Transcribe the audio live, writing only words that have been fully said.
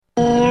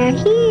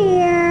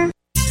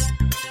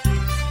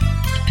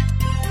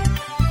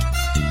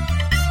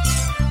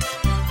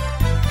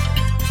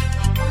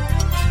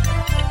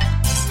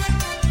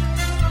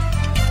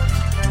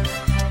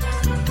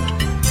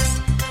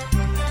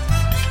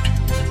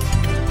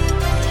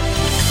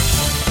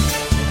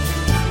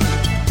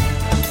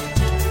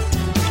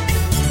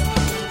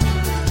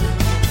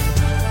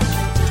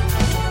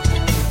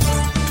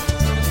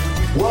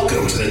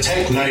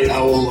Tech Night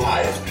Owl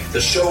Live,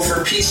 the show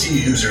for PC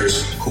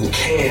users who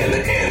can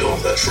handle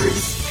the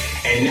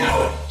truth. And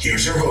now,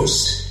 here's your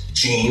host,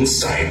 Gene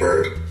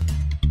Steinberg.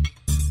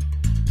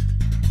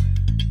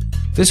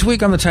 This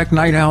week on the Tech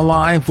Night Owl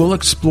Live, we'll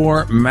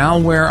explore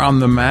malware on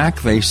the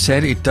Mac. They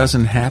said it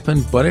doesn't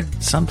happen, but it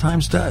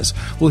sometimes does.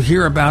 We'll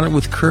hear about it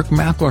with Kirk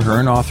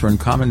McElhearn, author and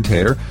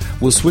commentator.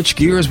 We'll switch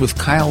gears with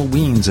Kyle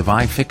Wiens of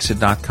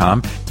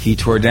iFixit.com. He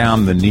tore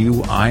down the new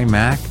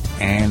iMac,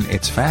 and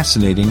it's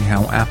fascinating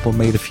how Apple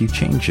made a few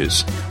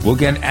changes. We'll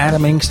get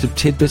Adam Engst of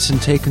Tidbits and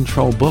Take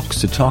Control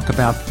Books to talk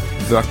about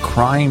the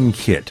crime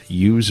kit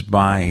used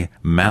by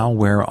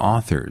malware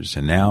authors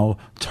and now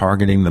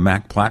targeting the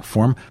Mac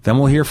platform. Then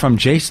we'll hear from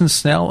Jason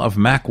Snell of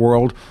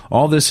Macworld.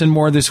 All this and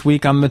more this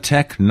week on the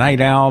Tech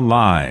Night Owl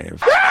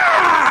Live.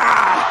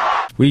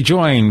 We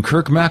join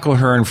Kirk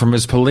McElhearn from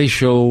his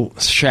palatial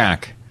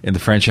shack in the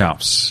French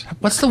Alps.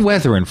 What's the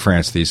weather in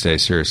France these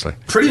days, seriously?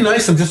 Pretty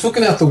nice. I'm just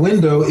looking out the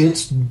window.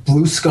 It's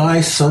blue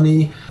sky,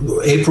 sunny.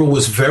 April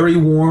was very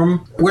warm.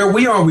 Where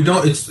we are,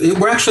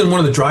 we're actually in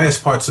one of the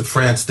driest parts of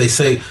France. They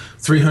say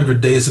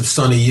 300 days of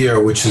sun a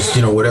year, which is,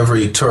 whatever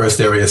your tourist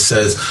area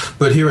says.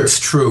 But here it's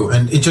true.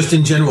 And just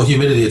in general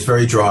humidity, it's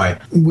very dry.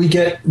 We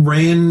get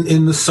rain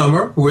in the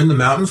summer. We're in the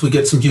mountains. We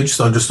get some huge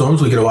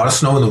thunderstorms. We get a lot of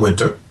snow in the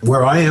winter.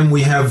 Where I am,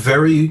 we have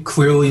very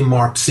clearly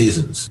marked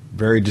seasons.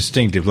 Very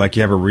distinctive, like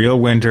you have a real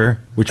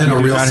winter, which we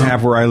do not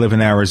have where I live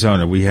in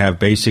Arizona. We have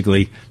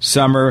basically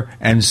summer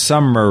and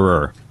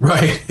summerer.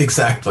 Right,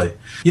 exactly.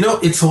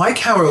 It's like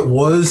how it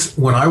was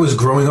when I was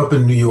growing up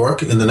in New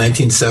York in the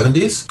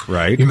 1970s.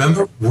 Right. You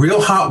remember? Real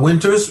hot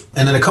winters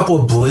and then a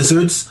couple of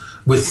blizzards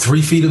with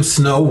 3 feet of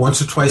snow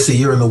once or twice a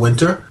year in the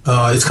winter.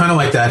 It's kind of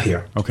like that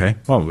here. Okay.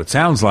 Well, it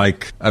sounds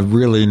like a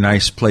really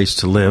nice place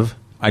to live.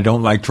 I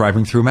don't like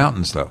driving through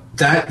mountains, though.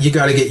 That you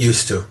got to get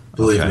used to,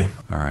 believe me.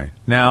 All right.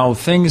 Now,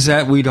 things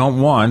that we don't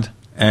want,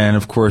 and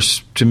of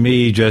course, to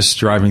me, just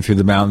driving through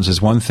the mountains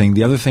is one thing.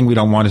 The other thing we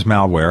don't want is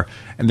malware.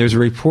 And there's a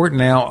report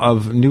now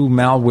of new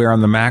malware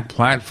on the Mac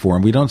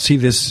platform. We don't see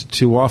this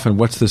too often.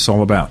 What's this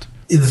all about?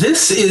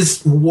 This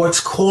is what's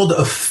called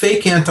a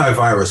fake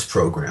antivirus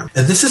program.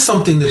 And this is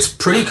something that's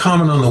pretty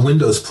common on the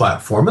Windows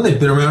platform, and they've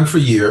been around for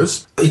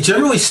years. It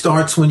generally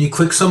starts when you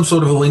click some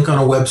sort of a link on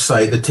a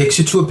website that takes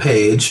you to a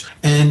page,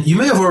 and you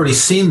may have already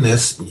seen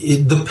this.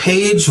 The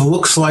page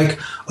looks like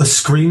a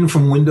screen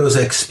from Windows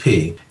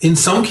XP. In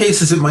some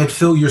cases, it might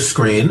fill your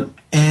screen,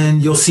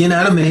 and you'll see an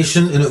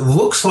animation, and it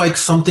looks like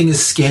something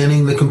is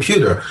scanning the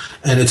computer.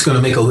 And it's going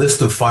to make a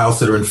list of files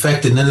that are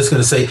infected, and then it's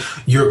going to say,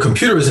 your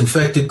computer is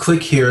infected,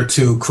 click here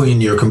to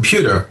clean your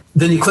computer.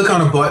 Then you click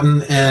on a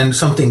button and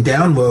something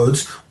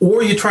downloads,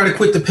 or you try to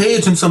quit the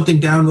page and something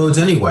downloads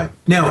anyway.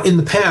 Now, in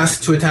the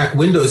past, to attack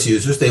Windows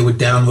users, they would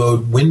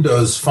download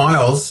Windows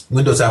files,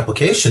 Windows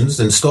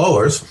applications,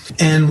 installers.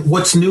 And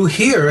what's new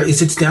here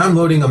is it's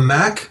downloading a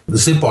Mac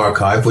zip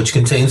archive, which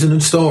contains an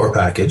installer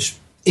package.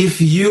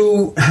 If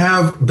you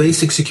have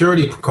basic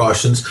security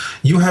precautions,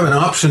 you have an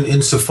option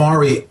in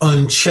Safari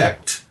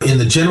unchecked. In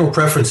the general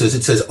preferences,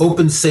 it says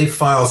open safe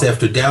files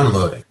after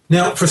downloading.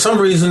 Now, for some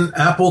reason,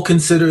 Apple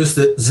considers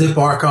that zip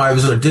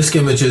archives or disk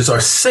images are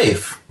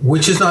safe,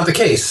 which is not the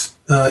case.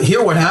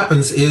 Here what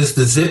happens is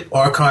the zip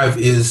archive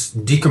is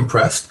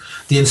decompressed,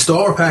 the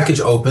installer package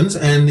opens,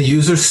 and the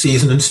user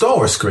sees an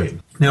installer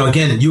screen. Now,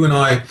 again, you and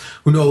I,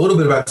 who know a little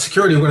bit about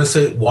security, are going to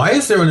say, why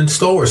is there an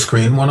installer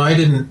screen when I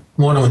didn't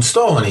want to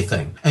install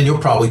anything? And you'll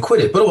probably quit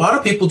it. But a lot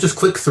of people just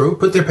click through,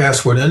 put their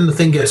password in, the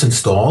thing gets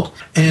installed.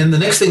 And the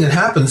next thing that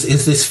happens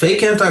is this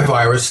fake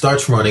antivirus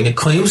starts running. It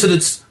claims that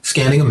it's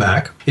scanning a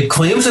Mac. It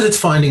claims that it's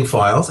finding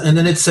files. And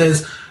then it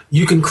says,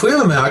 you can clear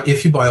them out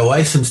if you buy a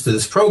license to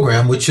this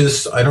program, which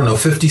is, $50,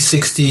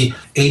 $60,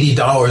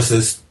 $80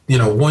 is,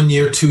 1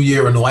 year, 2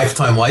 year, and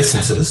lifetime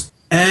licenses.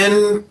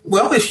 And,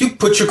 well, if you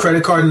put your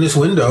credit card in this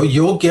window,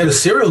 you'll get a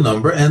serial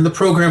number, and the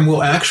program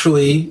will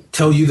actually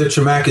tell you that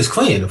your Mac is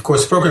clean. Of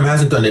course, the program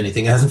hasn't done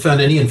anything. It hasn't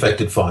found any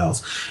infected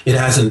files. It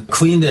hasn't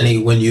cleaned any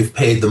when you've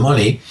paid the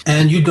money,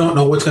 and you don't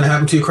know what's going to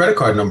happen to your credit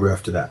card number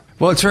after that.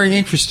 Well, it's very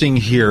interesting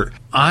here.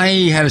 I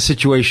had a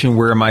situation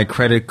where my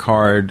credit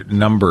card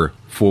number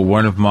for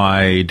one of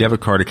my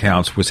debit card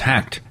accounts was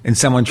hacked, and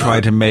someone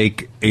tried to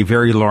make a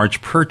very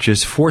large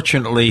purchase.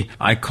 Fortunately,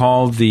 I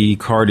called the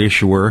card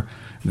issuer.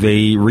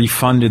 They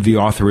refunded the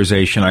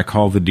authorization. I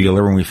called the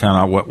dealer and we found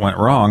out what went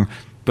wrong.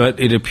 But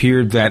it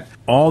appeared that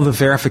all the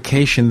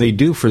verification they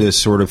do for this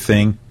sort of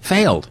thing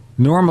failed.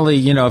 Normally,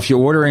 if you're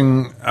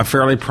ordering a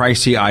fairly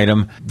pricey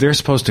item, they're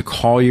supposed to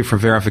call you for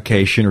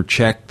verification or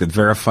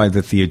verify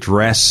that the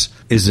address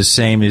is the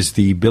same as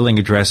the billing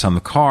address on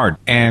the card.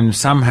 And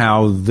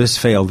somehow this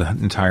failed the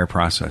entire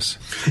process.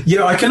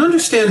 Yeah, I can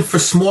understand for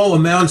small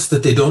amounts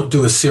that they don't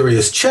do a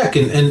serious check.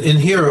 And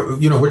here,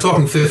 we're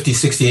talking $50,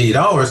 $60,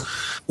 $80.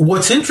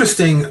 What's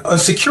interesting, a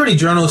security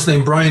journalist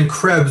named Brian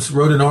Krebs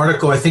wrote an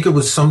article, I think it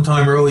was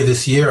sometime early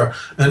this year,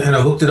 and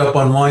I looked it up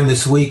online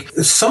this week.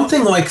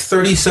 Something like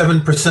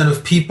 37%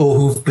 of people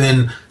who've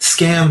been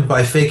scammed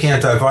by fake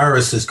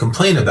antiviruses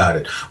complain about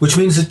it, which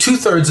means that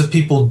 2/3 of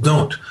people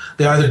don't.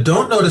 they either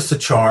don't notice the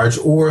charge,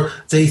 or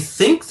they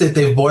think that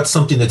they've bought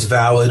something that's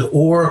valid,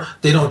 or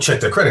they don't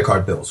check their credit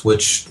card bills,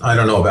 which I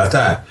don't know about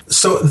that.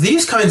 So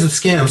these kinds of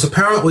scams,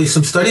 apparently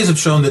some studies have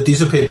shown that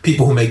these are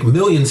people who make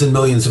millions and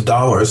millions of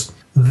dollars.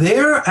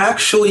 They're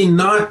actually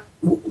not,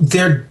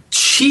 they're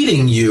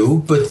cheating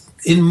you, but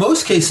in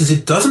most cases,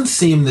 it doesn't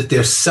seem that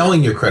they're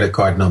selling your credit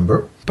card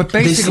number. But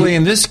basically,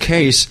 in this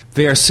case,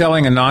 they are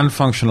selling a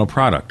non-functional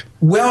product.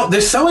 Well,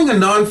 they're selling a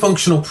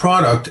non-functional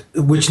product,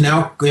 which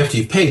now, after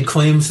you've paid,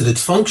 claims that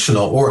it's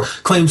functional or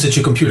claims that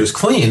your computer's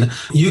clean.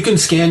 You can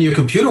scan your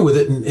computer with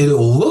it and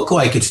it'll look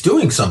like it's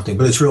doing something,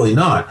 but it's really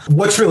not.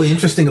 What's really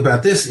interesting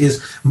about this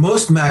is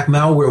most Mac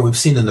malware we've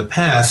seen in the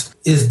past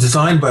is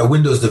designed by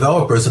Windows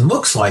developers and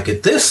looks like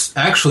it. This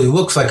actually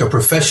looks like a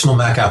professional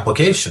Mac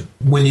application.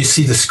 When you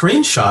see the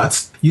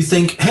screenshots, you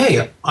think,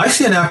 hey, I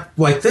see an app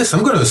like this.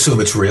 I'm going to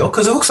assume it's real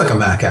because it looks like a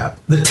Mac app.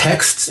 The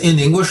texts in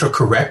English are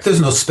correct.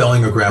 There's no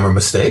spelling or grammar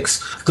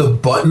mistakes. The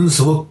buttons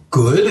look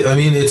good. I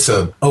mean, it's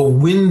a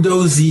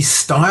Windowsy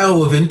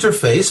style of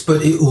interface,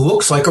 but it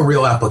looks like a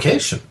real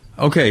application.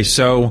 Okay,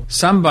 so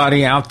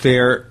somebody out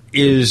there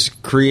is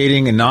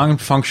creating a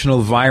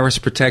non-functional virus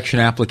protection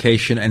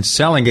application and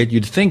selling it.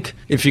 You'd think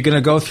if you're going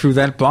to go through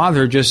that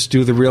bother, just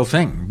do the real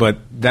thing. But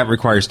that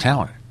requires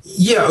talent.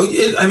 Yeah,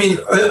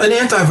 an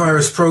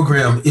antivirus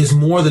program is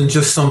more than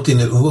just something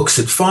that looks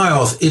at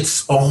files.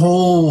 It's a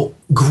whole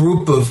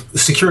group of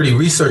security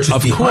researchers.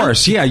 Of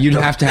course, yeah. You'd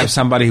have to have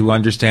somebody who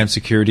understands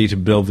security to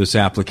build this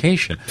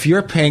application. If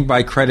you're paying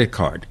by credit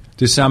card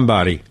to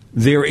somebody,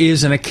 there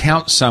is an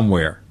account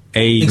somewhere,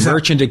 a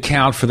merchant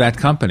account for that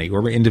company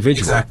or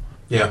individual. Exactly.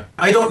 Yeah.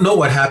 I don't know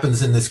what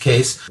happens in this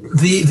case.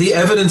 The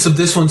evidence of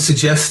this one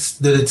suggests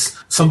that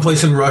it's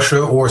someplace in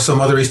Russia or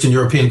some other Eastern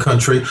European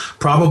country.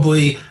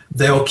 Probably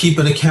they'll keep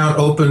an account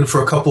open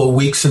for a couple of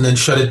weeks and then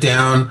shut it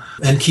down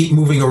and keep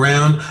moving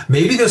around.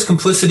 Maybe there's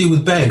complicity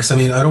with banks. I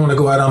mean, I don't want to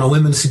go out on a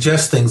limb and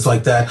suggest things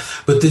like that,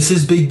 but this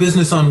is big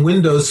business on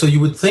Windows, so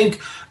you would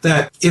think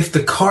that if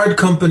the card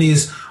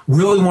companies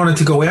really wanted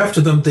to go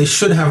after them, they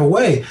should have a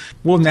way.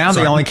 Well, now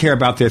they only care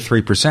about their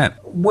 3%.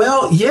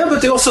 Well, yeah,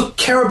 but they also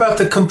care about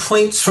the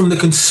complaints from the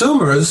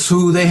consumers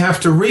who they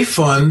have to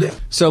refund.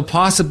 So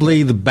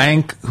possibly the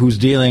bank who's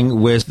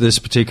dealing with this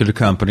particular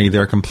company,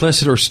 they're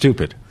complicit or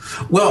stupid.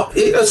 Well,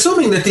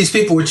 assuming that these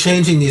people were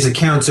changing these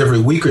accounts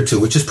every week or two,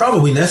 which is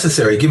probably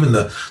necessary given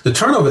the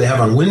turnover they have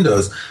on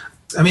Windows.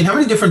 I mean, how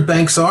many different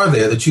banks are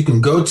there that you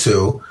can go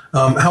to?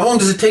 How long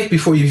does it take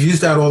before you've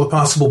used out all the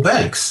possible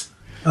banks?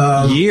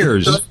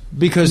 Years,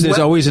 because there's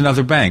always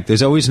another bank.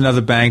 There's always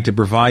another bank to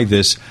provide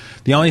this.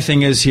 The only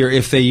thing is here,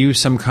 if they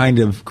use some kind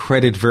of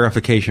credit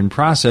verification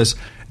process,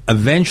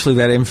 eventually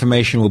that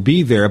information will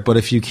be there, but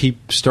if you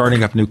keep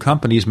starting up new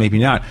companies, maybe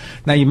not.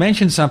 Now, you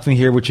mentioned something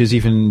here which is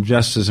even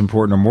just as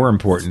important or more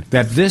important,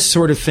 that this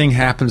sort of thing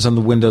happens on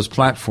the Windows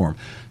platform.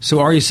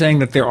 So are you saying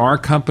that there are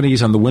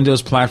companies on the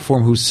Windows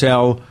platform who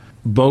sell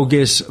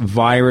bogus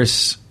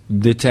virus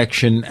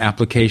detection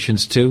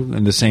applications too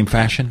in the same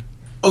fashion?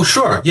 Oh,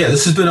 sure. Yeah,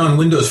 this has been on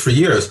Windows for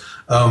years.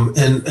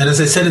 And as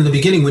I said in the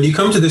beginning, when you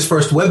come to this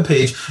first web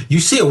page, you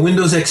see a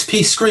Windows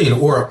XP screen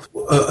or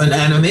an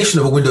animation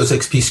of a Windows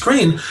XP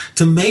screen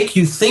to make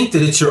you think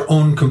that it's your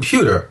own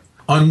computer.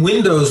 On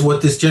Windows,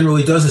 what this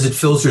generally does is it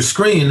fills your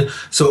screen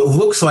so it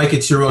looks like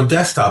it's your own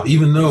desktop,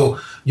 even though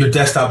your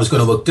desktop is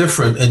going to look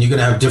different and you're going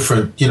to have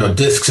different,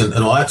 disks and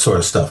all that sort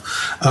of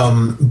stuff.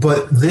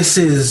 But this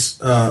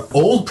is an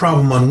old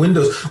problem on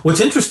Windows.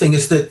 What's interesting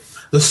is that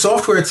the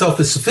software itself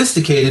is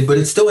sophisticated, but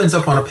it still ends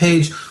up on a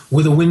page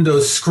with a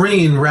Windows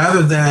screen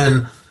rather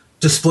than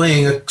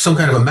displaying some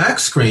kind of a Mac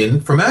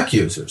screen for Mac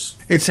users.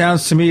 It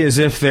sounds to me as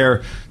if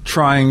they're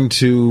trying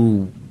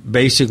to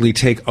basically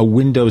take a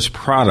Windows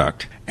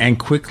product and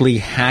quickly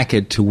hack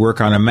it to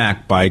work on a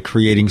Mac by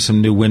creating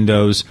some new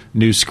windows,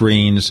 new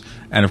screens,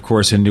 and of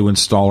course a new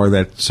installer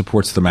that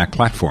supports the Mac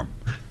platform.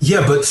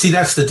 Yeah, but see,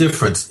 that's the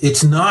difference.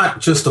 It's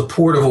not just a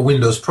port of a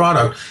Windows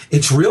product.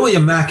 It's really a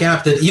Mac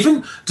app that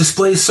even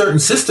displays certain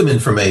system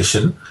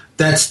information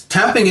that's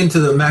tapping into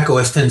the Mac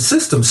OS X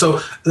system.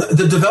 So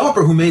the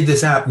developer who made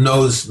this app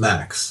knows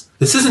Macs.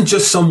 This isn't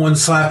just someone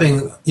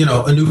slapping,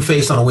 a new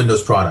face on a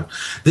Windows product.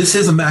 This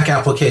is a Mac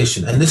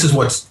application, and this is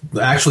what's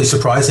actually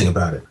surprising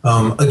about it.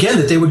 Again,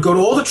 that they would go to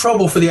all the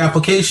trouble for the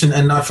application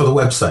and not for the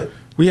website.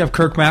 We have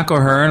Kirk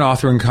McElhearn,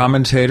 author and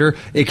commentator,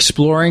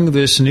 exploring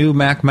this new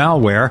Mac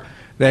malware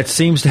that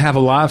seems to have a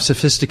lot of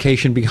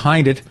sophistication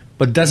behind it,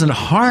 but doesn't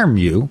harm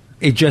you.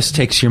 It just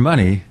takes your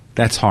money.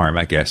 That's harm,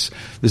 I guess.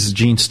 This is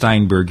Gene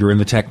Steinberg. You're in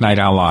the Tech Night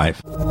Owl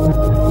Live.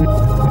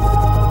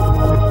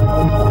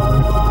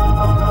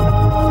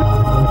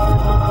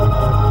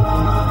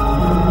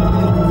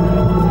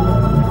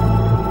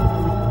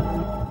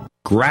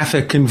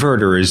 Graphic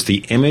Converter is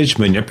the image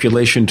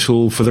manipulation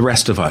tool for the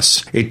rest of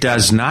us. It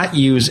does not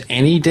use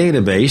any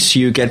database.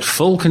 You get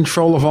full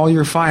control of all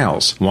your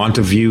files. Want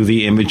to view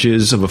the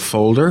images of a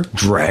folder?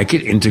 Drag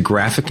it into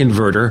Graphic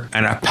Converter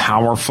and a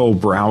powerful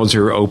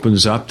browser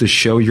opens up to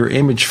show your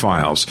image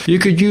files. You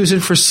could use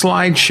it for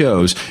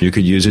slideshows. You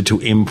could use it to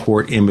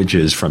import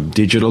images from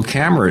digital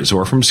cameras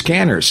or from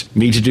scanners.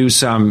 Need to do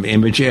some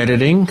image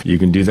editing? You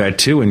can do that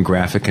too in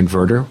Graphic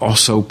Converter.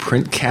 Also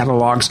print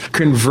catalogs.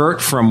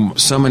 Convert from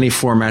so many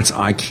formats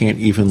I can't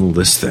even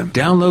list them.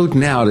 Download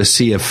now to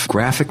see if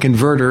Graphic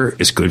Converter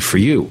is good for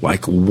you,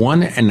 like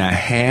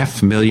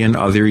 1.5 million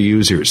other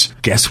users.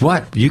 Guess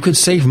what? You could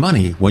save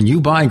money when you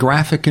buy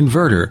Graphic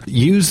Converter.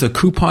 Use the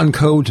coupon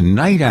code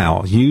Night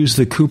Owl. Use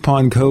the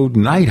coupon code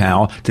Night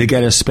Owl to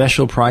get a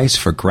special price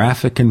for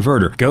Graphic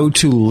Converter. Go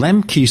to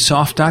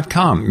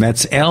lemkesoft.com.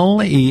 That's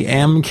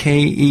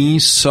Lemke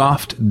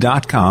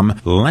soft.com.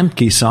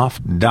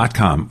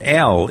 Lemkesoft.com.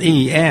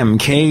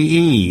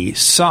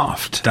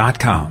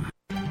 Lemkesoft.com.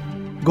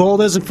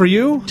 Gold isn't for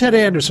you? Ted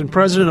Anderson,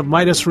 president of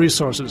Midas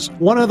Resources,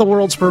 one of the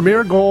world's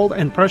premier gold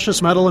and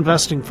precious metal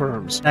investing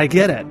firms. I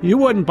get it. You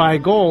wouldn't buy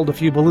gold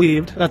if you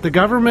believed that the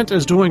government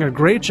is doing a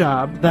great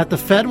job, that the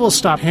Fed will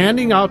stop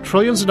handing out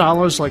trillions of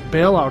dollars like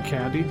bailout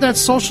candy, that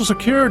Social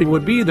Security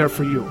would be there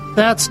for you.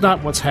 That's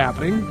not what's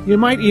happening. You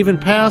might even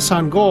pass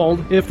on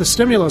gold if the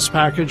stimulus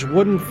package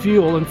wouldn't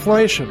fuel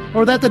inflation,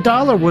 or that the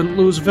dollar wouldn't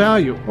lose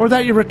value, or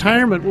that your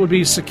retirement would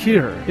be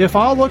secure. If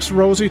all looks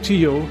rosy to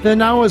you, then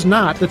now is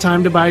not the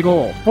time to buy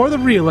gold. For the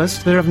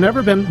realist, there have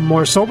never been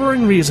more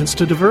sobering reasons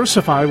to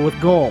diversify with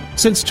gold.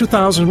 Since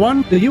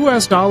 2001, the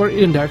U.S. dollar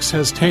index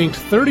has tanked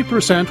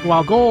 30%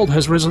 while gold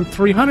has risen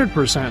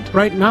 300%.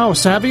 Right now,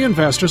 savvy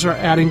investors are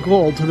adding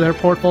gold to their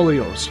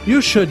portfolios.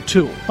 You should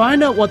too.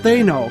 Find out what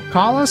they know.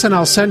 Call us and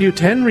I'll send you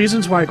 10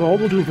 reasons why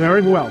gold will do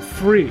very well,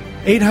 free.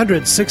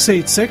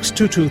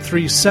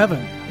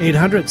 800-686-2237.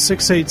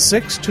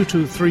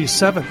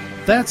 800-686-2237.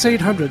 That's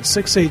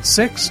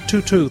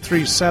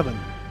 800-686-2237.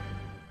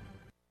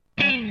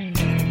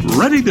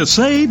 Ready to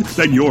save?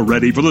 Then you're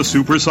ready for the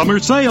Super Summer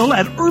Sale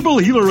at Herbal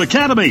Healer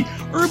Academy.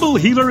 Herbal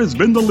Healer has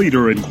been the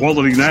leader in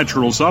quality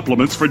natural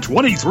supplements for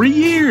 23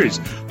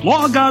 years.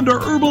 Log on to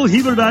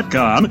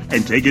herbalhealer.com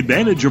and take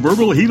advantage of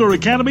Herbal Healer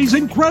Academy's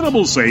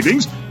incredible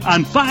savings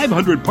on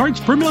 500 parts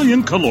per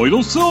million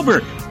colloidal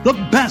silver, the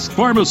best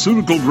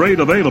pharmaceutical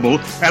grade available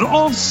at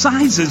all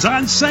sizes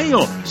on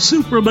sale.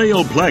 Super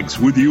Male Plex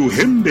with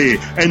Uhimbi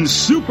and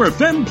Super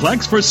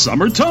Femplex for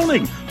summer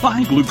toning.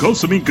 Buy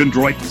glucosamine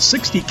chondroitin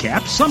 60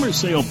 caps, summer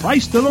sale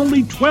priced at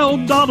only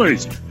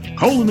 $12.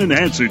 Colon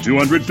Enhancer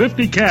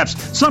 250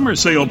 caps, summer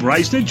sale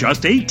priced at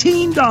just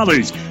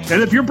 $18.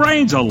 And if your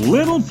brain's a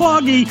little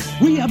foggy,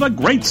 we have a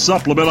great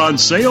supplement on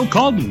sale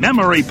called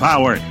Memory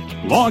Power.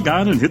 Log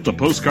on and hit the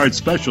postcard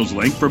specials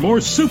link for more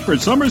super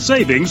summer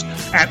savings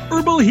at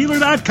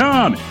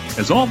herbalhealer.com.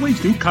 As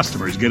always, new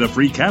customers get a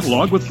free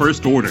catalog with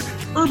first order.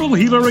 Herbal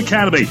Healer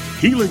Academy,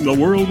 healing the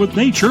world with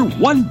nature,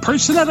 one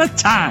person at a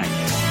time.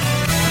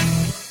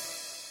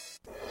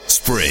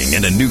 Spring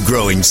and a new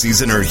growing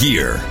season are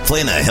here.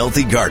 Plan a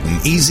healthy garden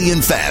easy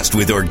and fast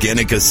with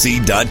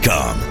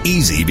Organicaseed.com.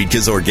 Easy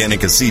because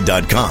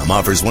Organicaseed.com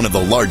offers one of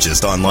the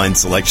largest online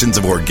selections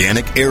of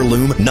organic,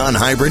 heirloom,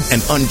 non-hybrid,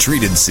 and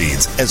untreated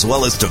seeds, as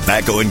well as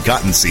tobacco and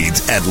cotton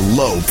seeds at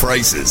low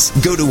prices.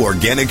 Go to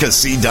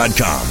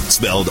Organicaseed.com,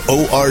 spelled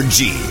O-R-G-A-N-I-C-A,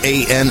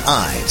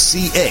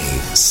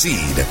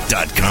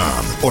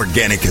 seed.com.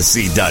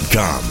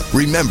 Organicaseed.com.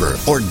 Remember,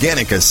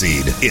 Organica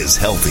Seed is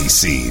healthy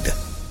seed.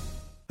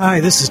 Hi,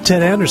 this is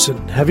Ted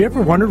Anderson. Have you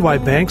ever wondered why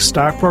banks,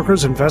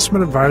 stockbrokers,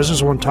 investment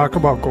advisors won't talk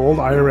about gold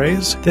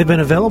IRAs? They've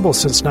been available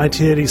since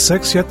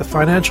 1986, yet the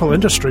financial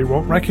industry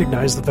won't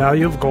recognize the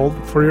value of gold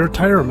for your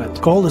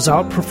retirement. Gold has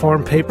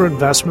outperformed paper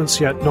investments,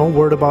 yet no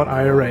word about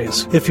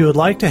IRAs. If you would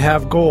like to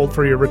have gold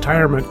for your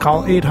retirement,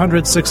 call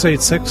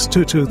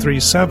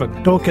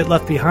 800-686-2237. Don't get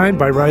left behind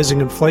by rising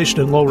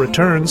inflation and low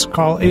returns.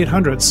 Call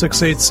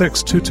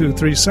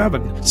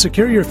 800-686-2237.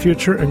 Secure your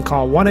future and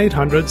call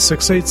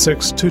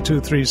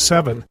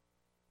 1-800-686-2237.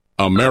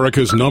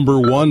 America's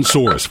 #1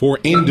 source for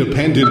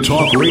independent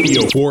talk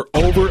radio for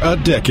over a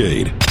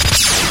decade.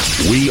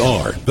 We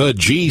are the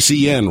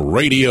GCN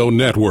Radio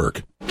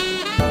Network.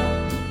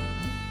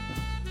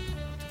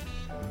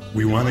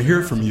 We want to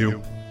hear from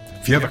you.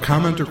 If you have a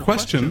comment or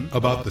question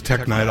about the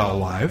Tech Night Owl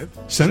Live,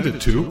 send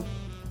it to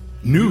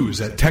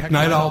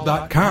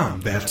news@technightowl.com.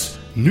 That's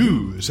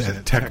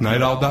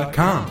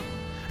news@technightowl.com.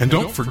 And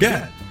don't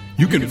forget,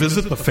 you can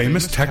visit the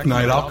famous Tech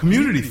Night Owl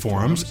community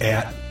forums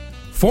at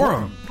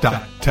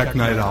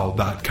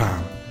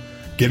forum.technightowl.com.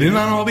 Get in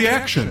on all the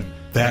action.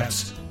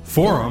 That's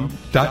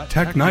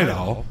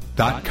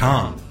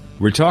forum.technightowl.com.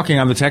 We're talking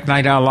on the Tech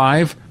Night Owl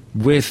Live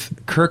with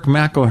Kirk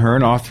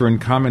McElhearn, author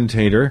and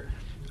commentator,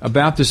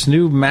 about this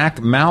new Mac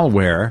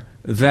malware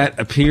that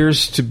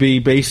appears to be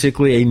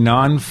basically a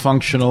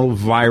non-functional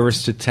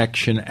virus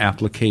detection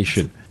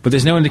application. But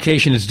there's no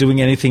indication it's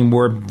doing anything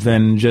more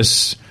than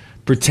just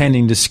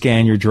pretending to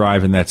scan your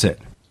drive, and that's it.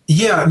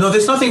 Yeah, no,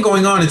 there's nothing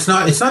going on. It's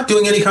not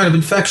doing any kind of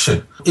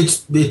infection.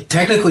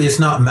 Technically it's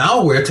not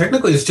malware.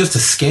 Technically it's just a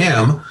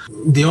scam.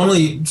 The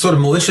only sort of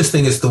malicious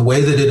thing is the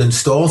way that it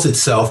installs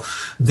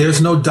itself.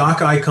 There's no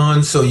dock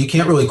icon, so you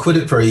can't really quit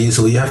it very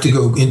easily. You have to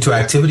go into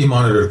Activity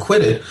Monitor to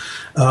quit it.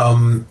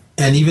 And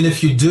even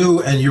if you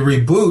do and you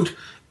reboot,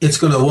 it's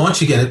going to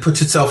launch again. It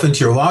puts itself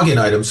into your login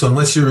items. So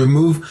unless you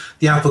remove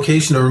the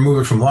application or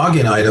remove it from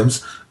login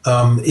items,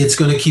 it's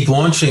going to keep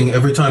launching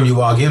every time you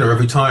log in or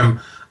every time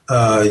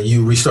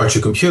you restart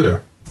your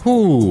computer.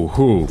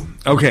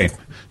 Okay,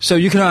 so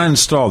you can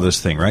uninstall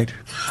this thing, right?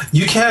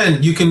 You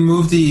can. You can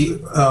move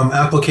the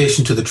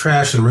application to the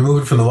trash and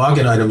remove it from the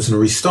login items and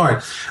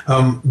restart.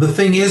 The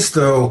thing is,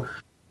 though,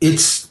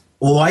 it's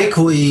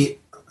likely...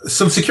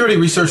 Some security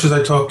researchers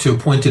I talked to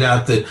pointed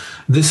out that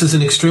this is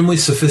an extremely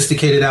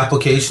sophisticated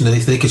application and they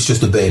think it's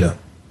just a beta.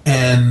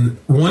 And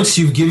once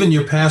you've given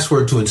your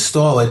password to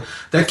install it,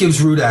 that gives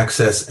root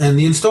access. And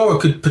the installer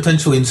could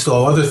potentially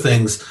install other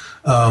things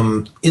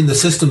in the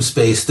system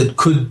space that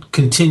could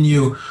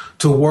continue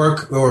to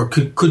work or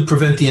could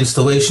prevent the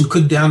installation,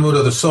 could download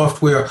other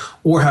software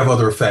or have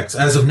other effects.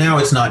 As of now,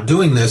 it's not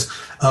doing this.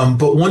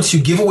 But once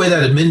you give away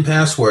that admin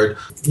password,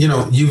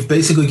 you've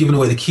basically given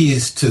away the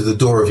keys to the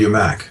door of your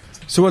Mac.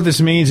 So what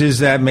this means is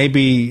that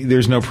maybe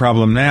there's no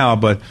problem now,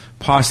 but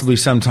possibly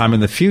sometime in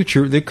the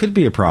future, there could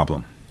be a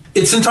problem.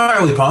 It's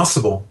entirely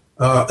possible.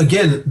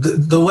 Again,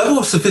 the level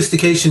of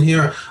sophistication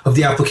here of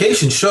the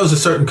application shows a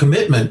certain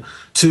commitment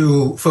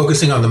to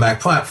focusing on the Mac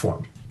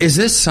platform. Is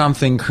this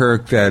something,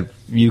 Kirk, that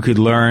you could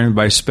learn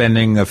by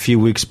spending a few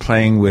weeks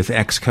playing with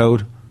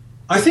Xcode?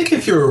 I think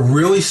if you're a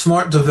really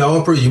smart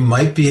developer, you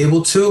might be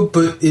able to,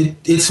 but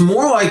it's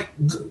more like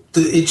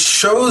it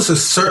shows a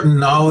certain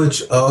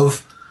knowledge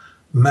of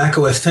Mac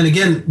OS X.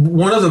 Again,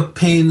 one of the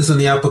panes in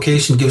the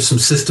application gives some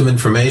system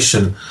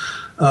information.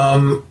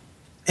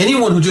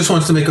 Anyone who just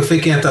wants to make a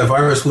fake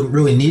antivirus wouldn't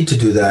really need to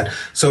do that.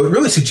 So it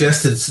really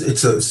suggests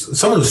it's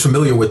someone who's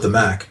familiar with the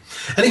Mac.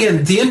 And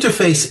again, the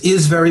interface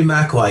is very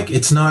Mac-like.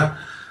 It's not,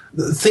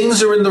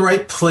 things are in the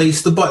right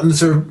place. The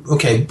buttons are,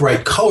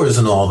 bright colors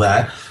and all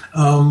that.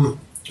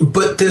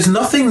 But there's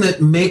nothing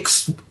that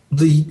makes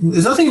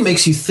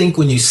you think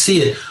when you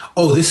see it,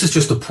 oh, this is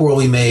just a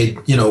poorly made,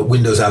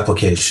 Windows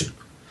application.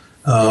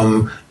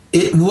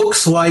 It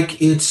looks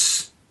like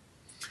it's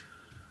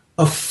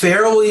a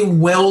fairly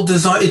well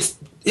designed.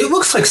 It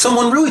looks like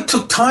someone really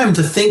took time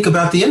to think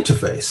about the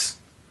interface.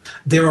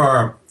 There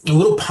are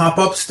little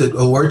pop-ups that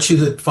alert you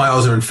that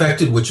files are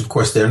infected, which of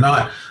course they're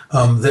not,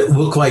 that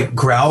look like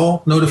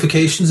Growl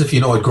notifications. If you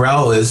know what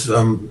Growl is,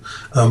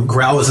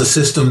 Growl is a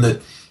system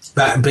that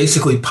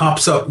basically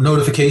pops up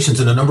notifications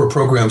and a number of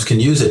programs can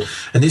use it.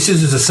 And this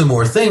uses a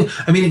similar thing.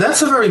 I mean,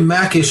 that's a very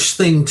Mac-ish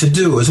thing to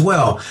do as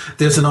well.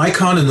 There's an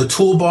icon in the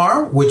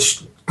toolbar,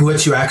 which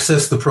lets you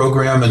access the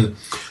program and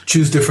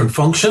choose different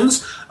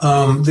functions.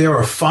 There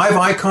are 5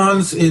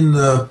 icons in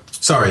the...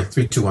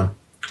 3, 2, 1.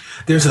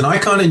 There's an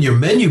icon in your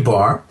menu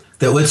bar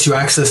that lets you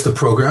access the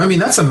program. I mean,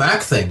 that's a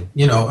Mac thing.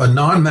 A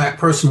non-Mac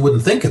person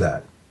wouldn't think of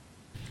that.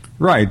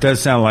 Right. It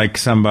does sound like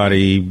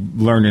somebody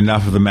learned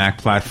enough of the Mac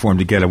platform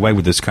to get away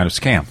with this kind of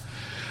scam.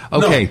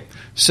 Okay. No.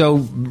 So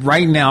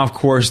right now, of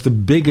course, the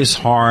biggest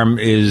harm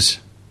is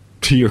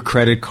to your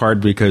credit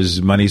card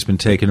because money's been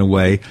taken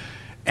away,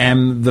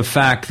 and the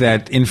fact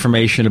that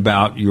information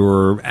about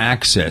your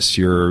access,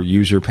 your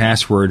user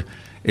password,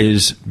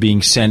 is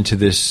being sent to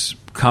this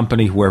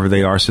company, whoever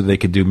they are, so they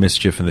could do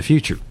mischief in the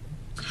future.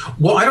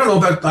 Well, I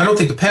don't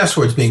think the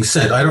password's being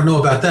sent. I don't know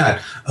about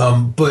that.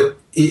 But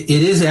it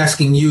is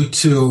asking you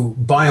to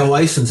buy a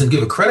license and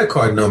give a credit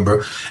card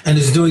number, and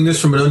is doing this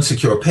from an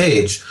unsecure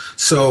page.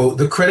 So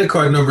the credit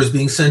card number is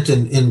being sent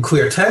in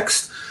clear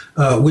text,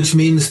 which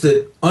means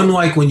that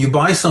unlike when you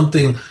buy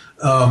something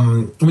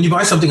on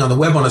the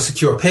web on a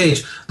secure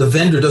page, the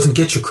vendor doesn't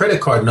get your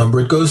credit card number.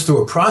 It goes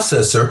through a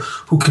processor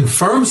who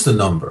confirms the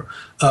number.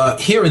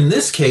 Here in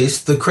this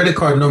case, the credit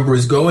card number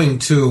is going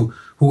to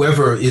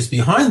whoever is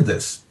behind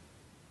this.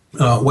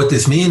 What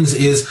this means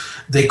is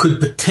they could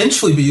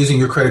potentially be using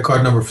your credit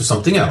card number for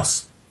something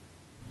else.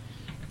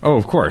 Oh,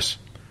 of course.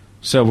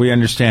 So we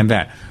understand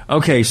that.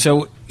 Okay,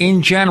 so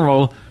in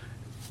general,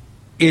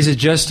 is it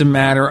just a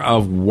matter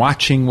of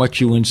watching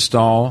what you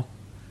install?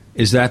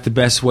 Is that the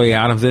best way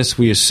out of this?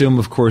 We assume,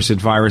 of course,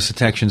 that virus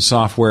detection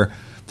software,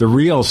 the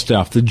real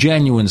stuff, the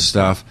genuine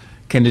stuff,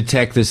 can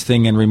detect this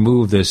thing and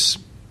remove this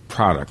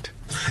product.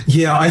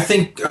 Yeah, I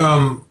think...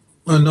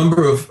 a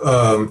number of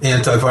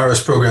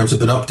antivirus programs have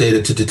been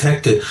updated to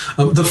detect it.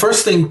 The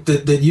first thing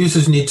that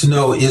users need to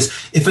know is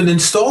if an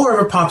installer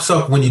ever pops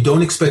up when you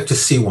don't expect to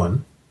see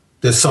one,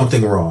 there's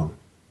something wrong.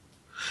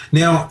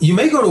 Now, you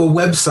may go to a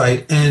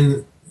website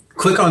and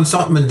click on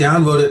something and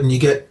download it and you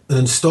get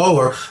an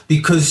installer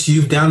because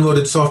you've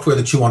downloaded software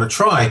that you want to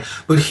try.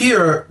 But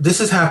here, this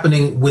is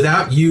happening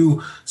without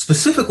you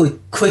specifically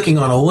clicking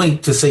on a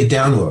link to say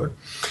download.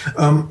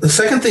 The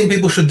second thing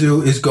people should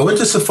do is go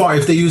into Safari,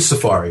 if they use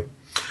Safari.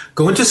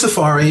 Go into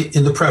Safari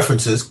in the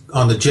preferences,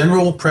 on the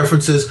general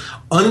preferences,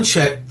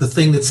 uncheck the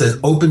thing that says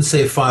open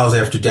save files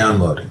after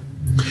downloading.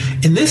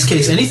 In this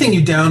case, anything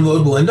you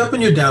download will end up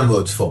in your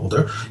downloads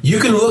folder. You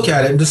can look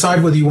at it and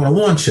decide whether you want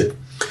to launch it.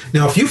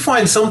 Now, if you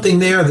find something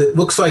there that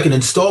looks like an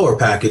installer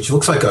package,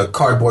 looks like a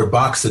cardboard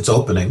box that's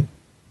opening,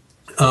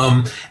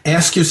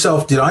 ask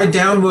yourself, did I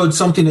download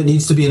something that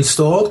needs to be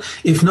installed?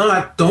 If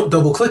not, don't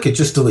double-click it,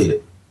 just delete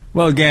it.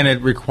 Well, again,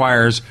 it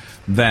requires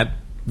that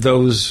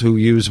those who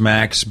use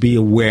Macs be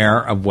aware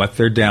of what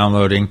they're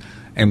downloading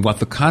and what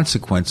the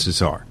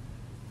consequences are.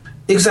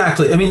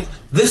 Exactly. I mean,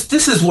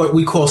 this is what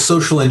we call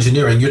social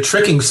engineering. You're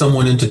tricking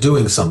someone into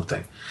doing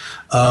something.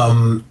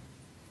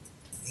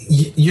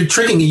 You're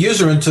tricking a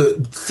user into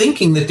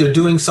thinking that they're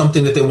doing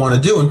something that they want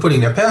to do and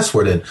putting their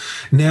password in.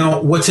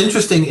 Now, what's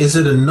interesting is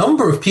that a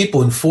number of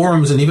people in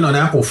forums and even on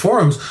Apple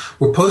forums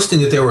were posting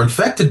that they were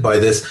infected by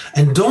this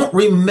and don't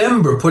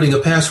remember putting a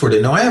password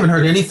in. Now, I haven't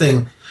heard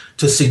anything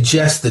to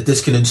suggest that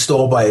this can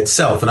install by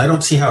itself, and I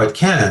don't see how it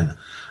can.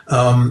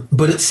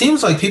 But it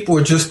seems like people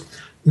are just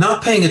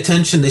not paying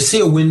attention. They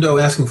see a window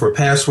asking for a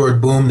password,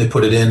 boom, they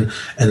put it in,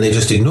 and they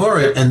just ignore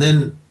it. And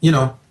then,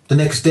 the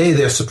next day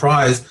they're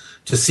surprised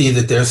to see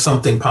that there's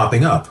something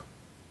popping up.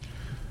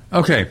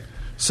 Okay,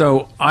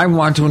 so I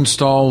want to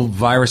install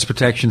virus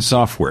protection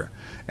software,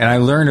 and I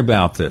learn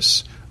about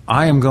this.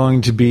 I am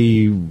going to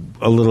be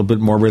a little bit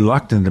more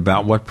reluctant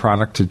about what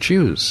product to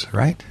choose,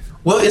 right?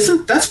 Well,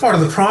 that's part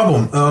of the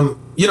problem?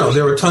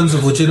 There are tons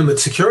of legitimate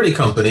security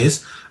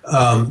companies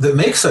that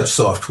make such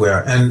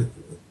software, and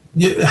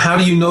how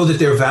do you know that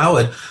they're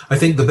valid? I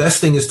think the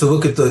best thing is to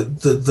look at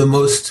the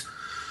most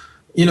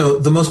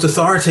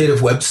authoritative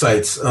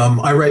websites.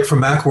 I write for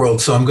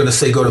Macworld, so I'm going to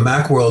say go to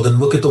Macworld and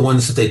look at the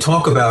ones that they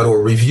talk about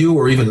or review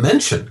or even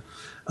mention.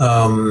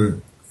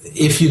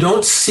 If you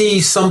don't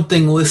see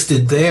something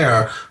listed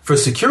there for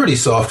security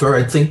software,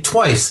 I'd think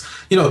twice.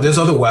 There's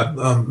other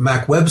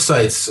Mac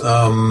websites,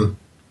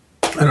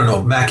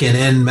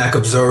 MacNN, Mac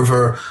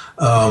Observer,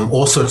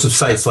 all sorts of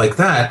sites like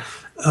that.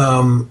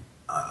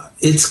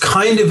 It's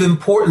kind of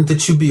important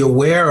that you be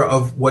aware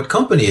of what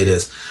company it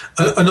is.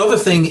 Another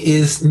thing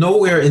is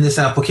nowhere in this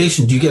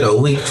application do you get a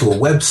link to a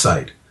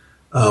website.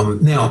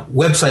 Now,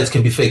 websites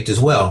can be faked as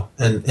well.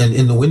 And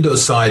in the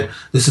Windows side,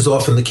 this is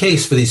often the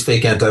case for these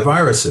fake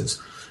antiviruses.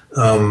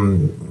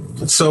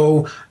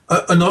 So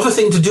another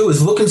thing to do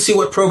is look and see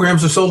what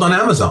programs are sold on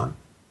Amazon.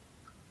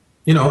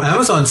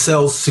 Amazon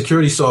sells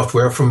security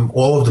software from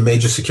all of the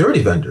major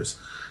security vendors.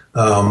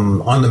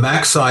 On the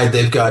Mac side,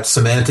 they've got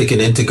Symantec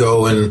and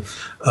Intego and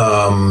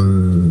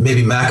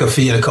maybe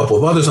McAfee and a couple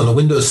of others. On the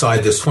Windows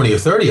side, there's 20 or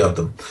 30 of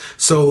them.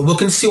 So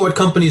look and see what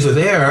companies are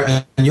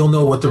there, and you'll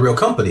know what the real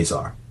companies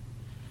are.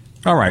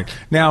 All right.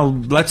 Now,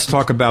 let's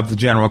talk about the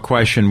general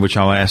question, which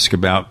I'll ask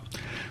about,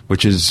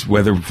 which is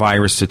whether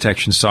virus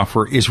detection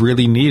software is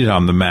really needed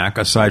on the Mac,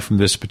 aside from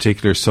this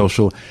particular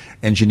social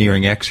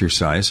engineering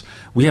exercise.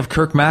 We have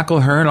Kirk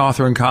McElhearn,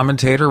 author and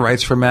commentator,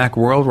 writes for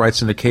Macworld,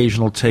 writes an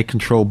occasional Take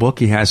Control book.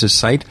 He has his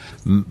site,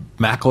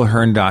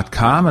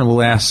 McElhearn.com, and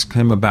we'll ask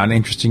him about an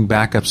interesting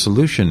backup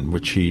solution,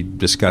 which he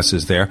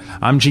discusses there.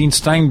 I'm Gene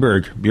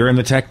Steinberg. You're in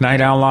the Tech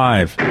Night Owl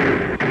Live.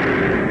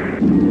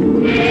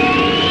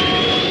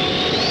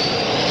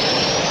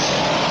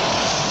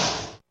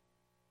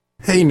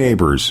 Hey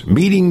neighbors,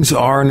 meetings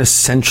are an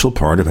essential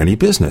part of any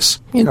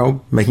business.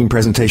 Making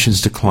presentations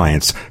to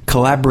clients,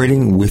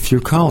 collaborating with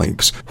your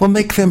colleagues. Well,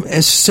 make them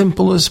as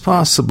simple as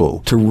possible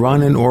to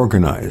run and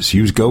organize.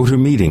 Use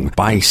GoToMeeting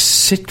by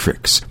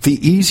Citrix,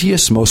 the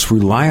easiest, most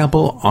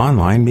reliable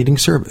online meeting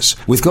service.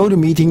 With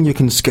GoToMeeting, you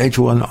can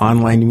schedule an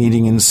online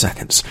meeting in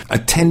seconds.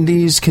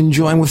 Attendees can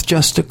join with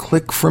just a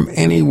click from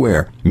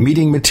anywhere.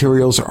 Meeting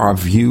materials are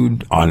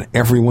viewed on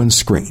everyone's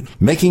screen,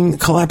 making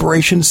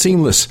collaboration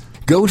seamless.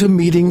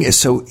 GoToMeeting is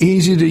so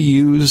easy to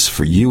use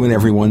for you and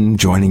everyone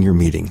joining your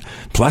meeting.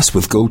 Plus,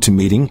 with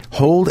GoToMeeting,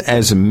 hold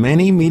as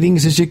many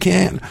meetings as you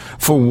can.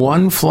 For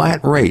one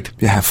flat rate,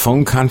 you have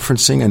phone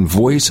conferencing and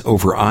voice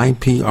over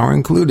IP are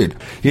included.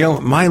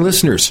 My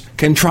listeners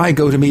can try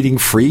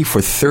GoToMeeting free for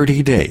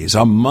 30 days,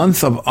 a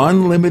month of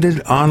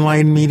unlimited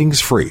online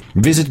meetings free.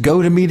 Visit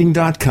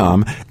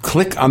GoToMeeting.com,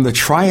 click on the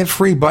Try It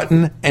Free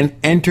button, and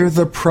enter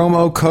the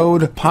promo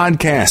code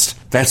PODCAST.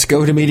 That's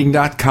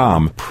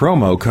GoToMeeting.com,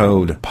 promo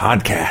code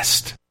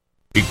PODCAST.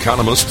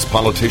 Economists,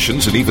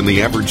 politicians, and even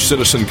the average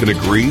citizen can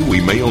agree we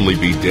may only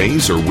be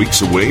days or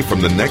weeks away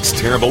from the next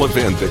terrible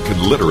event that could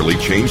literally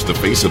change the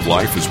face of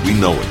life as we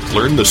know it.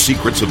 Learn the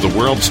secrets of the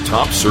world's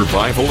top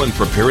survival and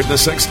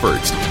preparedness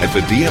experts at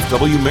the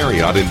DFW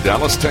Marriott in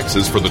Dallas,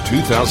 Texas for the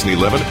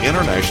 2011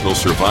 International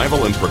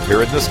Survival and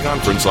Preparedness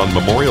Conference on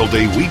Memorial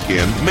Day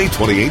weekend, May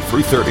 28th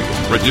through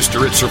 30th.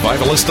 Register at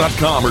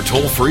Survivalist.com or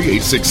toll free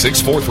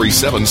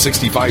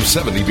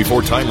 866-437-6570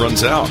 before time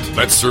runs out.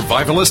 That's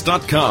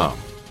Survivalist.com.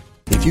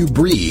 If you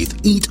breathe,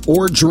 eat,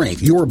 or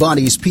drink, your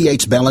body's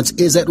pH balance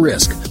is at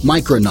risk.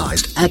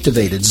 Micronized,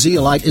 activated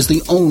zeolite is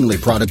the only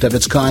product of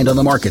its kind on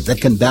the market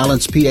that can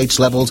balance pH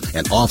levels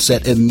and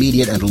offset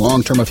immediate and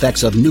long-term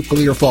effects of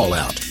nuclear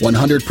fallout.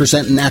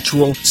 100%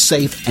 natural,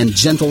 safe, and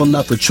gentle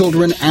enough for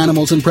children,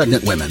 animals, and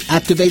pregnant women.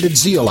 Activated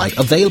zeolite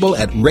available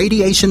at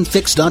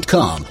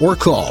radiationfix.com or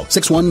call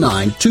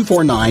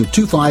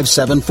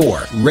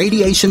 619-249-2574.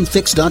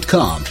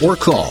 Radiationfix.com or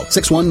call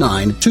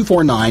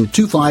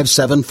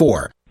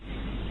 619-249-2574.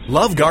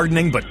 Love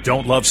gardening but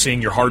don't love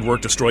seeing your hard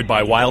work destroyed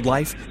by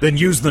wildlife? Then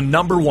use the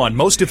 #1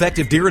 most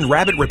effective deer and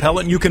rabbit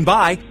repellent you can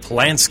buy,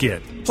 Plant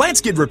Skid. Plant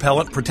Skid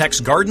repellent protects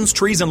gardens,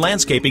 trees, and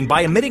landscaping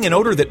by emitting an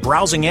odor that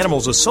browsing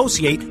animals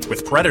associate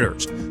with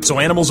predators. So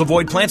animals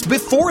avoid plants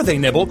before they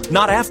nibble,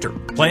 not after.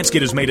 Plant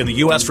Skid is made in the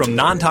U.S. from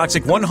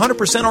non-toxic,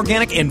 100%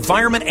 organic,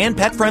 environment, and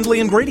pet-friendly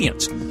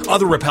ingredients.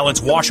 Other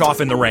repellents wash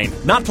off in the rain.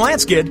 Not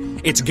Plant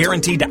Skid. It's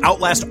guaranteed to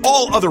outlast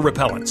all other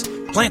repellents.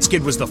 Plant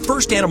Skid was the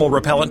first animal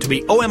repellent to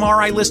be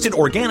OMRI listed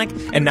organic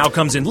and now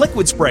comes in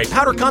liquid spray,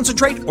 powder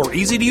concentrate, or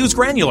easy-to-use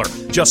granular.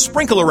 Just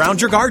sprinkle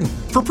around your garden.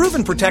 For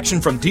proven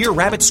protection from deer,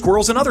 rabbits,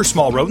 squirrels, and other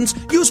small rodents,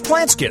 use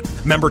Plant Skid.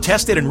 Member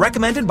tested and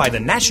recommended by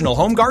the National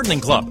Home Gardening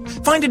Club.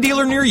 Find a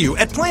dealer near you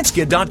at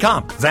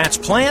plantskid.com. That's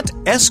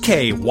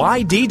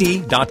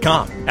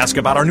PlantSkydd.com. Ask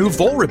about our new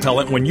vole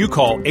repellent when you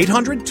call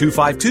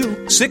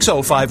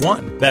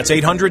 800-252-6051. That's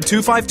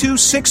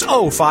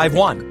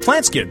 800-252-6051.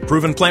 Plant Skid,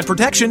 proven plant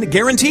protection,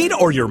 guaranteed,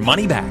 or your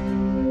money back.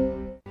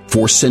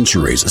 For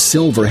centuries,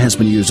 silver has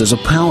been used as a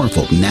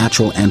powerful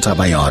natural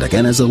antibiotic,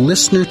 and as a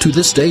listener to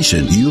this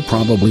station, you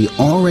probably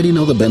already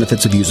know the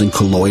benefits of using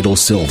colloidal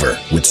silver.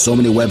 With so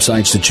many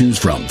websites to choose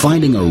from,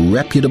 finding a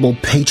reputable,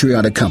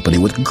 patriotic company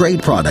with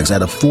great products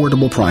at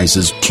affordable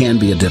prices can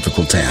be a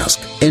difficult task.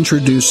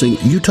 Introducing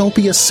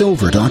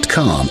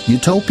UtopiaSilver.com.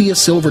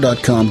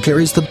 UtopiaSilver.com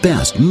carries the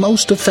best,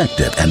 most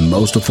effective, and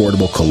most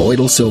affordable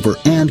colloidal silver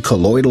and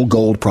colloidal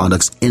gold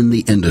products in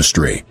the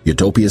industry.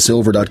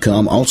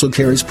 UtopiaSilver.com also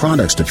carries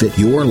products to fit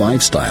your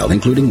lifestyle,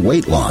 including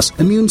weight loss,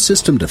 immune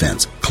system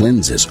defense,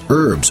 cleanses,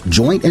 herbs,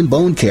 joint and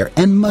bone care,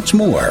 and much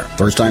more.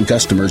 First-time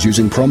customers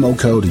using promo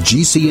code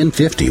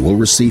GCN50 will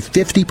receive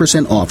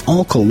 50% off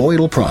all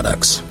colloidal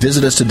products.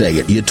 Visit us today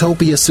at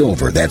Utopia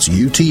Silver, that's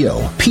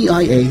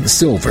UTOPIA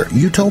Silver,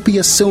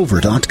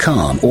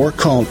 utopiasilver.com, or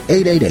call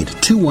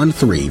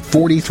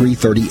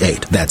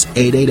 888-213-4338. That's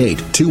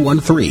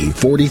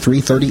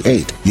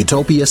 888-213-4338.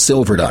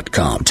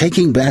 UtopiaSilver.com,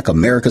 taking back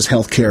America's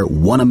healthcare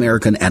one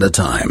American at a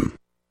time.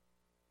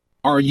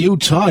 Are you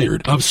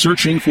tired of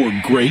searching for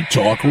great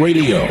talk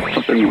radio?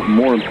 Something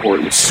more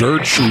important.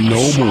 Search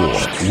no more.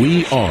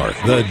 We are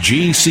the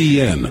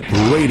GCN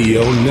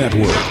Radio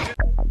Network.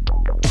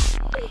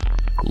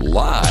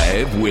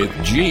 Live with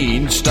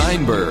Gene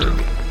Steinberg.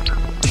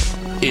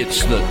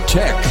 It's the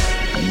Tech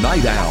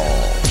Night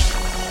Owl.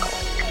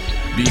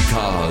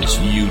 Because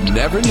you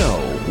never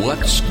know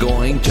what's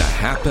going to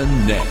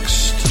happen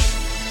next.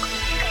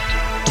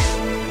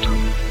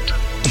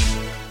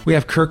 We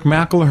have Kirk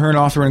McElhearn,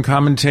 author and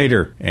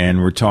commentator,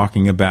 and we're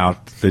talking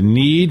about the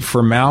need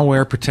for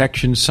malware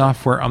protection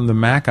software on the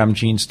Mac. I'm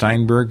Gene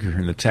Steinberg here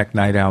in the Tech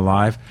Night Owl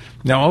Live.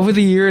 Now, over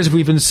the years,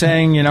 we've been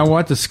saying, you know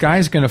what, the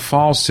sky's going to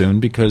fall soon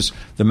because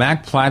the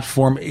Mac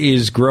platform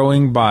is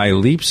growing by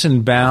leaps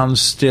and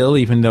bounds still,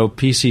 even though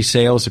PC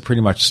sales are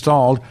pretty much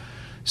stalled.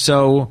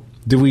 So,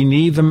 do we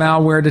need the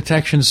malware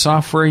detection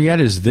software yet?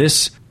 Is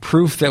this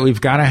proof that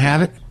we've got to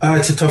have it?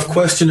 It's a tough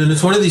question, and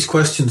it's one of these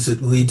questions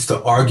that leads to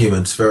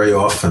arguments very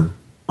often.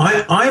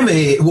 We're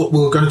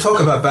going to talk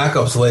about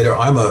backups later.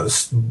 I'm a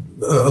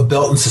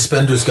belt and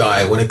suspenders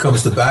guy when it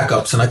comes to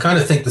backups, and I kind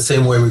of think the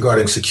same way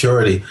regarding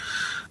security.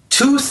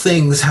 Two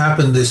things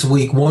happened this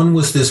week. One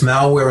was this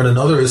malware, and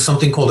another is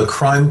something called a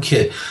crime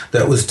kit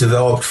that was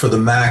developed for the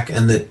Mac,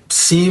 and that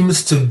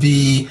seems to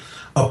be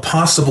a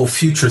possible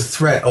future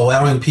threat,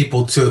 allowing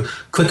people to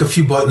click a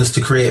few buttons to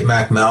create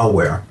Mac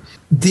malware.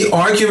 The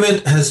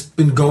argument has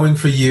been going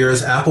for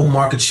years. Apple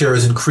market share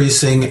is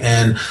increasing,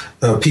 and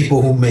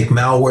people who make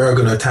malware are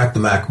going to attack the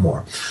Mac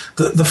more.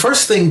 The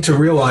first thing to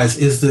realize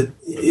is that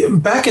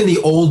back in the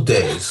old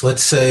days,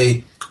 let's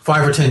say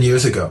 5 or 10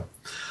 years ago,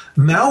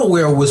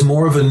 malware was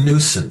more of a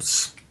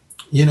nuisance.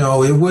 You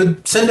know, it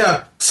would send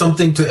out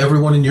something to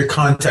everyone in your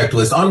contact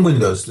list on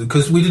Windows,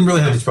 because we didn't really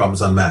have these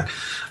problems on Mac.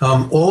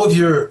 All of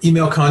your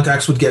email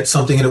contacts would get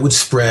something, and it would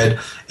spread,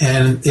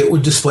 and it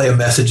would display a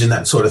message and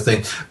that sort of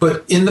thing.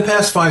 But in the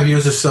past 5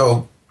 years or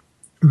so,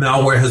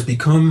 malware has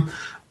become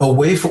a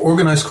way for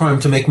organized crime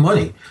to make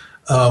money.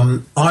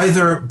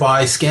 Either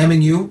by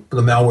scamming you,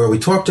 the malware we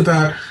talked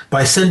about,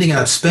 by sending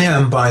out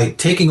spam, by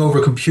taking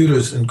over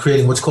computers and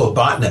creating what's called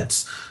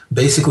botnets,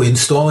 basically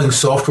installing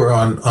software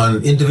on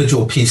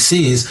individual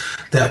PCs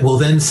that will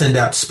then send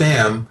out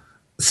spam.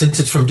 Since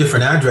it's from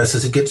different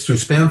addresses, it gets through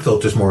spam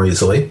filters more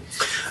easily.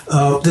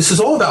 This is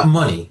all about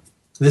money.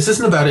 This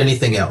isn't about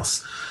anything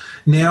else.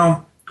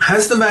 Now,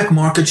 has the Mac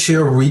market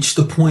share reached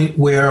the point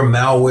where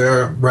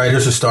malware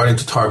writers are starting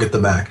to target the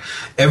Mac?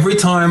 Every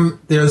time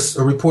there's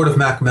a report of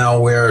Mac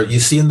malware, you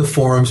see in the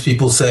forums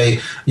people say,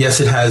 yes,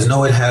 it has,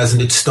 no, it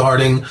hasn't, it's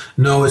starting,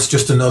 no, it's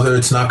just another,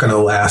 it's not going to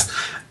last.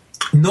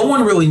 No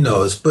one really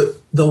knows, but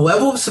the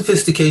level of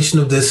sophistication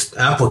of this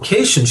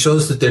application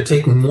shows that they're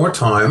taking more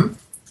time.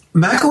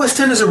 Mac OS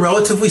X is a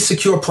relatively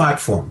secure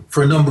platform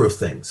for a number of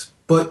things,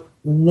 but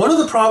one of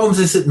the problems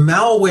is that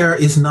malware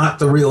is not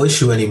the real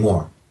issue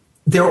anymore.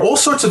 There are all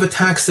sorts of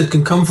attacks that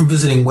can come from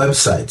visiting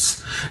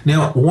websites.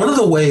 Now, one of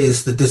the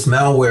ways that this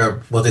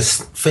malware, well,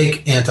 this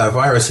fake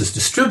antivirus is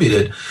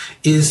distributed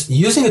is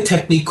using a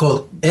technique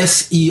called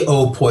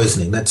SEO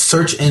poisoning. That's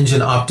search engine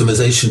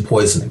optimization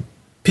poisoning.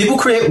 People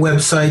create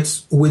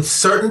websites with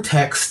certain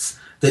texts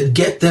that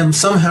get them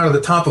somehow to the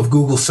top of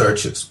Google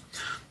searches.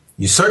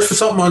 You search for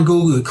something on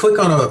Google, you click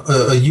on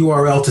a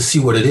URL to see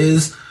what it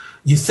is.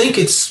 You think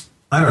it's,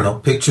 I don't know,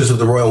 pictures of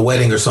the royal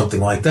wedding or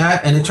something like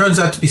that, and it turns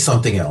out to be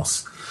something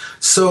else.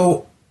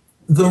 So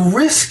the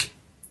risk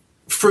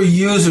for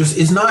users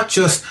is not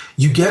just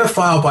you get a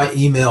file by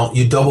email,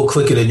 you double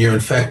click it and you're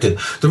infected.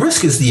 The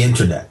risk is the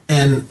internet.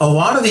 And a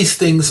lot of these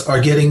things are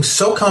getting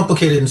so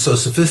complicated and so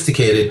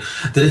sophisticated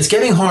that it's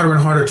getting harder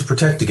and harder to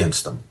protect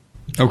against them.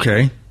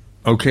 Okay,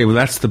 well,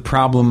 that's the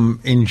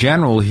problem in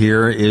general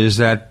here, is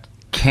that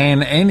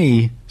can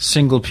any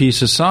single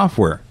piece of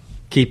software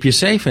keep you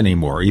safe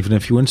anymore, even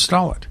if you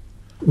install it?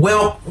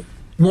 Well,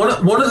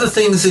 one of the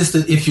things is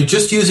that if you're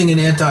just using an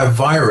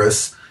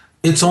antivirus,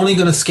 it's only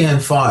going to scan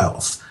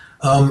files.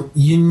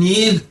 You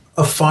need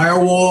a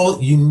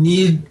firewall. You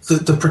need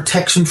the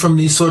protection from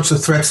these sorts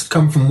of threats that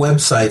come from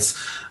websites.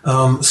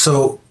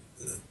 So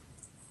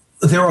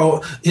there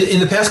are, in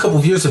the past couple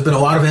of years, there have been a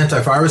lot of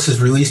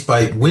antiviruses released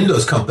by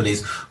Windows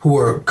companies who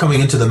are coming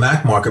into the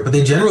Mac market, but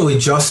they generally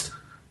just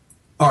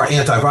are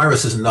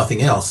antiviruses and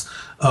nothing else.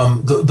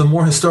 The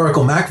more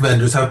historical Mac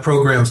vendors have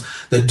programs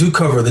that do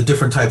cover the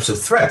different types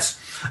of threats.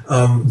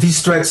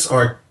 These threats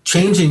are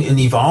changing and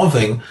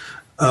evolving.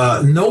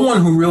 No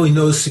one who really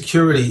knows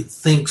security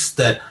thinks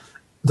that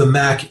the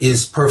Mac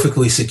is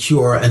perfectly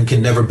secure and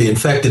can never be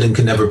infected and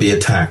can never be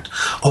attacked.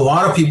 A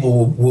lot of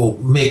people will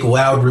make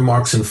loud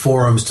remarks in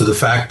forums to the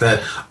fact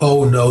that,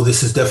 oh, no,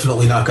 this is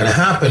definitely not going to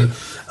happen.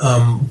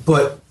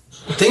 But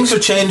things are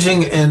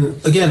changing.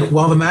 And again,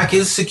 while the Mac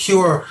is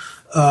secure,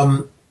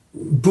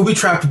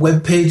 booby-trapped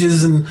web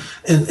pages and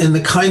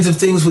the kinds of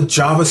things with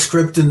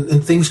JavaScript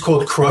and things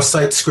called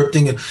cross-site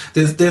scripting. And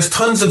there's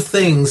tons of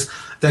things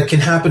that can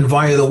happen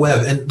via the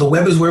web. And the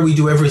web is where we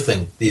do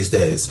everything these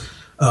days.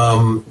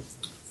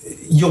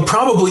 You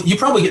probably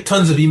get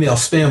tons of email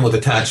spam with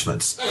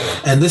attachments.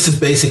 And this is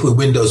basically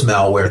Windows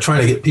malware,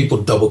 trying to get people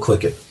to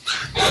double-click it.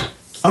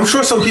 I'm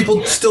sure some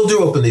people still do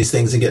open these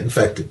things and get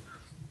infected.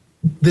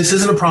 This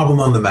isn't a problem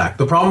on the Mac.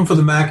 The problem for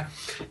the Mac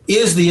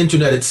is the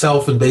internet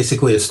itself, and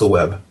basically it's the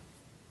web.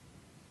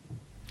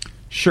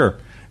 Sure.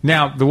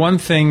 Now, the one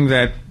thing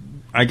that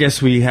I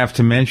guess we have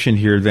to mention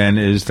here then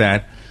is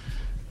that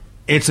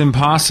it's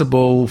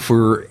impossible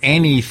for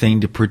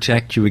anything to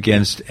protect you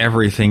against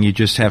everything. You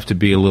just have to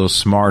be a little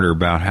smarter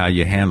about how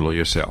you handle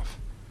yourself.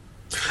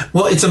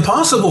 Well, it's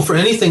impossible for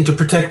anything to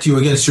protect you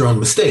against your own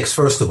mistakes,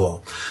 first of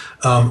all.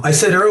 I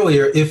said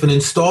earlier, if an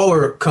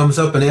installer comes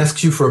up and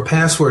asks you for a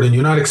password and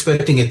you're not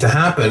expecting it to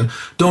happen,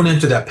 don't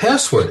enter that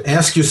password.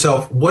 Ask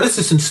yourself, what is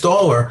this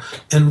installer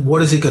and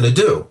what is it going to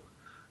do?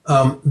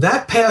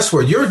 That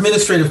password, your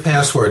administrative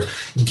password,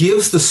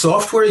 gives the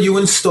software you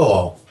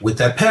install with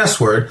that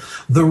password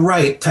the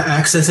right to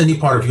access any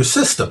part of your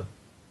system.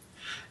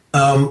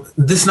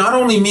 This not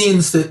only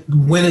means that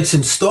when it's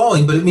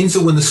installing, but it means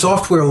that when the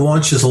software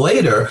launches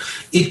later,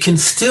 it can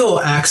still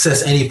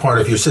access any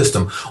part of your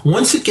system.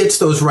 Once it gets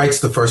those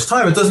rights the first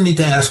time, it doesn't need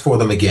to ask for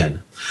them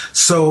again.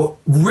 So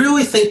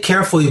really think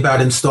carefully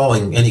about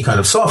installing any kind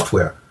of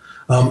software.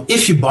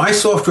 If you buy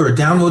software or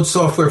download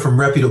software from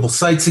reputable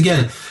sites,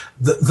 again,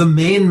 the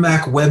main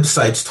Mac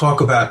websites talk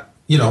about,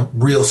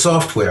 real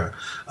software.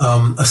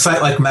 A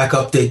site like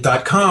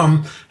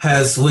MacUpdate.com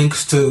has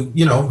links to,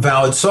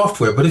 valid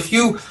software. But if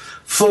you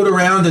float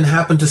around and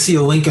happen to see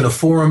a link in a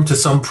forum to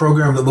some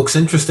program that looks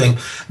interesting,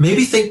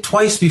 maybe think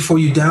twice before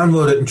you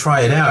download it and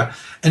try it out.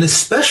 And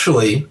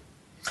especially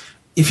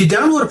if you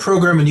download a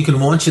program and you can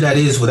launch it as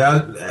is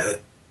without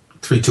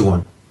 3, 2,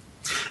 1.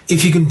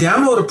 If you can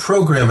download a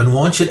program and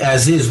launch it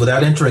as is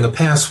without entering a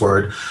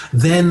password,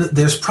 then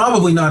there's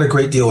probably not a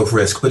great deal of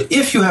risk. But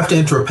if you have to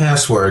enter a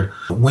password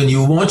when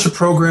you launch a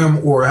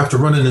program or have to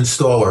run an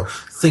installer,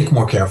 think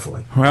more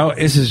carefully. Well,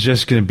 this is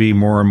just going to be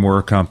more and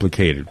more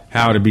complicated,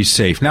 how to be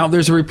safe. Now,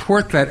 there's a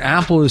report that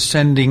Apple is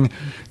sending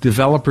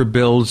developer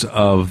builds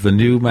of the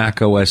new Mac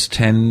OS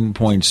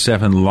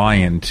 10.7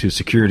 Lion to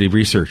security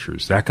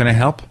researchers. Is that going to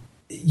help?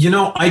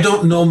 I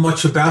don't know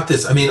much about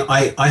this. I mean,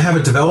 I have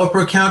a developer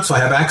account, so I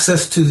have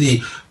access to the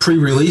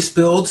pre-release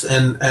builds,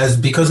 and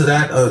because of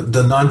that,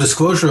 the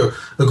non-disclosure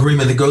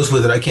agreement that goes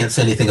with it, I can't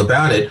say anything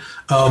about it.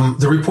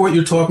 The report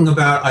you're talking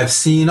about, I've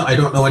seen. I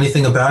don't know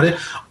anything about it.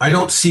 I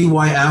don't see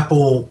why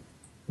Apple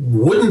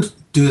wouldn't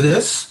do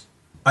this.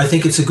 I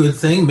think it's a good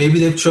thing. Maybe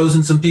they've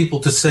chosen some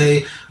people to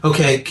say,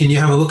 okay, can you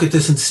have a look at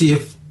this and see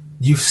if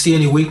you see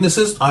any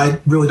weaknesses? I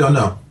really don't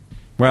know.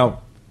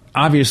 Well,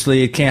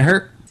 obviously it can't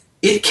hurt.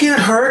 It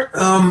can't hurt.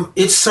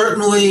 It's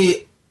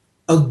certainly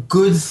a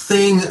good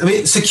thing. I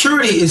mean,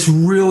 security is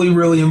really,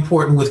 really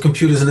important with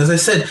computers. And as I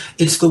said,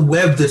 it's the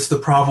web that's the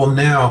problem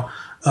now.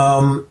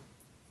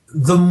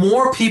 The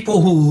more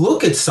people who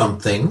look at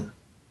something,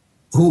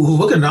 who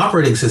look at an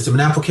operating system, an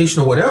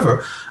application or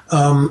whatever,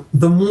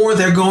 the more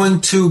they're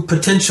going to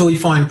potentially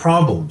find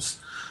problems.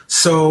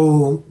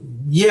 So,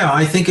 yeah,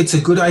 I think it's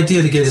a good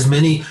idea to get as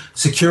many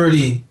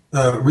security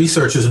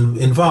researchers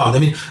involved. I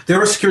mean, there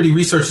are security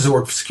researchers who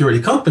work for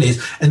security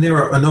companies, and there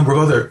are a number of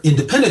other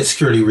independent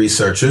security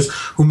researchers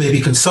who may be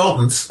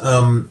consultants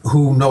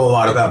who know a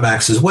lot about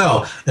Macs as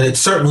well. And it's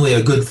certainly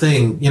a good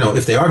thing,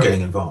 if they are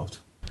getting involved.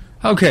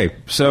 Okay,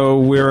 so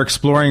we're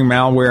exploring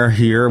malware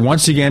here.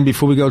 Once again,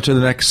 before we go to the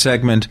next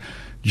segment,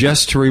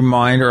 just to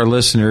remind our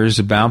listeners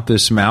about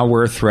this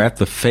malware threat,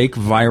 the fake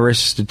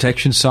virus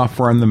detection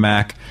software on the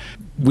Mac.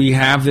 We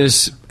have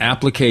this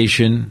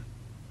application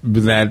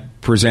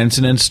that presents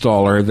an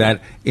installer that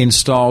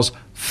installs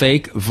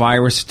fake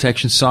virus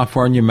detection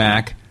software on your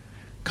Mac,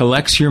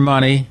 collects your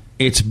money.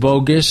 It's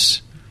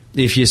bogus.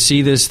 If you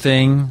see this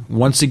thing,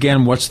 once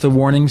again, what's the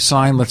warning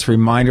sign? Let's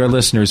remind our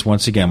listeners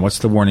once again, what's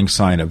the warning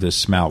sign of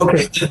this malware?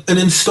 Okay, an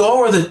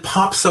installer that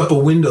pops up a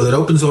window that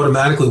opens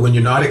automatically when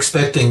you're not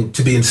expecting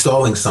to be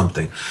installing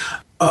something.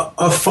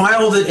 A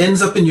file that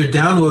ends up in your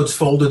downloads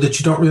folder that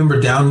you don't remember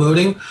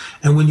downloading,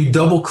 and when you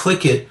double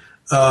click it,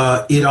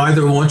 it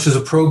either launches a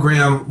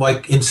program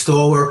like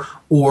installer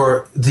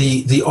or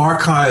the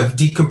archive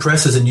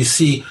decompresses and you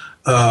see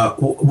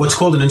what's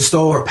called an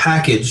installer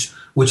package,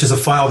 which is a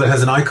file that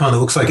has an icon that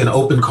looks like an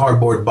open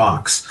cardboard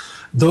box.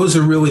 Those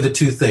are really the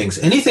two things.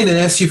 Anything that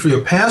asks you for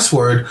your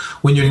password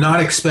when you're not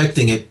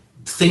expecting it,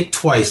 think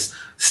twice,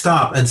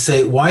 stop and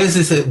say, what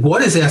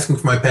is asking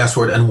for my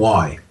password and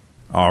why?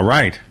 All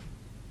right.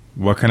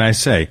 What can I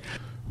say?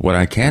 What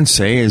I can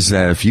say is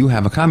that if you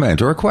have a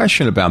comment or a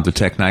question about the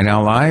Tech Night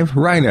Owl Live,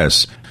 write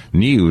us.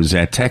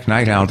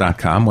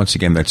 news@technightowl.com. Once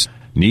again, that's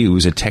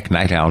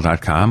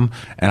news@technightowl.com.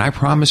 And I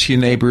promise you,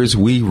 neighbors,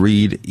 we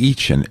read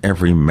each and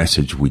every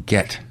message we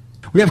get.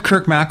 We have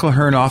Kirk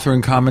McElhearn, author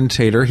and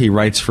commentator. He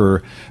writes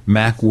for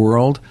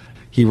Macworld.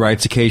 He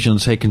writes occasional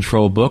Take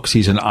Control books.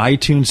 He's an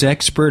iTunes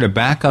expert, a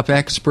backup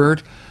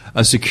expert,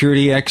 a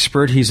security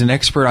expert. He's an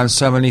expert on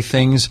so many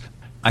things,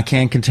 I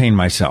can't contain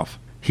myself.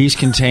 He's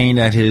contained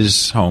at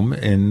his home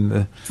in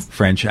the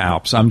French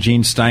Alps. I'm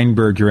Gene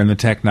Steinberg. You're in the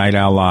Tech Night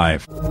Owl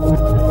Live.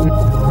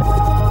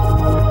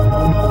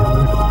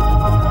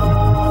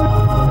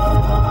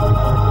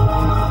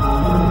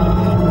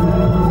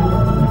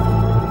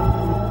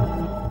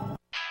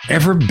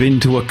 Ever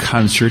been to a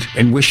concert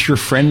and wish your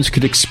friends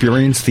could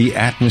experience the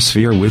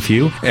atmosphere with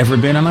you? Ever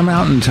been on a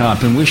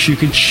mountaintop and wish you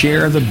could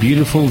share the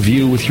beautiful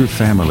view with your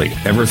family?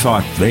 Ever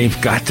thought, they've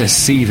got to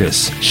see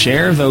this?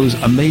 Share those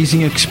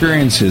amazing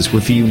experiences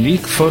with the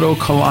unique photo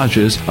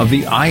collages of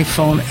the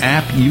iPhone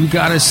app You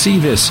Gotta See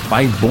This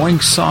by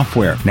Boink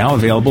Software. Now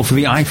available for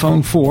the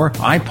iPhone 4,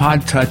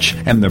 iPod Touch,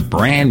 and the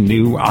brand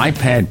new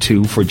iPad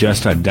 2 for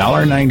just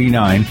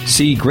 $1.99.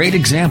 See great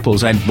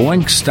examples at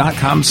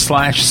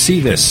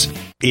boinks.com/see this.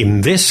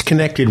 In this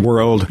connected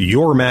world,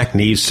 your Mac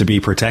needs to be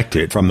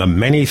protected from the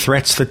many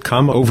threats that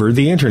come over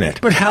the internet.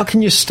 But how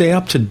can you stay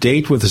up to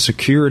date with the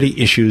security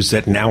issues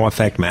that now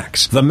affect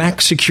Macs? The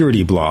Mac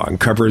Security Blog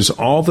covers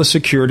all the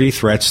security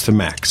threats to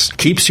Macs,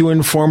 keeps you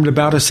informed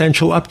about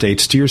essential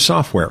updates to your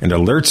software, and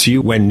alerts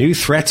you when new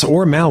threats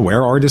or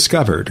malware are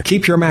discovered.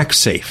 Keep your Mac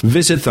safe.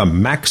 Visit the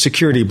Mac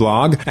Security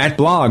Blog at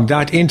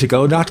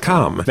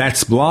blog.intego.com.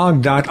 That's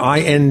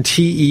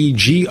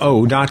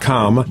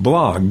blog.intego.com,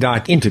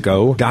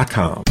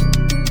 blog.intego.com.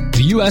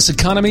 The U.S.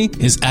 economy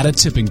is at a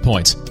tipping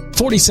point.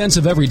 40 cents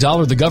of every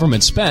dollar the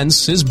government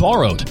spends is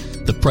borrowed.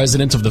 The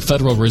president of the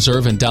Federal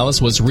Reserve in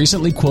Dallas was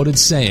recently quoted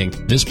saying,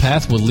 "This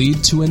path will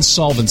lead to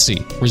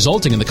insolvency,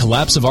 resulting in the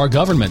collapse of our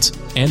government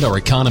and our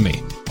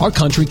economy. Our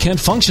country can't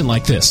function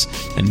like this,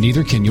 and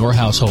neither can your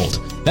household.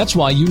 That's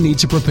why you need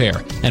to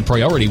prepare, and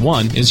priority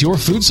one is your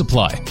food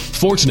supply.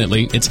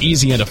 Fortunately, it's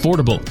easy and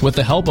affordable with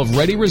the help of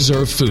Ready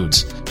Reserve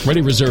Foods.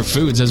 Ready Reserve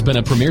Foods has been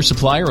a premier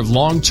supplier of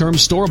long-term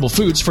storable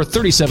foods for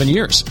 37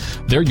 years.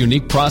 Their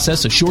unique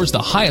process assures the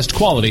highest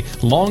quality,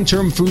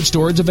 long-term food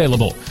storage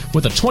available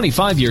with a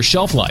 25-year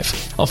shelf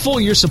life. A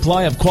full year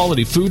supply of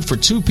quality food for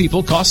two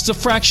people costs a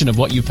fraction of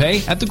what you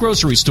pay at the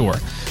grocery store.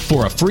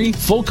 For a free,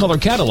 full-color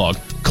catalog,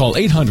 call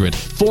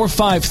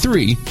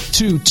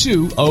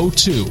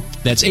 800-453-2202.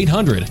 That's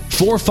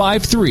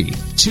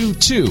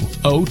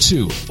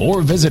 800-453-2202.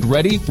 Or visit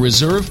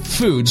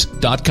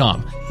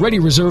ReadyReserveFoods.com. Ready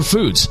Reserve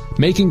Foods,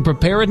 making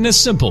preparedness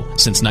simple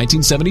since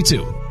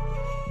 1972.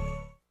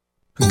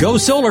 Go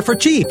solar for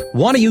cheap.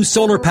 Want to use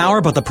solar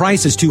power but the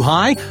price is too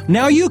high?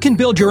 Now you can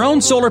build your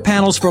own solar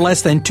panels for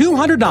less than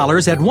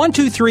 $200 at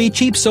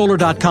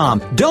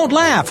 123cheapsolar.com. Don't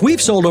laugh.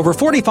 We've sold over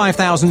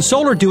 45,000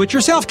 solar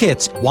do-it-yourself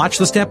kits. Watch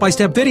the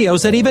step-by-step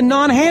videos that even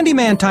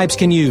non-handyman types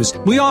can use.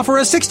 We offer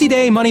a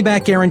 60-day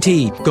money-back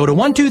guarantee. Go to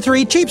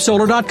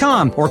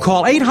 123cheapsolar.com or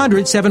call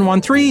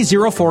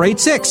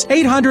 800-713-0486.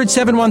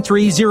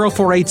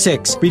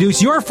 800-713-0486.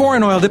 Reduce your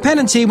foreign oil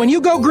dependency when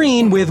you go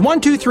green with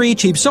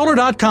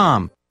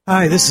 123cheapsolar.com.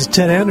 Hi, this is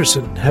Ted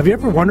Anderson. Have you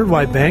ever wondered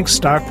why banks,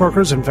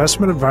 stockbrokers,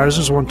 investment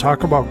advisors won't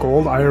talk about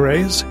gold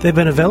IRAs? They've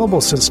been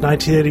available since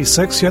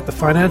 1986, yet the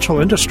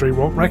financial industry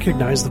won't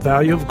recognize the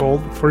value of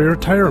gold for your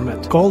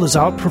retirement. Gold has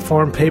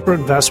outperformed paper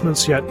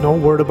investments, yet no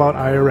word about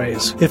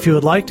IRAs. If you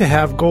would like to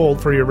have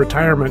gold for your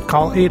retirement,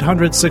 call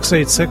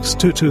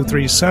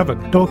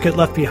 800-686-2237. Don't get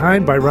left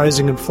behind by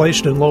rising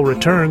inflation and low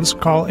returns.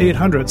 Call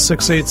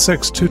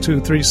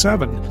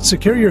 800-686-2237.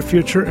 Secure your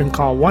future and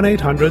call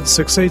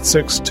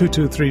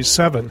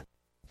 1-800-686-2237.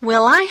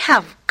 Will I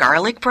have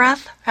garlic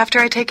breath after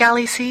I take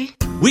Ali-C?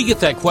 We get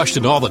that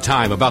question all the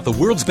time about the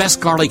world's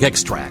best garlic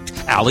extract,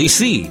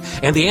 Ali-C.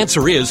 And the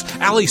answer is,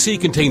 Ali-C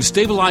contains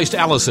stabilized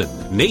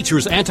allicin,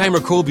 nature's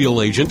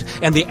antimicrobial agent,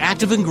 and the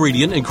active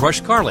ingredient in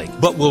crushed garlic,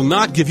 but will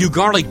not give you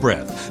garlic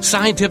breath.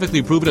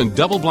 Scientifically proven in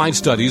double-blind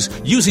studies,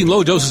 using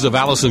low doses of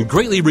allicin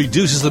greatly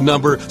reduces the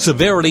number,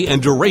 severity,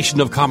 and duration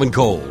of common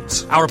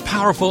colds. Our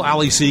powerful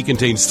Ali-C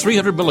contains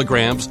 300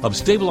 milligrams of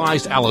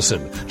stabilized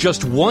allicin.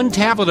 Just one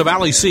tablet of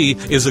Ali-C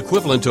is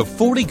equivalent to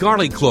 40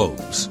 garlic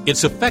cloves.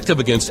 It's effective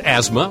against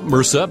asthma,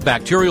 MRSA,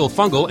 bacterial,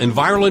 fungal, and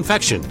viral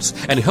infections,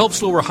 and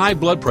helps lower high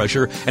blood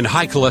pressure and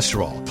high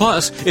cholesterol.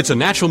 Plus, it's a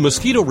natural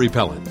mosquito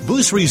repellent.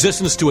 Boosts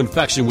resistance to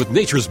infection with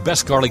nature's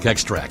best garlic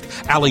extract,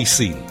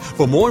 Ali-C.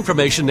 For more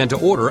information and to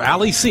order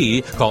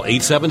Ali-C, call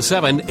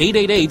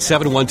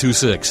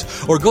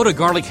 877-888-7126 or go to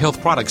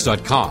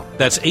garlichealthproducts.com.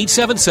 That's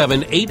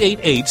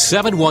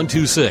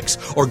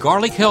 877-888-7126 or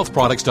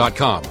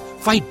garlichealthproducts.com.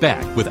 Fight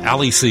back with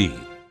Ali-C.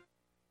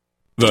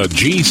 The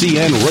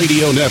GCN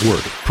Radio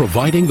Network,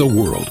 providing the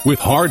world with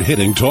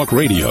hard-hitting talk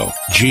radio.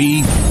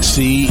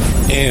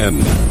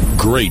 GCN.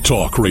 Great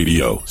talk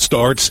radio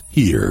starts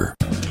here.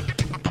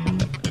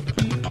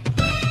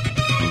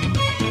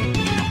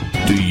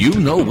 Do you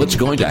know what's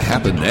going to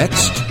happen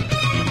next?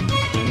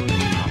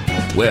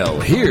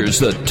 Well, here's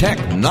the Tech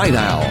Night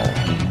Owl.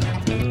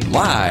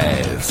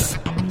 Live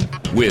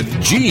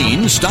with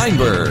Gene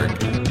Steinberg.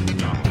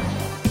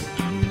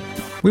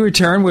 We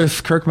return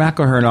with Kirk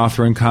McElhearn,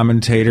 author and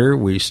commentator.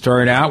 We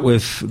start out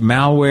with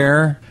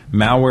malware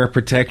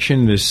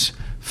protection, this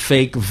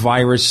fake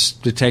virus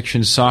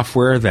detection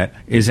software that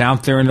is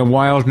out there in the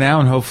wild now,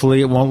 and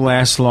hopefully it won't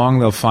last long.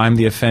 They'll find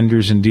the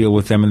offenders and deal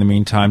with them in the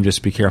meantime.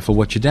 Just be careful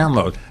what you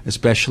download,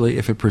 especially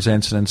if it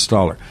presents an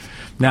installer.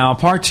 Now,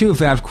 part two of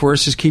that, of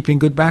course, is keeping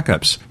good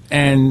backups.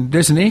 And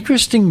there's an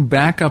interesting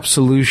backup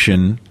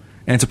solution,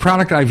 and it's a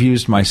product I've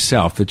used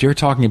myself that you're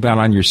talking about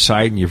on your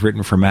site, and you've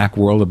written for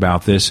Macworld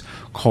about this,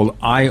 called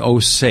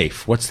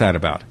IOSafe. What's that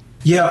about?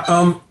 Yeah,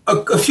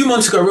 a few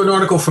months ago, I wrote an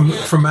article from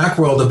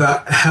Macworld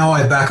about how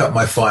I back up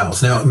my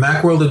files. Now,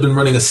 Macworld had been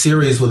running a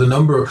series with a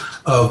number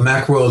of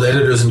Macworld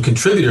editors and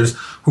contributors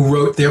who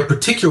wrote their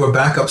particular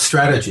backup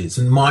strategies,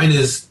 and mine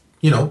is,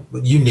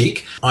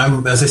 unique.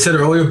 I'm, as I said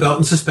earlier, a belt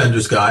and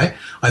suspenders guy.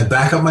 I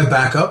back up my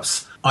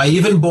backups. I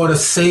even bought a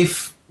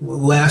safe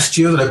last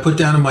year that I put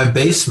down in my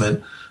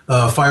basement,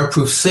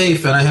 fireproof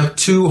safe, and I have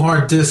 2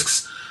 hard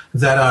disks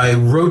that I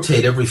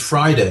rotate every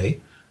Friday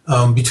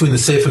between the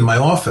safe and my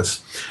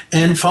office.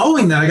 And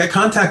following that, I got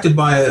contacted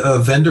by a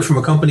vendor from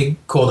a company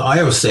called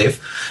IOSafe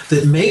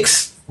that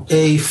makes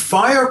a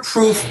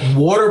fireproof,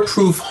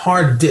 waterproof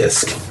hard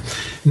disk.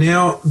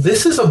 Now,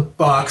 this is a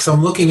box.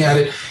 I'm looking at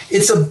it.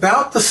 It's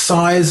about the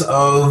size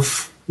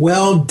of,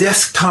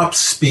 desktop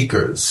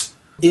speakers.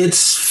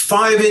 It's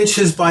 5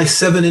 inches by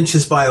 7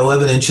 inches by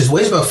 11 inches,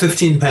 weighs about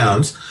 15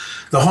 pounds.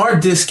 The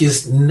hard disk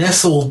is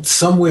nestled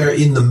somewhere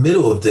in the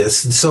middle of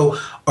this, and so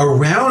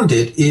around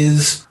it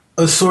is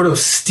a sort of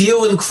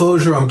steel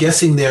enclosure. I'm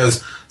guessing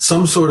there's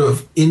some sort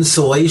of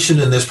insulation,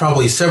 and there's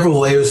probably several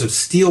layers of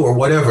steel or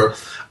whatever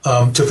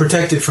to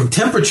protect it from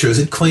temperatures.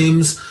 It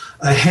claims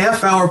a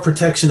half-hour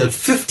protection at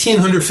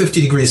 1,550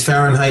 degrees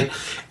Fahrenheit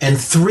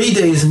and 3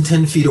 days in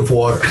 10 feet of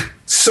water.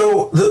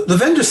 So the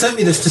vendor sent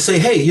me this to say,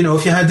 hey,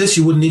 if you had this,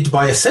 you wouldn't need to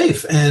buy a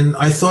safe. And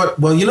I thought,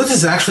 this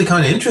is actually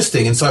kind of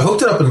interesting. And so I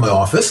hooked it up in my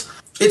office.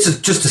 It's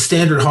just a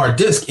standard hard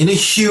disk in a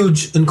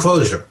huge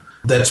enclosure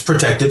that's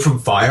protected from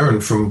fire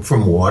and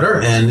from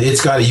water. And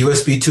it's got a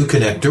USB 2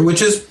 connector,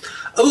 which is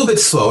a little bit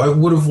slow. I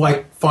would have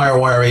liked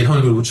FireWire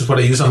 800, which is what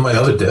I use on my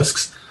other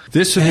disks.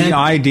 This would be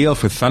ideal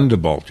for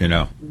Thunderbolt,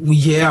 Yeah,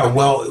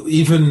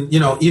 even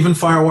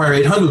FireWire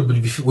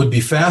 800 would be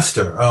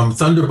faster.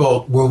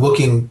 Thunderbolt, we're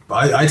looking,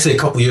 I'd say a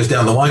couple years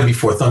down the line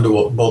before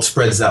Thunderbolt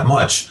spreads that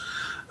much.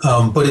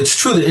 But it's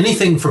true that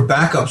anything for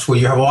backups where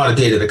you have a lot of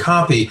data to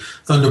copy,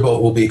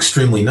 Thunderbolt will be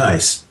extremely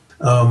nice.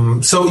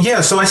 So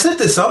I set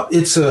this up.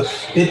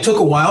 It took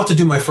a while to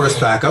do my first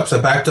backups. I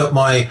backed up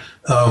my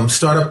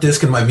startup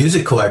disk and my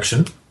music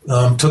collection.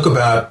 Took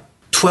about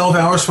 12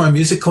 hours for my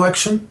music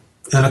collection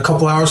and a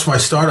couple hours for my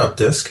startup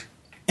disk.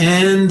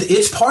 And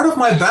it's part of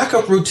my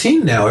backup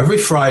routine now. Every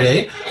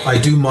Friday, I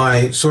do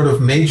my sort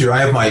of major, I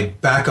have my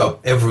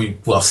backup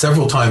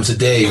several times a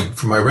day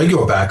for my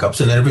regular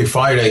backups. And then every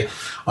Friday,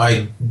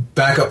 I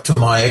back up to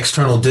my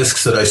external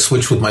disks that I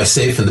switch with my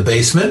safe in the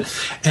basement.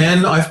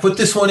 And I've put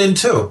this one in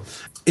too.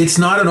 It's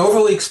not an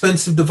overly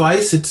expensive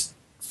device. It's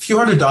a few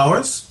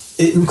 $100s.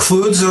 It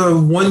includes a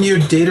 1-year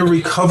data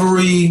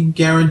recovery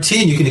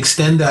guarantee, and you can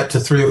extend that to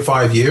 3 or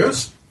 5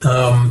 years.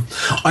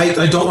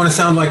 I don't want to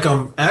sound like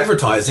I'm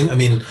advertising. I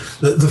mean,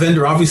 the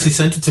vendor obviously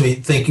sent it to me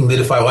thinking that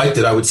if I liked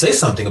it, I would say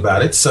something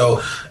about it.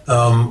 So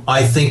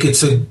I think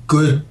it's a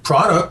good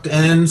product,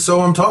 and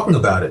so I'm talking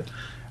about it.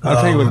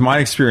 I'll tell you what my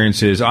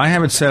experience is. I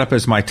have it set up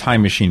as my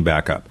Time Machine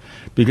backup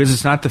because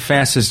it's not the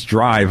fastest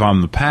drive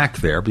on the pack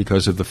there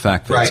because of the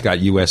fact that it's got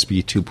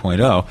USB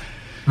 2.0.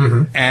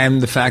 Mm-hmm.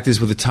 And the fact is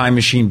with the Time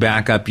Machine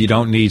backup, you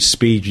don't need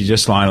speed. You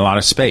just line a lot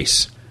of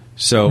space.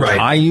 So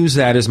I use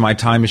that as my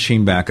Time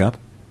Machine backup.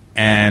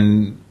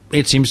 And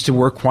it seems to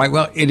work quite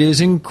well. It is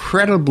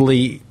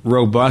incredibly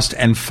robust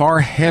and far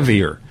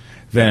heavier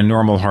than a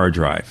normal hard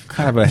drive.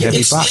 Kind of a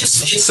heavy box.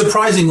 It's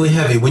surprisingly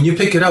heavy. When you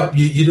pick it up,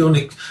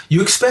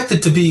 you expect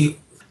it to be.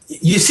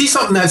 You see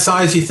something that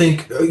size, you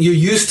think you're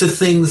used to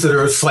things that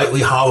are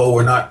slightly hollow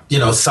or not,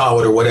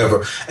 solid or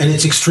whatever, and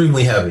it's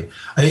extremely heavy.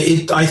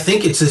 I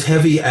think it's as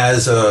heavy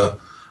as a.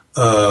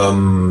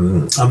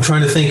 I'm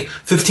trying to think.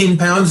 15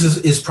 pounds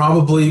is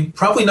probably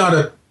not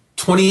a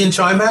 20-inch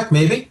iMac,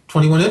 maybe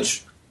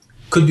 21-inch,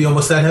 could be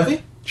almost that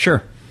heavy.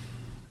 Sure,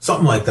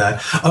 something like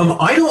that.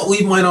 I don't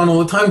leave mine on all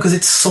the time because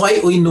it's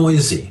slightly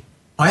noisy.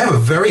 I have a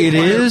very. It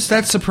is.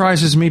 That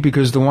surprises me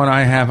because the one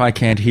I have I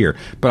can't hear,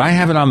 but I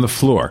have it on the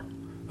floor.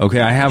 Okay,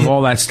 I have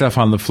all that stuff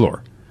on the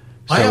floor.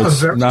 So I have a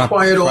very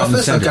quiet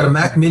office. I've got a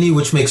Mac Mini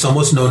which makes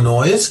almost no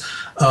noise.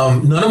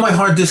 None of my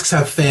hard disks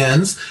have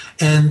fans,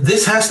 and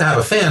this has to have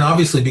a fan,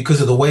 obviously,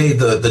 because of the way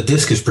the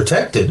disk is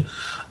protected.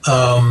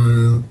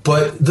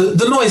 But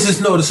the noise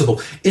is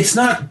noticeable. It's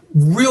not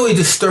really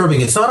disturbing.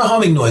 It's not a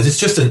humming noise. It's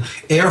just an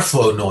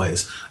airflow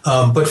noise.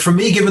 But for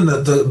me, given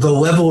the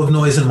level of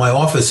noise in my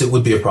office, it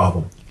would be a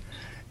problem.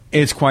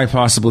 It's quite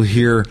possible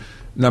here,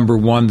 number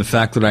one, the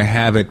fact that I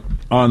have it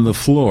on the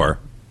floor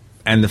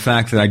and the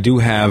fact that I do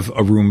have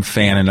a room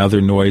fan and other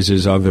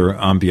noises, other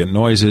ambient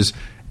noises,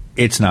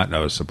 it's not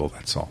noticeable,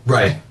 that's all.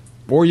 Right.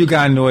 Or you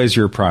got a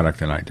noisier product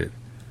than I did.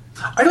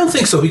 I don't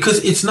think so,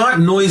 because it's not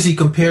noisy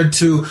compared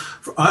to...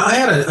 I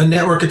had a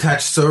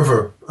network-attached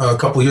server a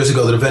couple years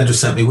ago that a vendor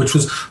sent me, which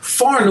was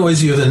far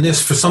noisier than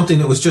this for something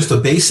that was just a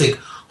basic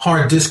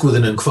hard disk with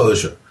an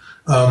enclosure.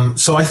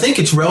 So I think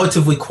it's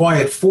relatively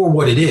quiet for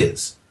what it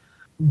is.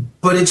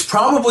 But it's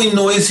probably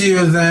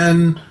noisier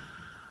than...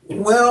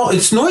 Well,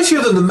 it's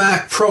noisier than the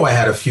Mac Pro I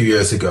had a few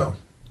years ago.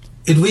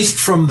 At least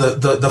from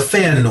the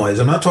fan noise.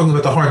 I'm not talking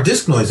about the hard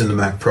disk noise in the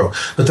Mac Pro,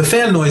 but the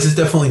fan noise is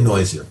definitely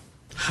noisier.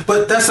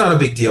 But that's not a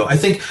big deal. I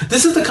think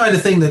this is the kind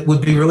of thing that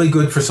would be really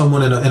good for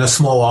someone in a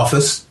small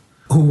office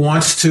who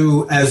wants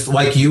to, as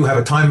like you, have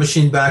a Time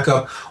Machine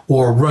backup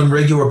or run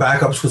regular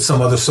backups with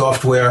some other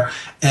software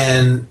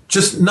and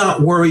just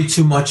not worry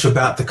too much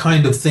about the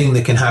kind of thing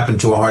that can happen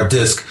to a hard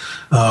disk.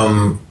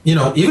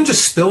 Even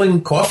just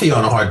spilling coffee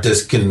on a hard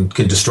disk can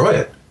destroy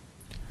it.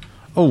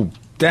 Oh,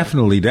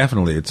 definitely.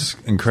 It's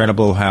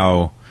incredible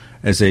how,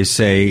 as they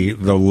say,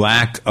 the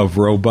lack of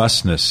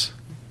robustness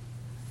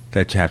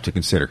that you have to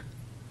consider.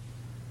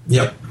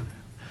 Yep.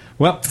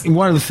 Well,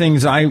 one of the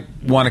things I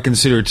want to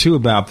consider, too,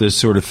 about this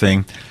sort of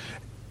thing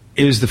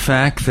is the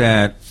fact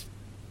that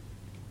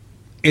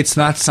it's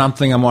not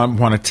something I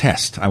want to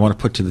test. I want to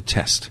put to the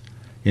test.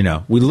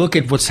 We look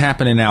at what's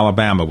happened in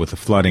Alabama with the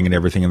flooding and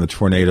everything and the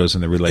tornadoes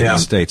and the related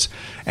states,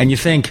 and you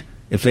think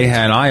if they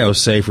had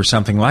IOSafe or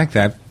something like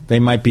that, they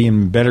might be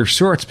in better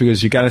sorts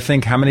because you got to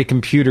think how many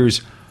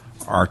computers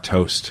are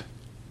toast.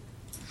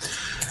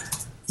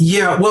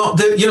 Yeah, well,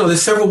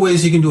 there's several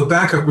ways you can do a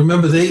backup.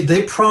 Remember,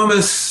 they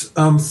promise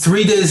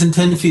 3 days and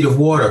 10 feet of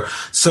water.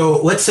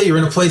 So let's say you're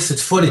in a place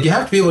that's flooded. You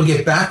have to be able to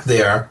get back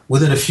there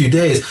within a few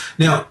days.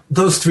 Now,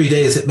 those 3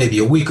 days, it may be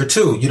a week or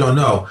two. You don't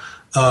know.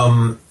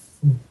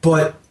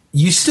 But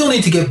you still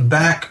need to get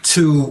back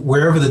to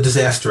wherever the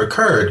disaster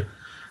occurred.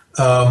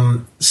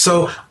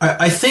 So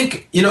I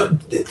think,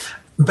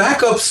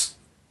 backups,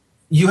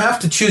 you have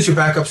to choose your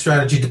backup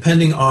strategy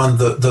depending on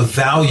the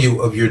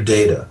value of your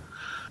data.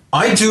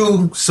 I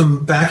do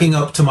some backing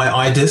up to my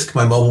iDisk,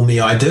 my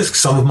MobileMe iDisk,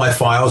 some of my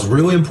files,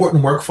 really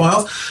important work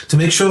files, to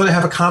make sure that I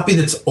have a copy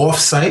that's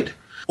off-site.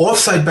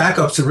 Off-site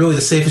backups are really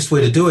the safest way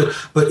to do it,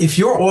 but if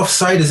your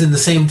off-site is in the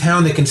same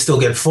town that can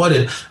still get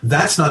flooded,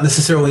 that's not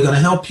necessarily going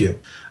to help you.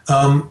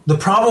 The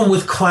problem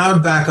with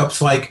cloud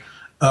backups like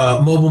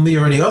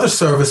MobileMe or any other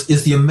service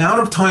is the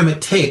amount of time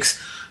it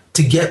takes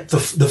to get the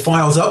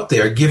files up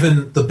there,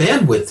 given the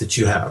bandwidth that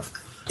you have.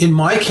 In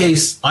my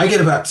case, I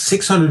get about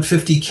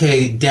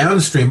 650K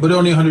downstream, but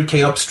only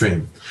 100K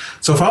upstream.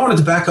 So if I wanted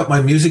to back up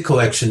my music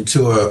collection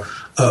to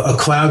a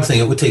cloud thing,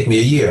 it would take me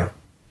a year.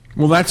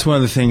 Well, that's one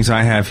of the things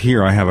I have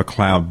here. I have a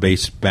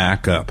cloud-based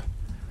backup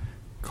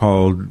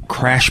called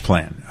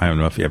CrashPlan. I don't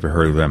know if you ever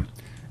heard of them.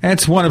 And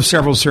it's one of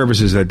several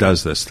services that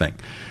does this thing.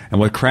 And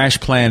what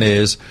CrashPlan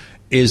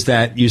is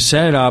that you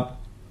set it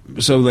up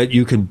so that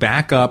you can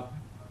back up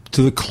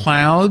to the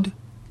cloud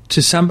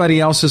to somebody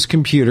else's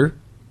computer,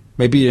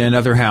 maybe in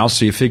another house.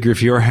 So you figure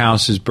if your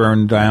house is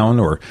burned down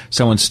or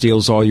someone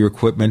steals all your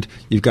equipment,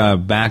 you've got a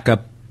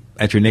backup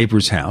at your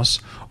neighbor's house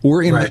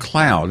or in the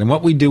cloud. And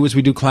what we do is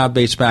we do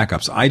cloud-based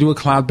backups. I do a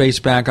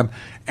cloud-based backup,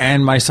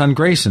 and my son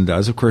Grayson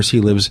does. Of course,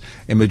 he lives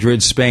in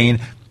Madrid, Spain.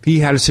 He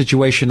had a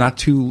situation not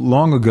too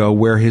long ago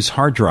where his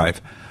hard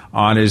drive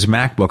on his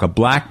MacBook, a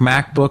black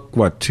MacBook,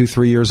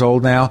 2-3 years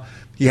old now,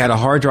 he had a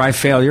hard drive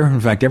failure.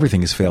 In fact,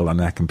 everything has failed on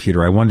that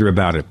computer. I wonder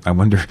about it.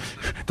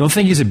 Don't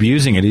think he's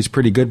abusing it. He's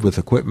pretty good with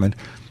equipment.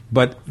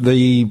 But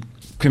the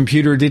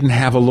computer didn't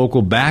have a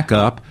local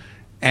backup,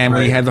 and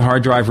when he had the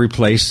hard drive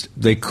replaced,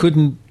 they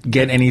couldn't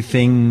get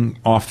anything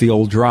off the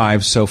old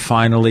drive, so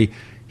finally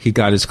he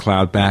got his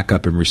cloud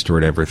backup and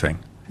restored everything.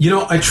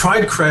 I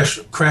tried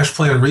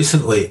CrashPlan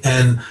recently,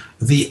 and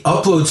the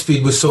upload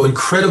speed was so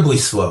incredibly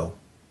slow.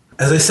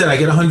 As I said, I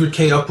get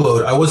 100K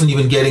upload. I wasn't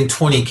even getting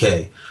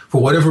 20K.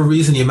 For whatever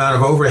reason, the amount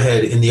of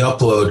overhead in the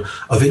upload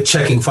of it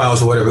checking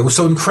files or whatever, it was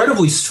so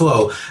incredibly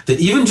slow that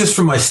even just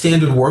for my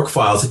standard work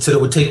files, it said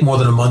it would take more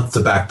than a month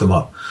to back them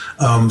up.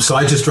 So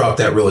I just dropped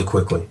that really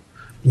quickly.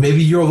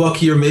 Maybe you're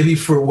lucky, or maybe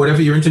for whatever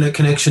your internet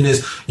connection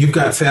is, you've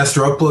got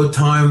faster upload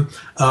time.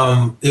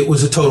 It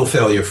was a total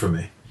failure for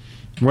me.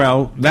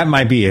 Well, that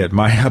might be it.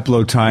 My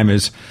upload time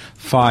is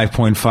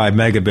 5.5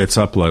 megabits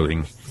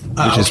uploading,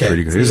 which is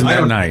pretty good. Isn't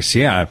that nice?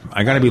 Yeah,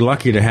 I got to be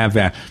lucky to have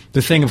that.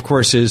 The thing, of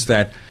course, is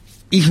that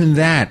even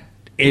that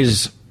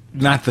is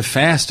not the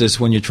fastest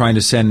when you're trying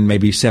to send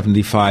maybe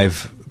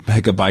 75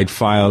 megabyte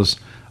files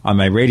on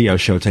my radio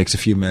show. It takes a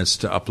few minutes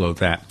to upload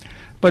that.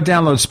 But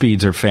download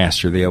speeds are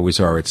faster. They always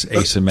are. It's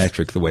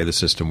asymmetric the way the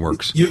system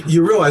works.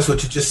 You realize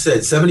what you just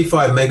said.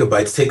 75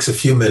 megabytes takes a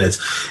few minutes.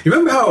 You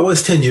remember how it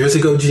was 10 years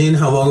ago, Gene?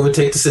 How long it would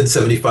take to send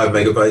 75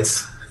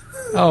 megabytes?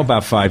 Oh,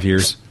 about 5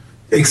 years.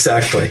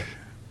 Exactly.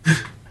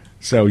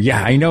 So,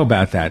 yeah, I know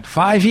about that.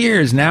 5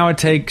 years. Now it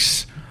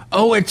takes...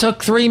 Oh, it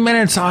took 3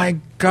 minutes.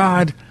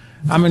 God,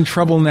 I'm in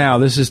trouble now.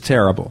 This is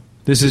terrible.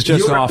 This is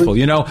just awful.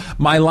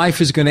 My life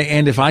is going to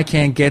end if I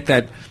can't get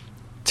that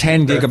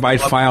 10 gigabyte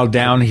file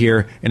down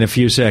here in a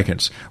few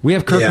seconds. We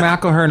have Kirk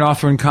McElhearn,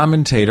 author and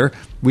commentator.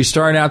 We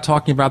started out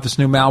talking about this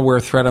new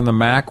malware threat on the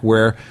Mac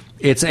where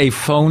it's a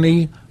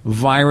phony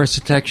virus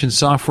detection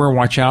software.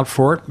 Watch out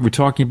for it. We're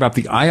talking about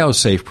the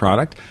IOSafe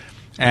product.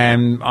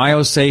 And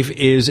IOSafe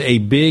is a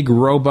big,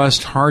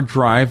 robust hard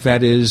drive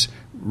that is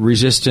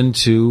resistant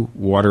to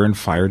water and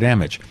fire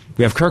damage.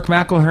 We have Kirk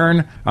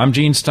McElhearn. I'm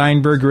Gene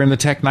Steinberger in the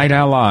Tech Night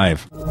Owl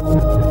Live.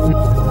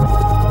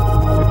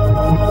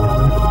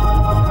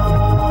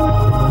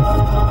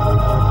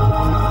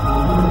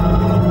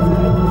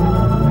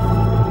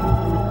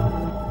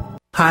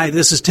 Hi,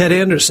 this is Ted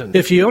Anderson.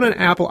 If you own an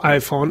Apple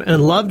iPhone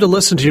and love to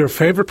listen to your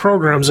favorite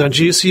programs on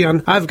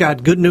GCN, I've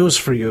got good news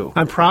for you.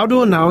 I'm proud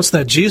to announce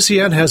that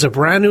GCN has a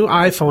brand new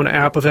iPhone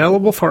app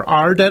available for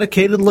our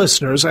dedicated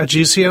listeners at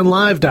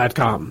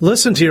GCNlive.com.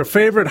 Listen to your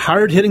favorite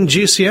hard-hitting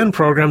GCN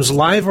programs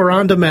live or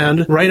on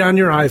demand right on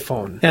your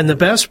iPhone. And the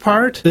best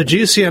part? The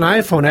GCN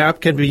iPhone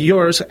app can be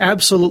yours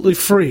absolutely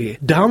free.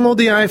 Download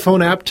the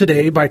iPhone app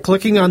today by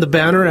clicking on the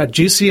banner at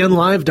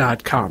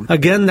GCNlive.com.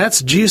 Again,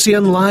 that's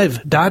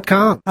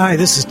GCNlive.com. Hi,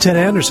 this is Ted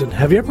Anderson.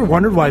 Have you ever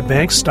wondered why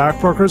banks,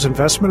 stockbrokers,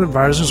 investment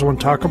advisors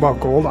won't talk about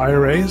gold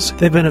IRAs?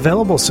 They've been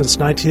available since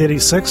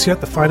 1986, yet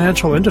the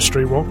financial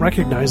industry won't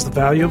recognize the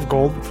value of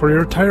gold for your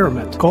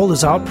retirement. Gold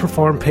has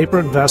outperformed paper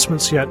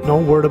investments, yet no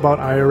word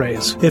about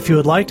IRAs. If you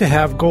would like to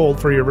have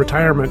gold for your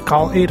retirement,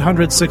 call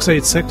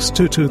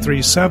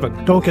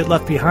 800-686-2237. Don't get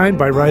left behind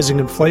by rising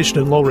inflation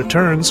and low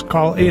returns.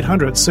 Call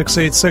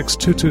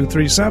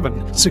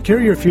 800-686-2237.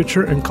 Secure your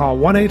future and call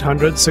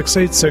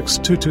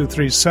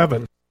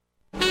 1-800-686-2237.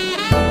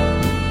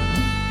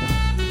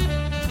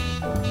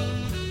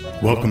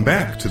 Welcome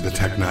back to the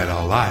Tech Night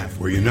Owl Live,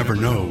 where you never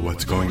know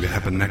what's going to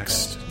happen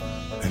next.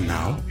 And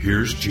now,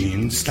 here's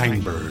Gene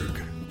Steinberg.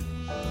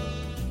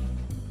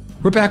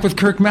 We're back with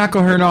Kirk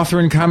McElhearn, author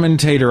and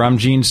commentator. I'm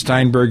Gene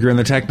Steinberger in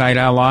the Tech Night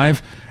Owl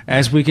Live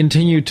as we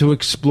continue to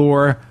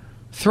explore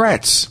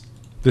threats.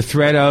 The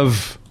threat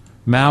of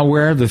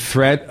malware, the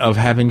threat of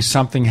having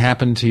something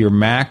happen to your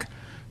Mac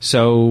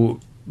so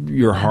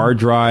your hard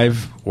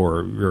drive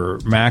or your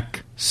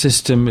Mac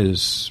system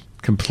is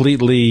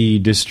completely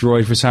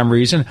destroyed for some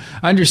reason.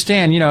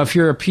 Understand, if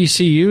you're a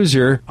PC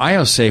user,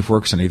 IOSafe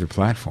works on either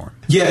platform.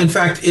 Yeah, in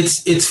fact,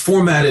 it's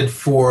formatted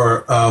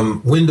for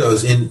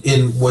Windows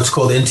in what's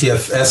called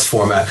NTFS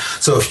format.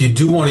 So if you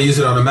do want to use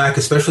it on a Mac,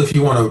 especially if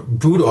you want to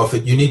boot off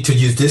it, you need to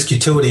use disk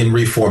utility and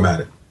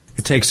reformat it.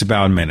 It takes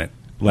about a minute,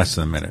 less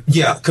than a minute.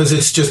 Yeah, because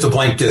it's just a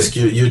blank disk.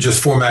 You're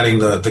just formatting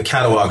the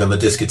catalog on the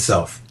disk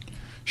itself.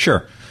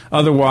 Sure.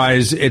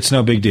 Otherwise, it's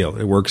no big deal.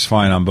 It works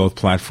fine on both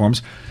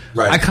platforms.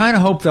 Right. I kind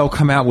of hope they'll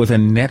come out with a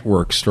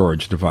network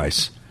storage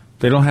device.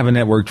 They don't have a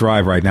network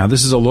drive right now.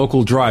 This is a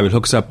local drive. It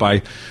hooks up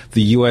by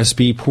the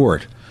USB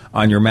port.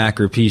 on your Mac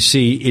or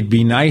PC, it'd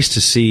be nice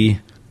to see,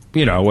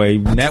 a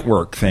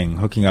network thing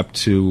hooking up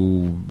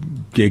to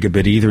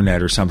gigabit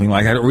Ethernet or something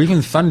like that, or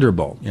even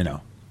Thunderbolt,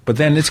 But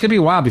then it's going to be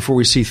a while before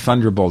we see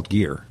Thunderbolt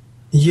gear.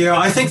 Yeah,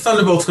 I think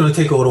Thunderbolt's going to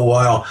take a little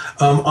while.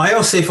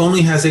 IOSafe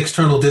only has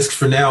external disks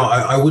for now.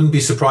 I wouldn't be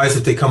surprised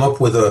if they come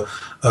up with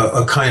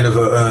a kind of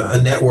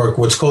a network,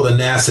 what's called a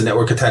NAS, a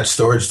network attached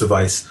storage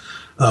device,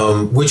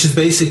 which is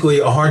basically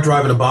a hard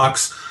drive in a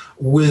box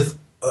with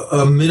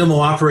a minimal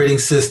operating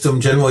system,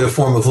 generally a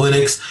form of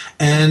Linux,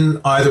 and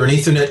either an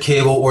Ethernet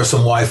cable or some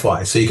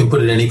Wi-Fi. So you can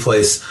put it any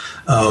place.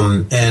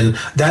 And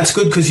that's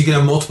good because you can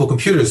have multiple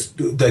computers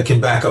that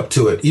can back up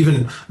to it.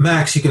 Even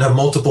Macs, you can have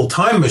multiple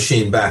Time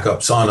Machine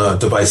backups on a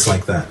device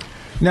like that.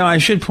 Now, I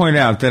should point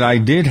out that I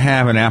did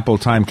have an Apple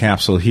Time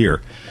Capsule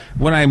here.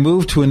 When I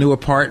moved to a new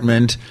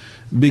apartment,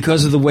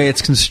 because of the way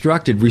it's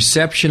constructed,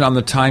 reception on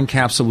the Time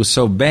Capsule was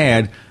so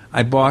bad,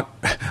 I bought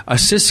a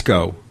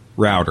Cisco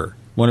router.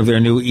 One of their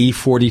new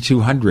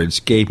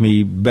E4200s gave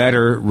me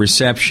better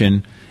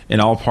reception in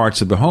all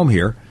parts of the home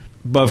here.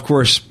 But, of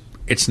course,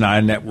 it's not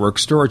a network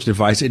storage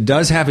device. It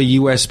does have a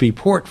USB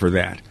port for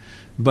that.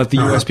 But the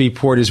USB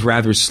port is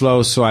rather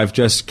slow, so I've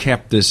just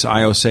kept this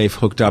IOSafe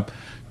hooked up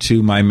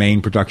to my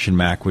main production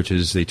Mac, which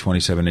is the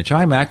 27-inch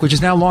iMac, which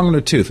is now long in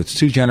the tooth. It's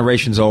 2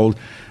 generations old.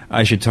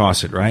 I should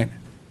toss it, right?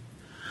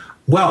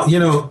 Well,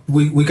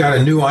 we got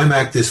a new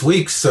iMac this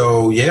week,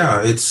 so,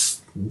 yeah,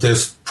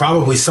 there's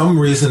probably some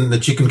reason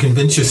that you can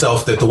convince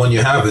yourself that the one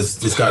you have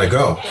is got to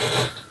go.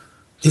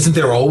 Isn't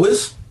there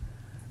always?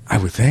 I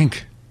would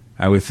think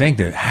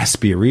there has to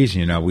be a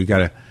reason. We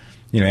got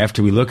to,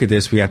 after we look at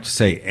this, we have to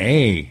say,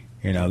 hey,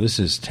 this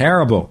is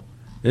terrible.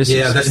 That's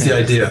the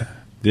idea.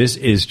 This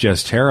is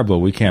just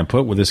terrible. We can't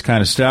put with this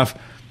kind of stuff.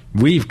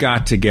 We've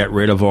got to get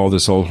rid of all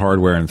this old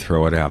hardware and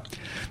throw it out.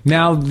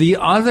 Now, the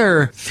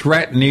other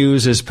threat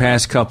news this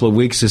past couple of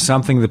weeks is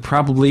something that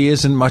probably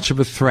isn't much of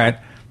a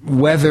threat.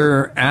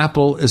 Whether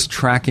Apple is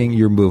tracking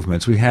your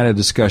movements. We had a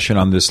discussion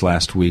on this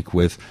last week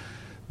with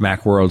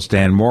Macworld's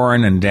Dan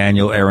Morin and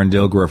Daniel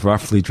Arundilger of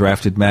Roughly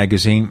Drafted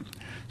magazine.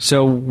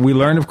 So we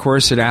learned, of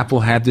course, that Apple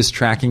had this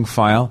tracking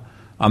file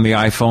on the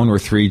iPhone or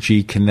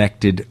 3G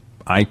connected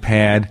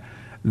iPad,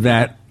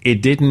 that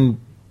it didn't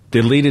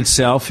delete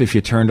itself if you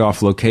turned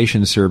off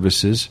location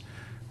services.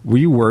 Were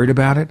you worried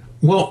about it?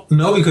 Well,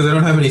 no, because I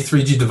don't have any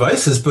 3G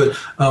devices, but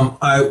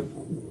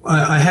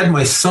I had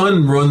my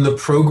son run the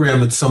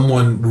program that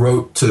someone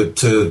wrote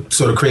to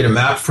sort of create a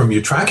map from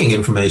your tracking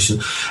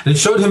information, and it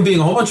showed him being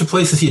a whole bunch of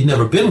places he had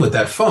never been with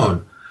that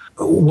phone.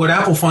 What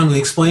Apple finally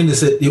explained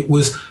is that it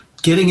was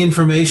getting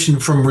information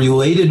from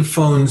related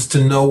phones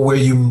to know where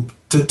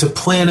to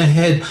plan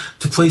ahead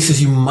to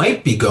places you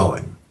might be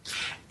going.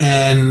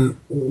 And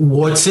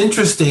what's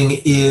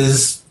interesting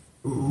is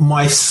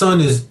my son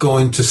is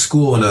going to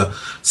school in a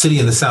city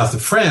in the south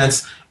of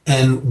France,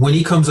 and when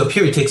he comes up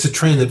here, he takes a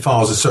train that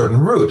follows a certain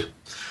route.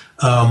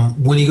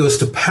 When he goes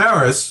to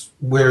Paris,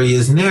 where he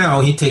is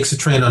now, he takes a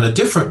train on a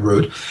different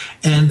route,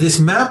 and this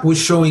map was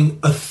showing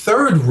a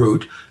third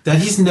route that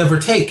he's never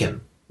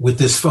taken with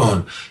this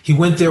phone. He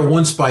went there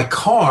once by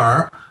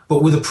car,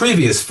 but with a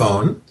previous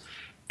phone,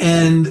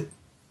 and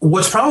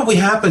what's probably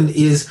happened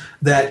is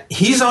that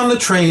he's on the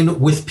train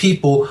with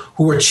people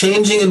who are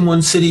changing in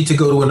one city to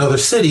go to another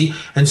city,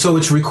 and so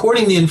it's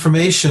recording the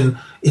information.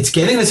 It's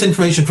getting this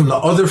information from the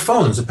other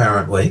phones,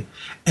 apparently,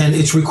 and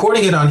it's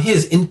recording it on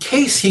his in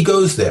case he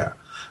goes there,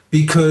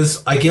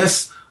 because I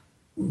guess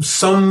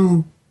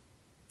some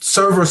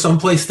server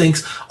someplace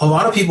thinks a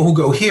lot of people who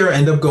go here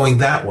end up going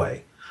that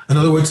way. In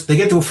other words, they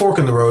get to a fork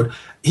in the road,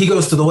 he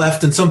goes to the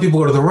left, and some people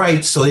go to the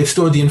right, so they've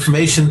stored the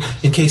information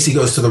in case he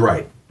goes to the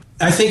right.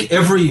 I think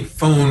every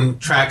phone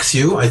tracks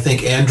you. I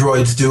think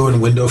Androids do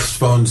and Windows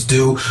phones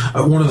do.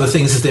 One of the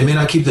things is they may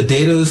not keep the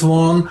data as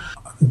long.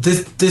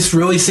 This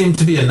really seemed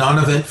to be a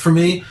non-event for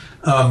me.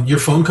 Your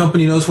phone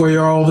company knows where you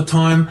are all the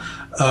time.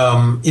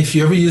 If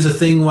you ever use a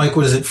thing like,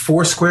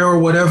 Foursquare or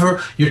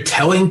whatever, you're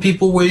telling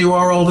people where you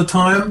are all the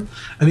time.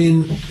 I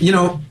mean,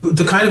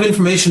 the kind of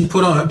information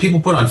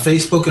people put on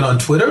Facebook and on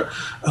Twitter,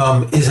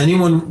 does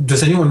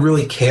anyone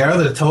really care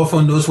that a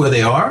telephone knows where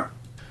they are?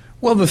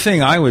 Well, the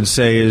thing I would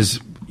say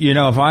is,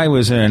 if I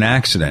was in an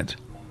accident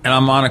and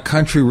I'm on a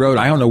country road,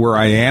 I don't know where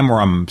I am, or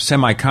I'm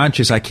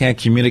semi-conscious, I can't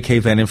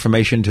communicate that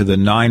information to the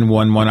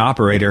 911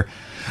 operator,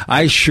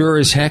 I sure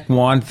as heck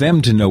want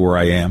them to know where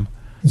I am.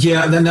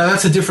 Yeah, now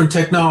that's a different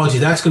technology.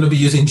 That's going to be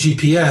using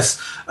GPS,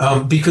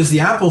 because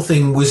the Apple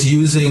thing was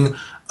using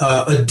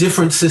a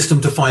different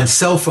system to find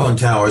cell phone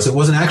towers. It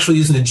wasn't actually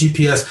using a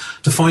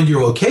GPS to find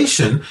your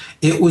location.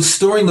 It was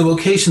storing the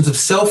locations of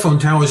cell phone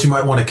towers you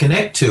might want to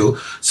connect to,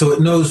 so it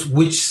knows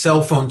which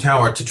cell phone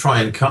tower to try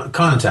and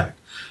contact.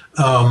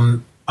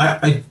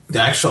 I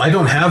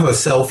don't have a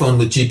cell phone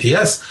with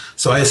GPS,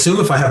 so I assume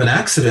if I have an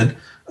accident,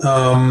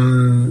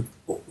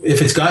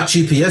 if it's got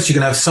GPS, you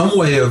can have some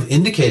way of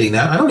indicating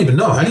that. I don't even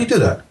know. How do you do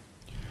that?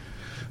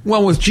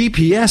 Well, with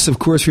GPS, of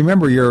course,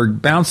 remember, you're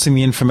bouncing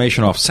the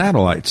information off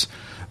satellites.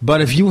 But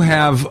if you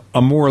have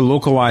a more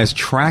localized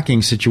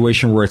tracking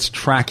situation where it's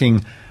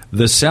tracking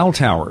the cell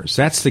towers.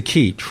 That's the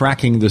key,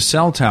 tracking the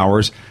cell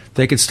towers.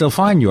 They could still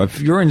find you.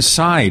 If you're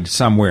inside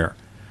somewhere,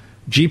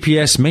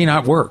 GPS may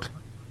not work.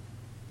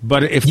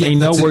 But if they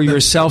know where your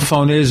cell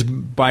phone is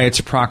by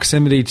its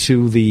proximity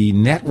to the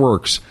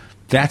networks,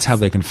 that's how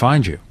they can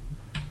find you.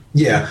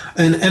 Yeah,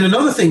 and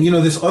another thing,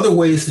 there's other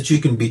ways that you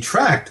can be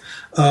tracked.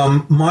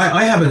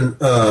 I have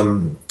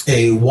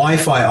a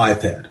Wi-Fi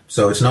iPad,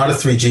 so it's not a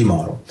 3G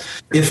model.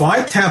 If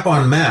I tap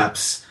on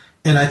Maps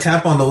and I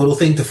tap on the little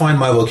thing to find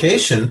my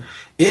location,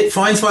 it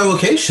finds my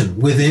location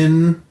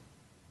within,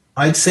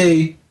 I'd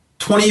say,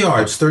 20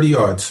 yards, 30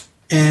 yards.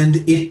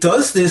 And it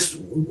does this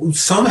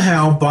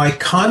somehow by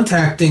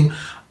contacting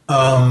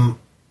different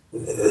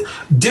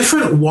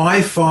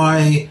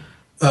Wi-Fi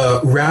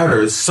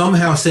routers.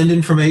 Somehow send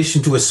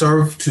information to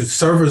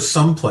servers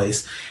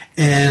someplace,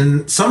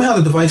 and somehow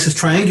the device is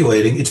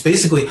triangulating. It's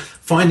basically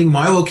finding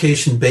my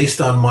location based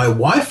on my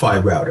Wi-Fi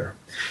router.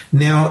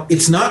 Now,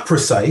 it's not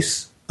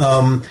precise.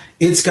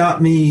 It's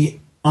got me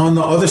on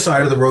the other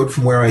side of the road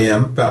from where I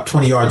am, about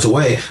 20 yards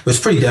away, but it's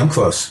pretty damn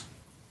close.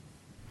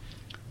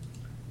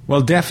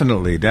 Well,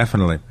 definitely.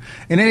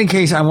 In any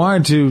case, I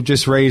wanted to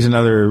just raise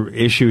another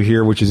issue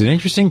here, which is an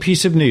interesting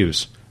piece of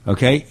news.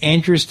 Okay,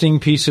 interesting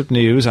piece of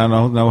news. I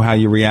don't know how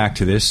you react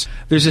to this.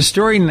 There's a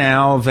story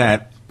now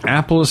that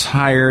Apple has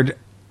hired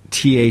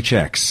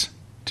THX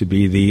to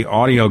be the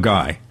audio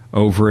guy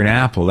over at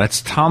Apple.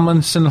 That's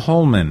Tomlinson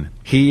Holman.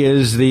 He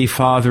is the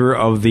father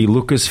of the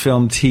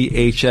Lucasfilm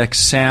THX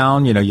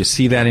sound. You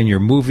see that in your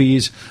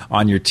movies,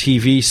 on your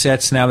TV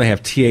sets. Now they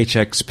have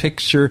THX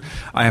Picture.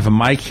 I have a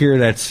mic here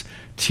that's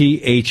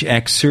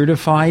THX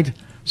certified.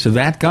 So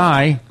that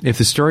guy, if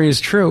the story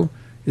is true,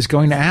 is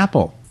going to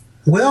Apple.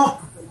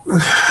 Well,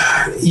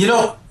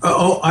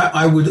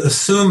 I would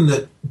assume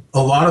that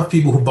a lot of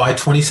people who buy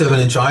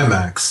 27-inch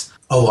iMacs,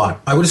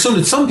 I would assume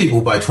that some people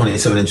who buy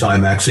 27-inch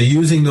iMacs are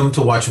using them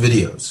to watch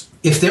videos.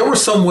 If there were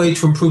some way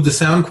to improve the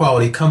sound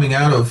quality coming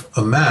out of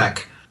a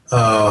Mac,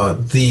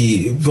 of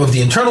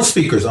the internal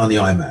speakers on the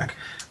iMac,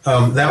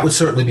 that would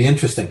certainly be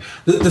interesting.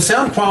 The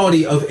sound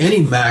quality of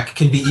any Mac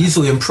can be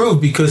easily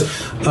improved because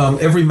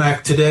every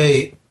Mac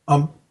today,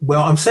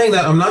 well, I'm saying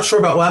that I'm not sure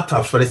about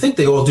laptops, but I think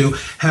they all do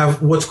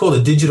have what's called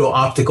a digital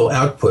optical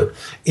output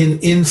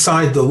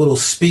inside the little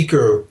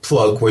speaker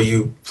plug where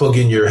you plug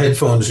in your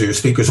headphones or your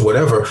speakers or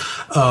whatever.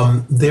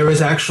 There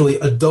is actually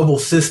a double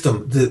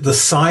system. The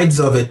sides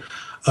of it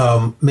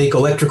make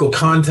electrical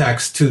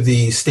contacts to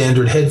the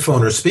standard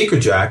headphone or speaker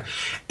jack,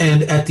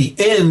 and at the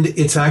end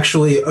it's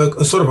actually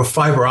a sort of a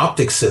fiber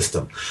optic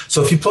system.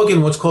 So if you plug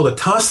in what's called a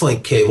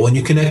Toslink cable and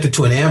you connect it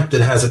to an amp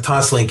that has a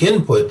Toslink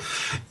input,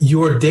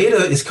 your data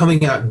is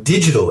coming out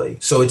digitally,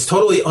 so it's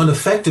totally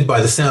unaffected by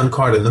the sound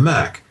card in the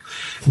Mac.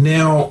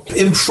 Now,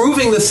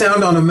 improving the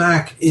sound on a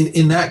Mac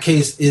in that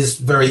case is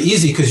very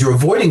easy because you're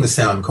avoiding the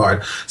sound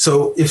card.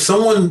 So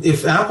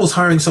if Apple's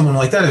hiring someone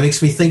like that, it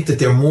makes me think that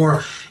they're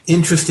more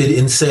interested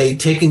in, say,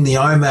 taking the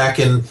iMac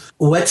and,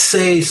 let's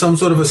say, some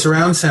sort of a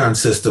surround sound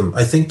system.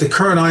 I think the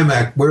current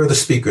iMac, where are the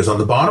speakers? On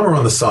the bottom or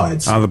on the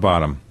sides? On the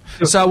bottom.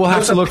 So we'll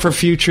have to look for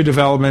future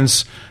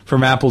developments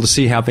from Apple to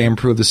see how they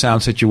improve the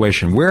sound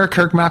situation. Where,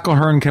 Kirk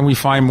McElhearn, can we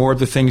find more of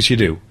the things you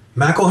do?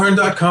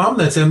 McElhearn.com,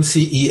 that's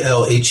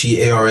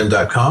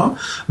McElhearn.com.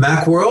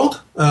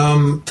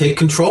 Macworld, Take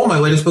Control. My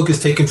latest book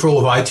is Take Control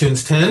of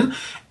iTunes 10.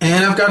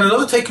 And I've got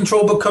another Take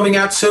Control book coming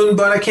out soon,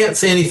 but I can't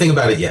say anything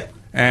about it yet.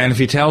 And if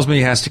he tells me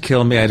he has to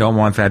kill me, I don't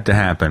want that to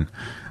happen.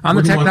 On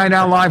the Tech Night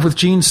Out Live with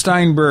Gene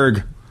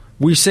Steinberg,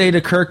 we say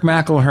to Kirk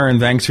McElhearn,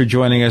 thanks for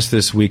joining us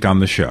this week on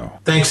the show.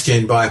 Thanks,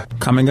 Gene. Bye.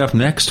 Coming up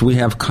next, we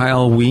have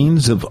Kyle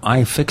Wiens of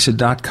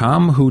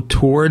iFixit.com, who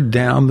tore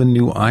down the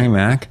new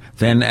iMac,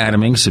 then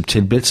adding some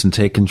tidbits and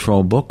Take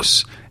Control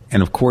books,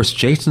 and of course,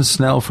 Jason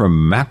Snell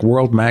from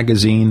Macworld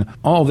Magazine.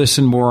 All this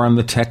and more on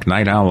the Tech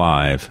Night Out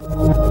Live.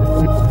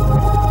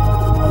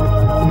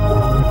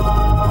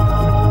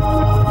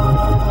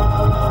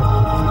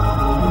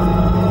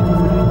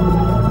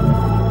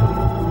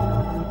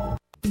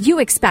 You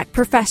expect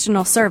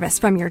professional service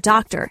from your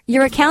doctor,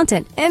 your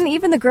accountant, and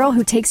even the girl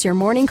who takes your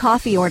morning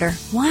coffee order.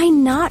 Why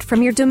not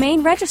from your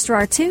domain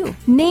registrar, too?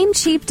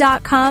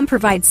 Namecheap.com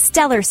provides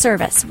stellar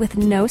service with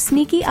no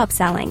sneaky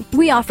upselling.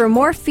 We offer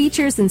more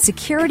features and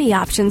security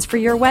options for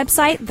your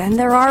website than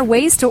there are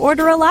ways to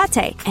order a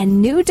latte.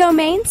 And new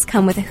domains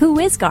come with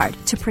WhoisGuard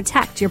to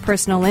protect your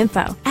personal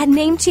info. At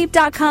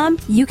Namecheap.com,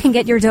 you can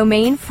get your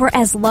domain for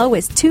as low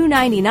as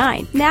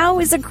 $2.99. Now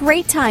is a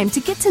great time to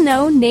get to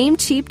know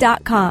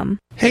Namecheap.com.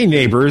 Hey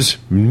neighbors,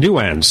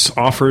 Nuance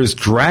offers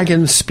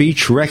Dragon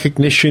speech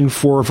recognition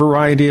for a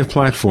variety of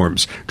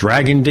platforms.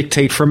 Dragon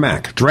Dictate for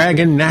Mac,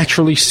 Dragon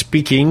Naturally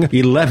Speaking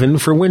 11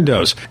 for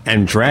Windows,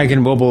 and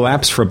Dragon mobile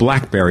apps for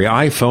BlackBerry,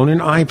 iPhone,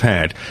 and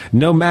iPad.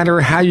 No matter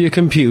how you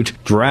compute,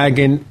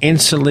 Dragon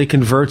instantly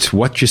converts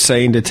what you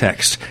say into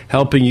text,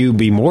 helping you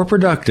be more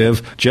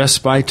productive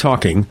just by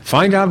talking.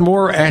 Find out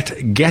more at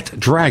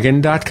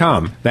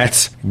GetDragon.com.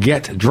 That's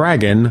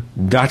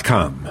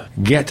GetDragon.com.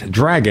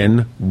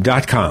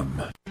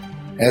 GetDragon.com.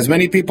 As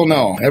many people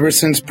know, ever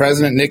since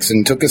President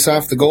Nixon took us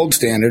off the gold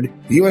standard,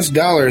 the U.S.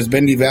 dollar has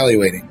been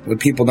devaluating. What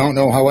people don't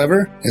know,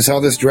 however, is how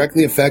this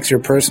directly affects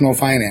your personal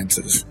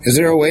finances. Is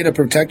there a way to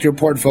protect your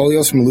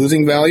portfolios from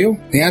losing value?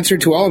 The answer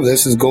to all of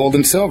this is gold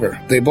and silver.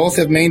 They both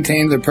have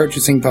maintained their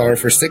purchasing power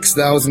for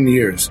 6,000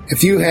 years.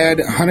 If you had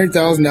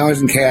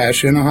 $100,000 in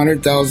cash and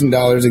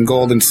 $100,000 in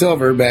gold and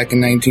silver back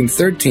in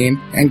 1913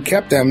 and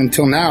kept them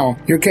until now,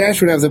 your cash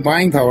would have the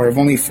buying power of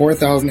only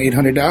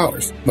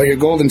 $4,800, but your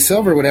gold and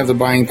silver would have the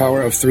buying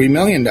power of $3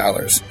 million.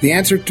 The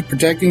answer to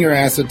protecting your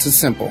assets is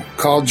simple.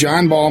 Call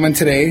John Ballman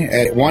today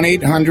at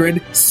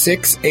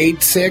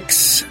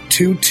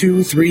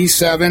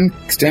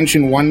 1-800-686-2237,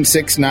 extension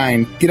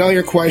 169. Get all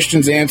your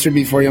questions answered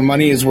before your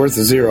money is worth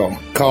zero.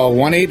 Call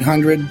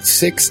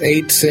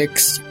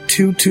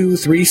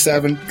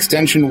 1-800-686-2237,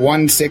 extension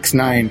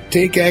 169.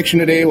 Take action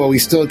today while we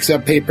still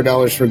accept paper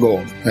dollars for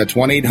gold. That's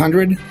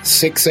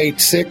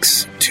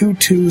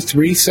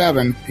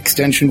 1-800-686-2237,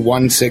 extension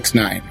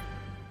 169.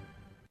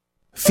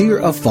 Fear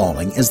of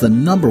falling is the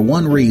number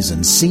one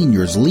reason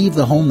seniors leave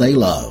the home they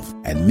love,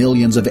 and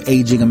millions of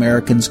aging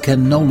Americans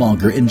can no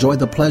longer enjoy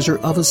the pleasure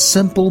of a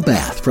simple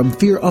bath from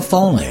fear of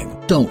falling.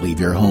 Don't leave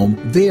your home.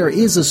 There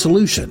is a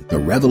solution. The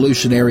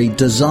revolutionary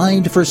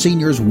Designed for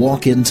Seniors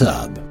walk-in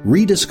tub.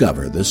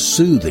 Rediscover the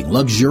soothing,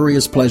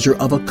 luxurious pleasure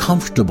of a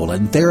comfortable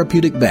and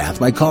therapeutic bath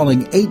by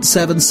calling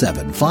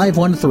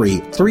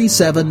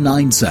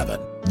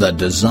 877-513-3797. The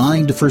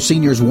Designed for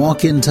Seniors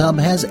walk-in tub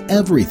has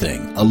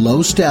everything. A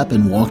low step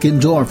and walk-in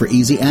door for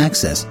easy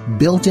access,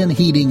 built-in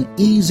heating,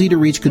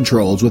 easy-to-reach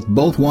controls with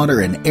both water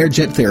and air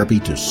jet therapy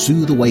to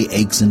soothe away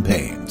aches and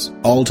pains.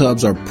 All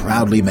tubs are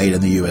proudly made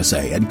in the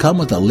USA and come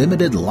with a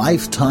limited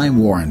lifetime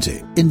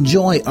warranty.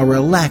 Enjoy a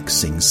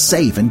relaxing,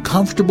 safe, and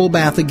comfortable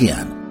bath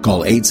again.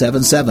 Call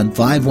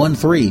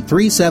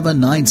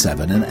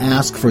 877-513-3797 and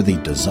ask for the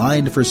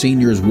Designed for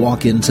Seniors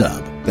walk-in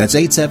tub. That's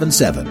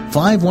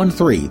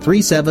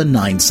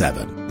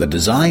 877-513-3797. The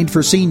Designed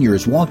for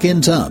Seniors walk-in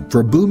tub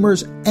for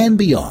boomers and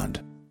beyond.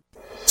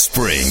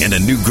 Spring and a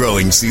new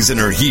growing season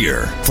are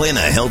here. Plan a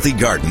healthy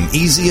garden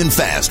easy and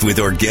fast with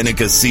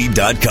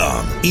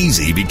OrganicaSeed.com.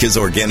 Easy because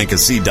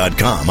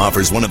OrganicaSeed.com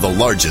offers one of the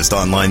largest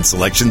online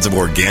selections of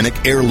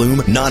organic,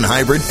 heirloom,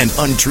 non-hybrid, and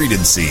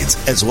untreated seeds,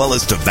 as well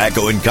as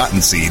tobacco and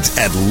cotton seeds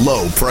at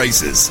low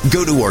prices.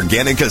 Go to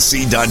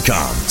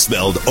OrganicaSeed.com,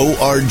 spelled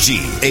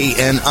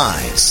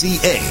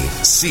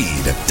ORGANICA,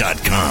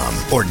 seed.com.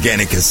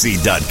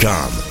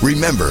 OrganicaSeed.com.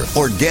 Remember,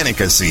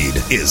 Organica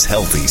Seed is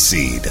healthy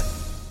seed.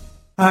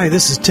 Hi,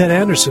 this is Ted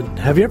Anderson.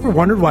 Have you ever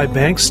wondered why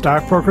banks,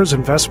 stockbrokers,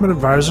 investment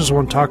advisors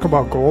won't talk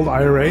about gold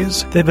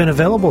IRAs? They've been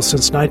available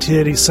since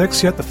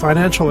 1986, yet the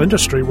financial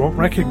industry won't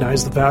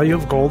recognize the value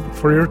of gold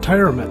for your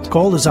retirement.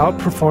 Gold has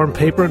outperformed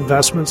paper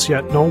investments,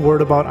 yet no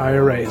word about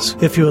IRAs.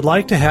 If you would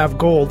like to have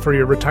gold for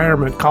your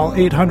retirement, call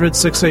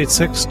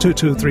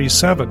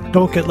 800-686-2237.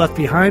 Don't get left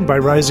behind by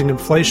rising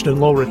inflation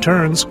and low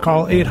returns.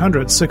 Call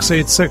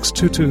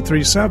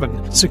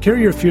 800-686-2237. Secure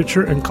your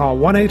future and call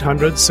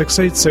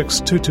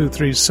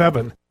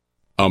 1-800-686-2237.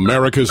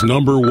 America's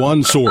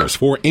 #1 source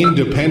for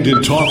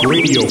independent talk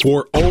radio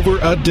for over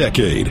a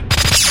decade.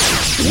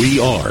 We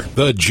are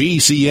the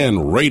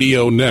GCN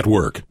Radio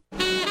Network.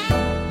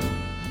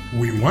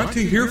 We want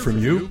to hear from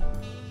you.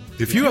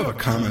 If you have a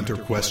comment or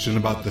question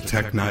about the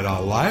Tech Night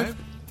Owl Live,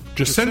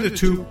 just send it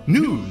to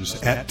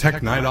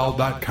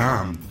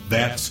news@technightowl.com.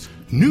 That's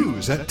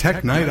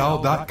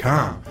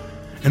news@technightowl.com.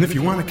 And if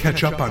you want to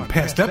catch up on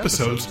past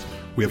episodes,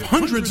 we have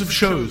hundreds of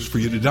shows for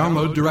you to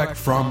download direct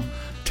from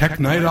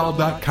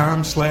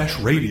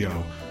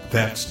technightowl.com/radio.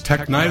 That's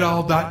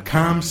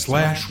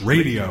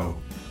technightowl.com/radio.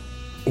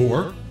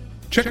 Or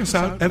check us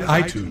out at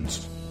iTunes.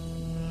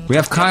 We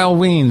have Kyle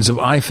Wiens of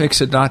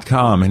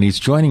iFixit.com, and he's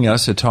joining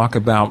us to talk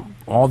about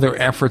all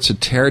their efforts to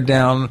tear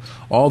down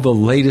all the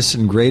latest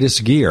and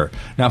greatest gear.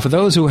 Now, for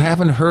those who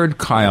haven't heard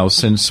Kyle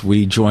since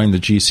we joined the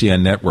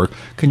GCN network,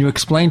 can you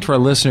explain to our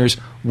listeners,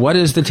 what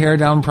is the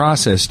teardown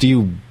process? Do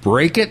you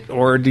break it,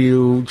 or do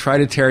you try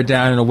to tear it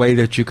down in a way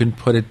that you can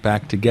put it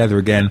back together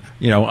again,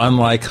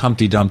 unlike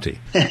Humpty Dumpty?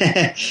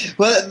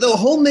 Well, the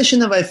whole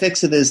mission of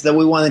iFixit is that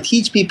we want to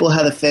teach people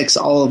how to fix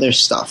all of their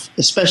stuff,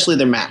 especially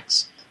their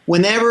Macs.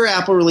 Whenever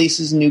Apple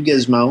releases a new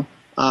gizmo,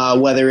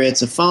 whether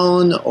it's a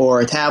phone or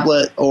a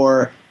tablet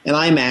or an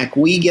iMac,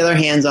 we get our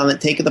hands on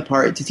it, take it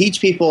apart to teach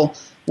people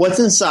what's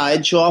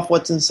inside, show off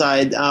what's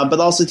inside, but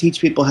also teach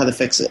people how to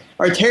fix it.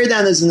 Our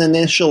teardown is an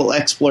initial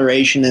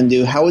exploration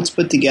into how it's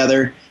put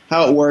together,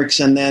 how it works,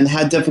 and then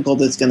how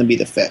difficult it's going to be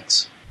to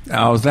fix.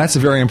 Oh, that's a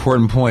very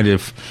important point.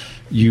 If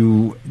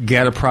you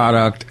get a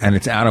product and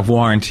it's out of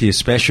warranty,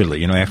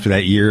 especially, after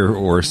that year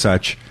or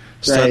such,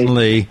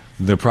 suddenly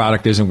the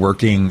product isn't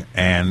working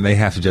and they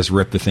have to just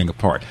rip the thing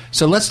apart.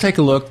 So let's take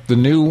a look. The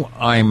new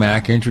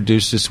iMac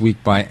introduced this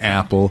week by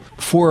Apple.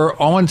 For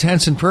all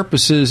intents and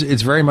purposes,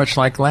 it's very much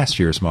like last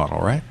year's model,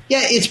 right?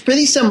 Yeah, it's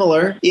pretty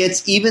similar.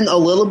 It's even a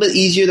little bit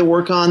easier to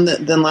work on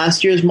than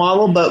last year's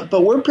model, but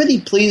we're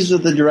pretty pleased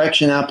with the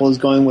direction Apple is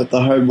going with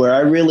the hardware. I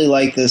really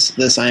like this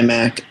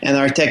iMac, and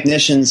our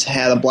technicians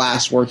had a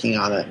blast working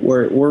on it.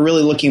 We're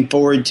really looking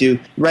forward to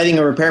writing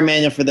a repair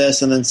manual for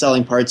this and then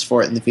selling parts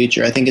for it in the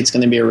future. I think it's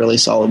going to be a really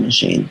solid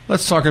machine.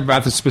 Let's talk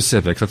about the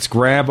specifics. Let's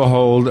grab a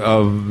hold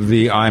of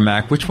the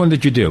iMac. Which one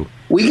did you do?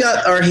 We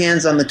got our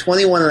hands on the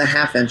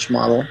 21.5-inch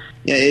model.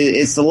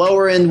 It's the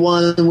lower end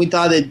one. We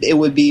thought it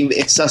would be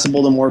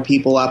accessible to more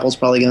people. Apple's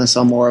probably going to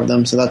sell more of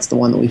them, so that's the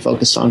one that we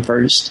focused on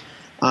first.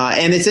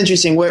 And it's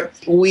interesting.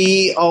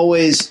 We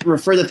always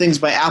refer to things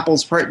by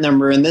Apple's part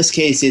number. In this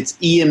case, it's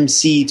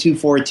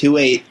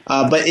EMC2428.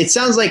 But it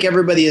sounds like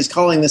everybody is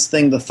calling this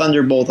thing the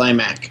Thunderbolt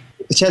iMac,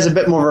 which has a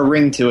bit more of a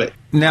ring to it.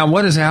 Now,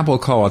 what does Apple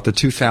call it? The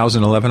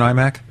 2011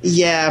 iMac?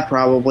 Yeah,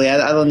 probably.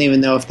 I don't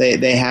even know if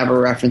they have a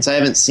reference. I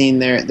haven't seen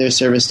their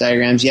service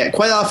diagrams yet.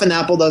 Quite often,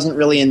 Apple doesn't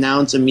really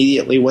announce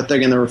immediately what they're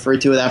going to refer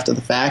to it after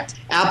the fact.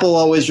 Apple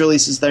always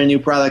releases their new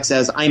products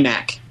as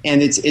iMac,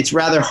 and it's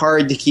rather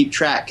hard to keep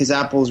track because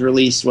Apple's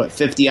released,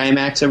 50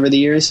 iMacs over the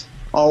years,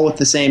 all with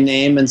the same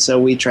name, and so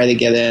we try to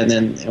get in,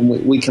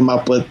 and we come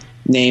up with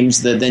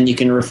names that then you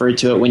can refer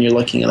to it when you're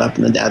looking it up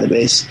in the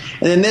database.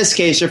 And in this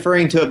case,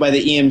 referring to it by the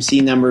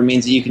EMC number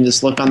means that you can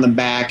just look on the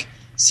back,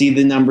 see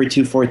the number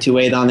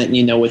 2428 on it, and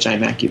you know which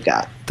iMac you've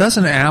got.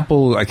 Doesn't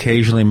Apple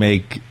occasionally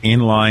make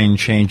inline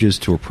changes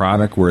to a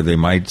product where they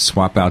might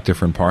swap out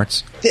different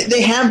parts?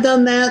 They have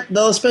done that.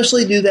 They'll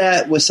especially do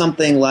that with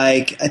something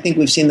like, I think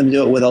we've seen them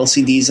do it with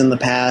LCDs in the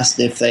past,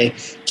 if they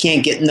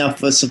can't get enough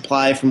of a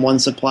supply from one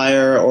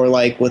supplier, or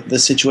like with the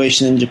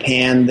situation in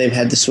Japan, they've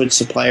had to switch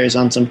suppliers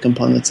on some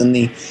components in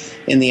the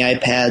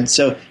iPad.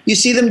 So you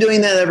see them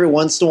doing that every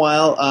once in a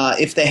while.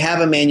 If they have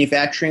a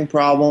manufacturing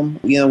problem,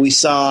 we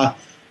saw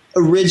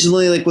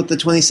originally, like with the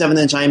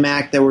 27-inch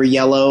iMac, there were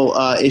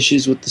yellow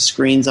issues with the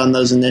screens on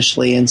those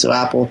initially, and so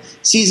Apple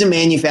sees a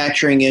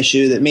manufacturing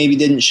issue that maybe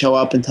didn't show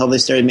up until they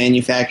started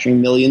manufacturing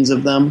millions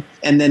of them,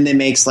 and then they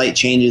make slight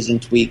changes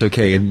and tweaks.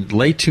 Okay, in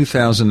late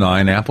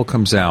 2009, Apple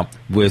comes out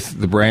with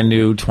the brand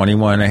new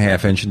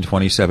 21.5-inch and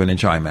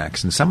 27-inch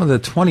iMacs, and some of the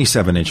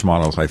 27-inch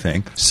models, I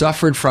think,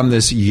 suffered from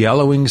this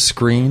yellowing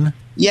screen.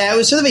 Yeah, it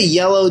was sort of a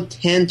yellow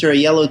tint or a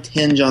yellow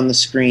tinge on the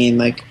screen,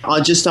 like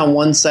just on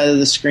one side of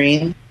the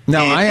screen.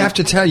 Now, I have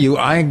to tell you,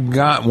 I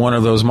got one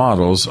of those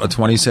models, a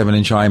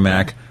 27-inch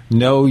iMac,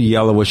 no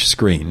yellowish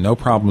screen, no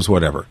problems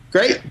whatever.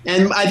 Great.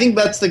 And I think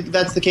that's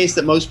the case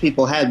that most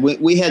people had.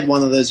 We had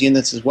one of those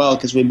units as well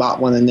because we bought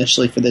one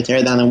initially for the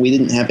teardown, and we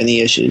didn't have any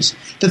issues.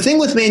 The thing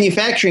with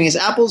manufacturing is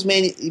Apple's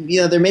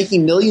they're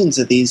making millions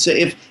of these. So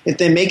if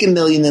they make a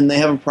million and they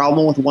have a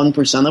problem with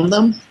 1% of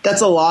them,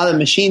 that's a lot of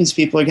machines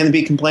people are going to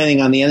be complaining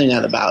on the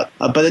internet about.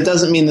 But it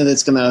doesn't mean that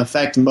it's going to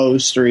affect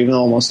most or even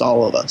almost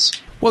all of us.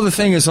 Well, the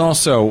thing is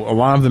also, a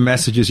lot of the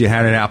messages you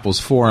had in Apple's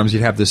forums,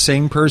 you'd have the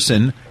same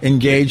person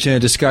engaged in a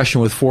discussion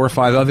with 4 or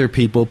 5 other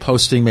people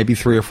posting maybe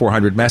 300 or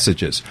 400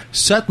 messages.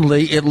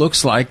 Suddenly, it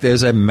looks like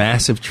there's a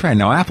massive trend.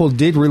 Now, Apple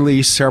did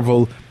release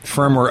several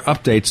firmware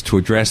updates to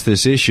address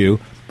this issue.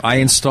 I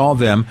installed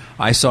them.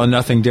 I saw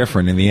nothing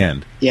different in the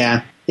end.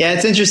 Yeah. Yeah,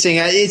 it's interesting.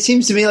 It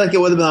seems to me like it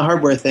would have been a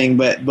hardware thing,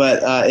 but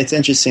it's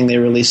interesting they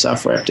released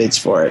software updates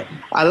for it.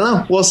 I don't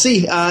know. We'll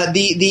see.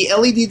 The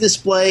LED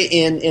display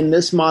in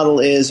this model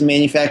is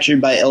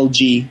manufactured by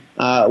LG,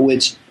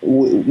 which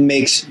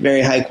makes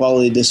very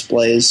high-quality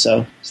displays,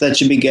 so that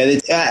should be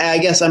good. I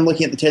guess I'm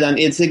looking at the teardown.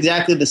 It's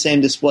exactly the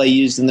same display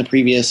used in the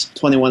previous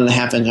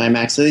 21.5-inch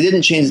iMac, so they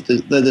didn't change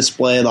the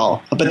display at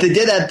all. But they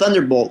did add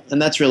Thunderbolt,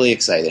 and that's really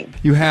exciting.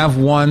 You have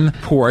one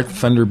port,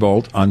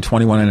 Thunderbolt, on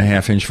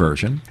 21.5-inch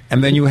version,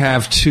 and then you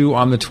have 2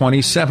 on the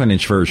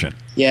 27-inch version.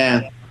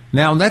 Yeah.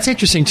 Now, that's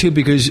interesting, too,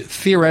 because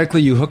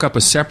theoretically you hook up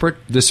a separate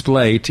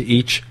display to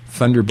each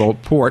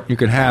Thunderbolt port. You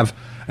could have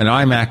an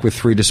iMac with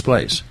 3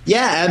 displays.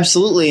 Yeah,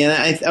 absolutely.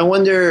 And I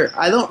wonder,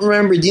 I don't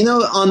remember, do you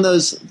know on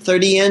those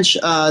 30-inch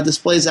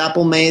displays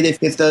Apple made,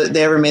 if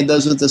they ever made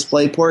those with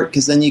DisplayPort?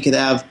 Because then you could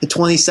have the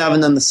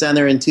 27 on the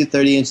center and 2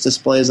 30-inch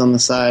displays on the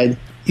side.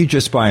 You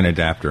just buy an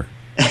adapter.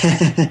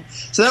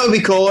 So that would be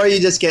cool, or you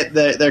just get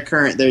their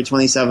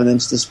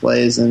 27-inch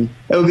displays, and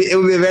it would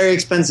be a very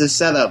expensive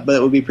setup, but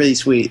it would be pretty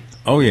sweet.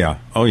 Oh yeah.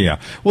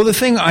 Well, the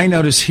thing I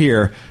notice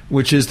here,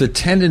 which is the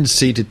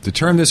tendency to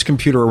turn this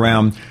computer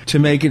around to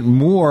make it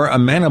more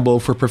amenable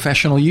for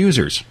professional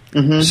users.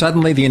 Mm-hmm.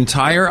 Suddenly, the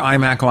entire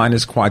iMac line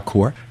is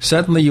quad-core.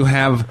 Suddenly, you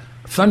have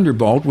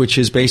Thunderbolt, which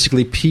is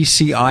basically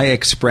PCI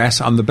Express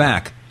on the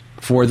back.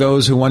 For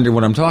those who wonder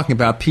what I'm talking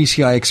about,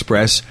 PCI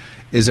Express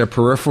is a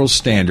peripheral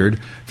standard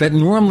that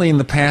normally in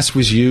the past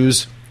was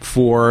used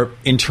for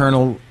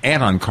internal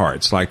add-on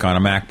cards, like on a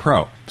Mac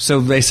Pro. So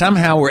they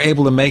somehow were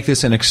able to make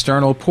this an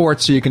external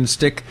port so you can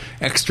stick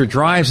extra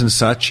drives and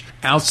such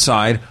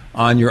outside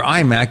on your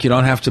iMac. You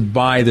don't have to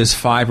buy this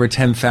 $5,000 or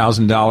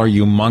 $10,000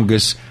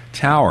 humongous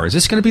tower. Is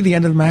this going to be the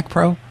end of the Mac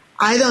Pro?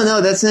 I don't know.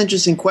 That's an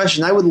interesting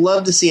question. I would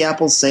love to see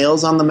Apple's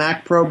sales on the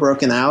Mac Pro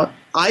broken out.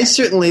 I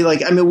certainly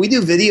we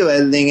do video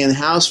editing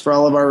in-house for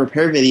all of our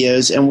repair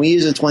videos, and we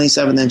use a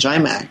 27-inch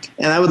iMac.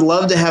 And I would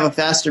love to have a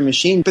faster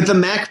machine, but the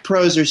Mac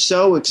Pros are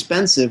so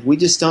expensive, we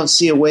just don't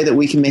see a way that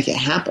we can make it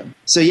happen.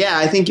 So yeah,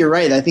 I think you're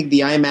right. I think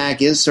the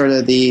iMac is sort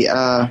of the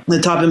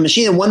top-end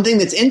machine. And one thing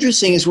that's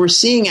interesting is we're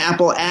seeing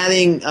Apple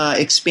adding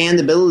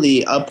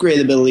expandability,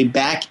 upgradability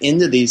back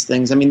into these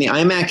things. I mean, the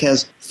iMac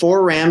has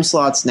 4 RAM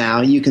slots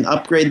now. You can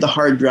upgrade the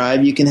hard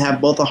drive. You can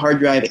have both a hard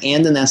drive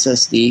and an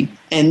SSD.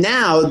 And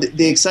now,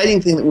 the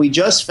exciting thing that we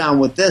just found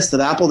with this that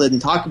Apple didn't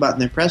talk about in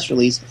their press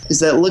release is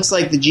that it looks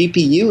like the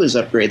GPU is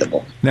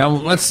upgradable. Now,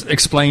 let's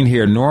explain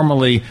here.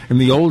 Normally, in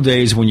the old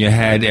days when you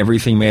had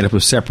everything made up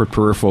of separate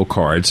peripheral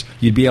cards,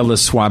 you'd be able to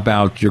swap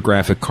out your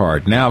graphic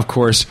card. Now, of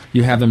course,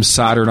 you have them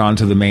soldered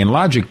onto the main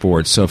logic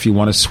board. So if you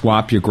want to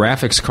swap your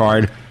graphics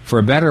card for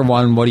a better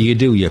one, what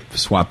do? You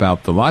swap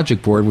out the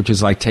logic board, which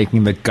is like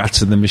taking the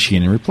guts of the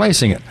machine and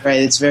replacing it.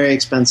 Right, it's very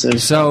expensive.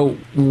 So,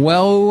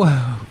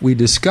 we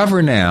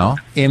discover now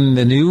in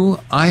the new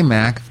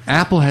iMac,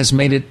 Apple has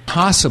made it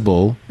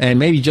possible, and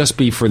maybe just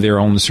be for their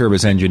own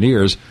service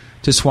engineers,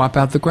 to swap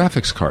out the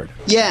graphics card.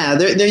 Yeah,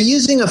 they're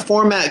using a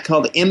format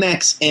called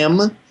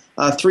MXM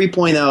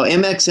 3.0.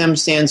 MXM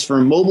stands for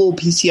Mobile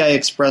PCI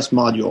Express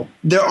Module.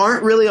 There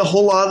aren't really a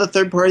whole lot of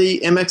third-party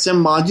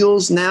MXM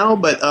modules now,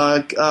 but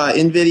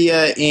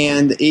NVIDIA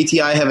and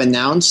ATI have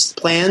announced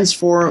plans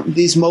for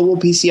these mobile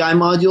PCI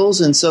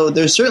modules, and so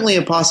there's certainly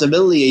a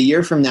possibility a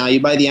year from now, you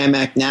buy the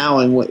iMac now,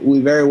 and we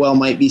very well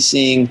might be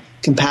seeing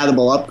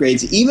compatible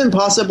upgrades, even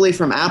possibly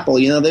from Apple.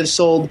 You know, they've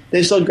sold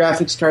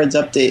graphics cards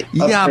update.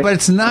 Yeah, but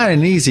it's not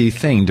an easy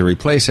thing to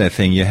replace that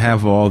thing. You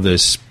have all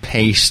this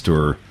paste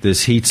or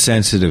this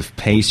heat-sensitive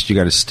paste you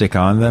got to stick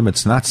on them.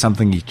 It's not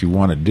something that you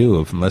want to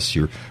do unless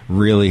you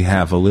really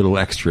have a little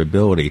extra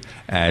ability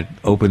at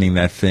opening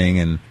that thing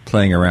and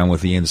playing around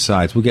with the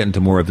insides. We'll get into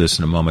more of this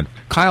in a moment.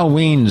 Kyle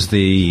Wiens,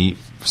 the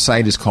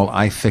site is called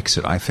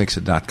iFixit,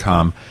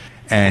 ifixit.com,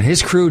 and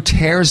his crew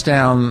tears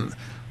down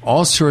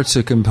all sorts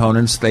of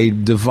components. They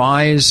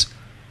devise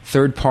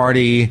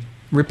third-party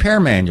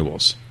repair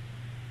manuals.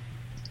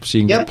 So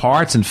you can get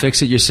parts and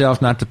fix it yourself,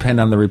 not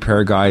depend on the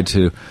repair guide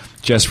to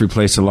just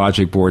replace the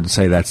logic board and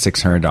say that's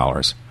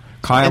 $600.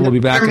 Kyle will be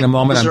back in a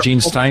moment. I'm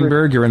Gene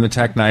Steinberg. You're in the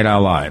Tech Night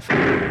Owl Live.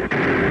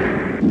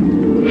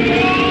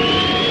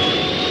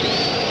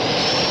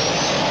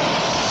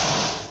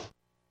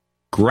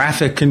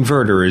 Graphic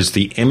Converter is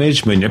the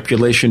image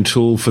manipulation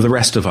tool for the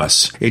rest of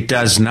us. It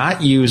does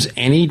not use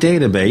any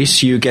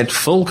database. You get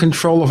full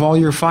control of all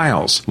your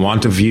files.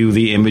 Want to view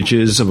the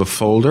images of a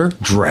folder?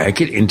 Drag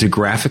it into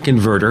Graphic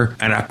Converter,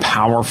 and a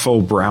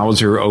powerful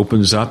browser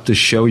opens up to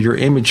show your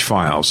image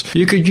files.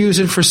 You could use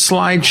it for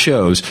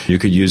slideshows. You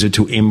could use it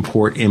to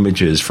import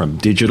images from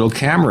digital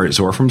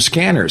cameras or from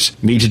scanners.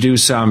 Need to do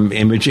some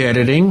image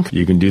editing?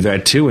 You can do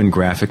that too in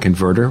Graphic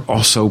Converter.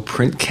 Also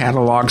print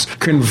catalogs.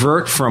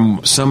 Convert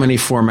from so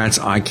many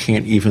formats I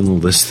can't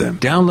even list them.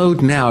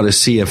 Download now to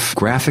see if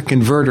Graphic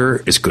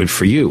Converter is good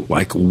for you,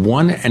 like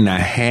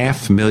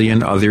 1.5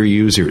 million other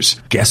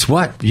users. Guess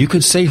what? You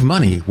could save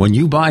money when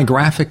you buy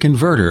Graphic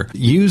Converter.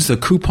 Use the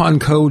coupon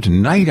code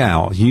Night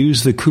Owl.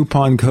 Use the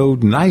coupon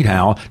code Night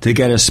Owl to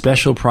get a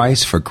special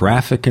price for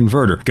Graphic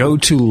Converter. Go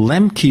to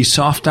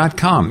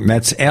lemkesoft.com.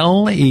 That's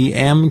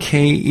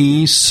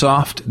LEMKE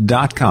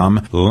soft.com.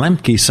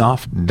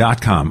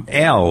 Lemkesoft.com.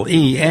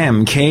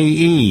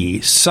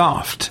 LEMKE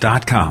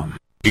soft.com.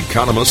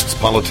 Economists,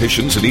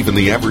 politicians, and even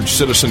the average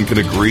citizen can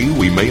agree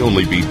we may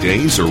only be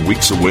days or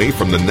weeks away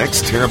from the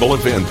next terrible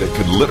event that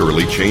could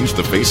literally change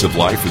the face of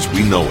life as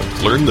we know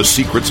it. Learn the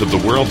secrets of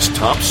the world's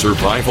top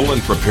survival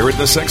and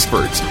preparedness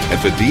experts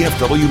at the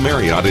DFW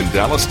Marriott in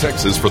Dallas,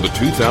 Texas for the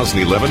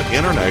 2011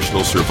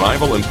 International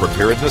Survival and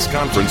Preparedness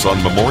Conference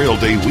on Memorial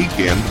Day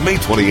weekend, May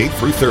 28th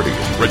through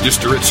 30th.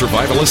 Register at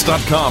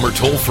survivalist.com or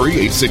toll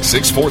free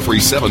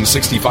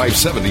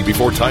 866-437-6570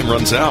 before time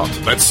runs out.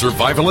 That's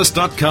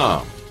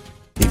survivalist.com.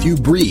 If you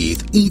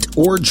breathe, eat,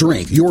 or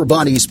drink, your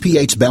body's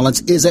pH balance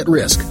is at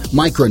risk.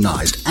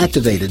 Micronized,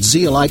 activated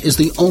zeolite is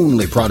the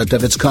only product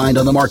of its kind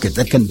on the market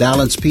that can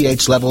balance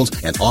pH levels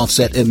and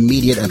offset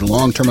immediate and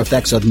long-term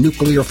effects of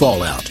nuclear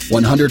fallout.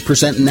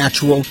 100%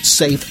 natural,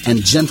 safe,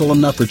 and gentle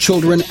enough for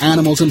children,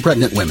 animals, and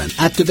pregnant women.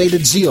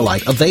 Activated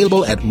zeolite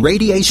available at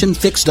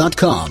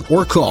radiationfix.com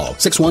or call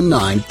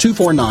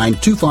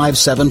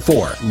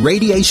 619-249-2574.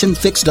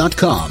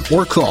 Radiationfix.com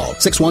or call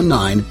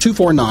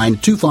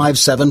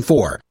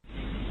 619-249-2574.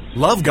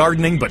 Love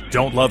gardening but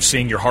don't love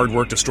seeing your hard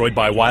work destroyed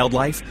by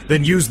wildlife?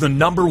 Then use the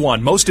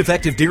 #1 most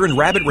effective deer and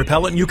rabbit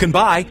repellent you can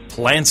buy,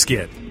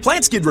 PlantSkid.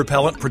 PlantSkid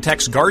repellent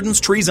protects gardens,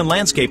 trees, and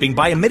landscaping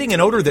by emitting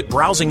an odor that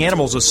browsing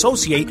animals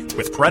associate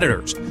with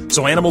predators.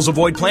 So animals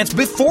avoid plants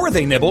before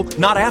they nibble,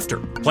 not after.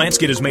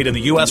 PlantSkid is made in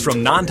the U.S.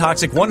 from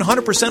non-toxic,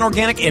 100%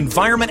 organic,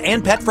 environment,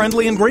 and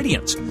pet-friendly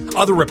ingredients.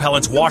 Other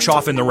repellents wash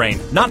off in the rain.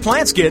 Not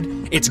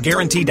PlantSkid. It's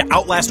guaranteed to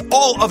outlast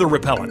all other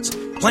repellents.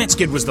 Plant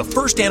Skid was the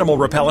first animal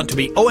repellent to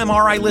be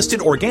OMRI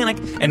listed organic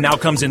and now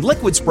comes in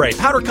liquid spray,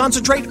 powder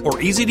concentrate, or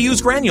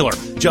easy-to-use granular.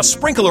 Just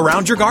sprinkle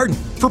around your garden.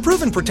 For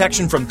proven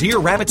protection from deer,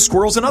 rabbits,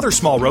 squirrels, and other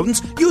small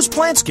rodents, use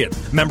Plant Skid.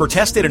 Member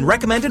tested and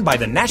recommended by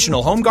the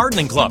National Home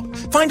Gardening Club.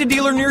 Find a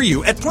dealer near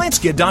you at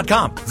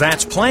plantskid.com.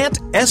 That's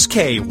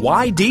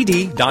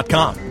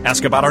PlantSkydd.com.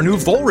 Ask about our new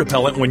vole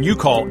repellent when you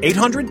call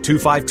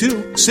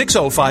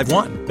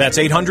 800-252-6051. That's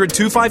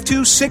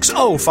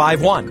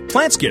 800-252-6051.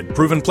 Plant Skid.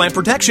 Proven plant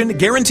protection,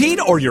 guaranteed,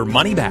 or your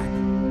money back.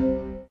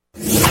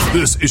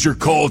 This is your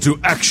call to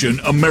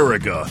action,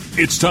 America.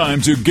 It's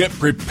time to get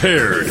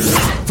prepared.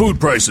 Food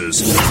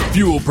prices,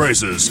 fuel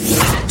prices,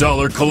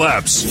 dollar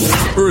collapse,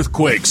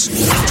 earthquakes,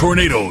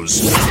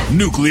 tornadoes,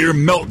 nuclear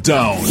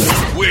meltdown.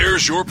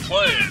 Where's your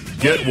plan?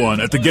 Get one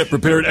at the Get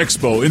Prepared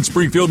Expo in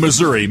Springfield,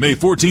 Missouri, May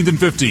 14th and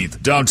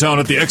 15th, downtown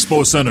at the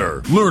Expo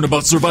Center. Learn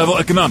about survival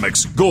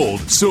economics,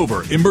 gold,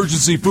 silver,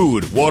 emergency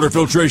food, water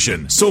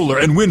filtration, solar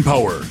and wind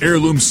power,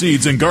 heirloom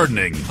seeds and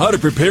gardening, how to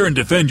prepare and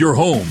defend your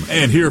home,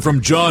 and hear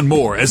from John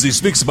Moore as he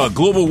speaks about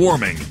global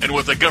warming and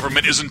what the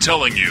government isn't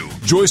telling you.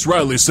 Joyce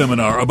Riley's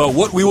seminar about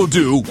what we will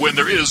do when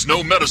there is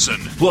no medicine.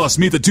 Plus,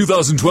 meet the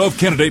 2012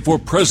 candidate for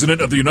President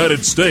of the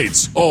United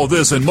States. All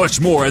this and much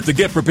more at the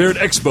Get Prepared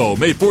Expo,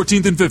 May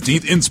 14th and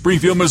 15th in Springfield,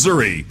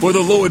 Missouri, for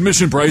the low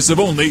admission price of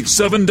only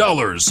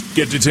 $7.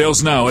 Get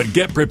details now at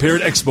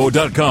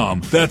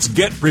getpreparedexpo.com. That's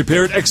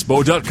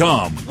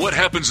getpreparedexpo.com. What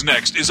happens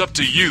next is up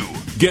to you.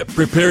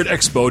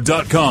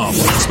 Getpreparedexpo.com.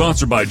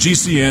 Sponsored by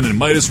GCN and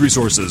Midas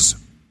Resources.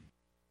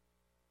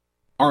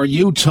 Are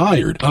you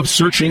tired of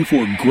searching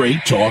for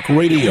great talk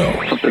radio?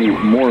 Something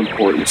more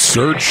important.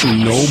 Search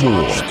no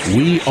more.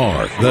 We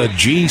are the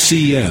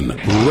GCN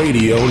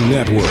Radio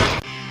Network.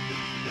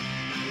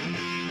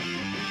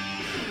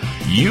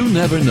 You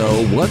never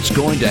know what's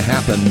going to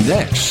happen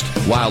next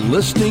while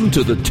listening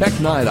to the Tech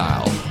Night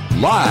Owl,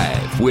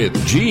 live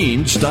with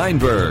Gene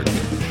Steinberg.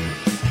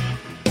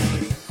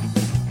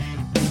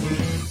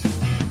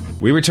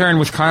 We return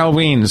with Kyle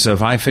Wiens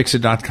of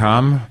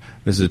iFixit.com.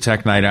 This is a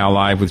Tech Night Owl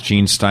Live with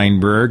Gene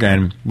Steinberg,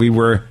 and we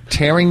were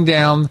tearing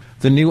down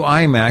the new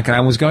iMac, and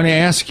I was going to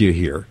ask you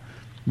here,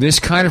 this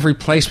kind of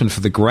replacement for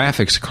the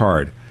graphics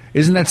card,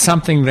 isn't that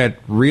something that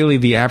really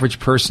the average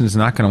person is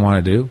not going to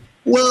want to do?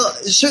 Well,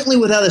 certainly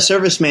without a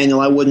service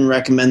manual, I wouldn't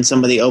recommend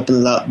somebody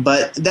open it up,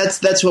 but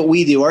that's what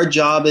we do. Our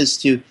job is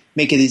to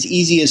make it as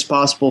easy as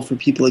possible for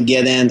people to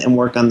get in and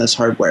work on this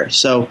hardware.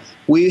 So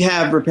we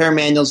have repair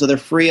manuals that are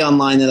free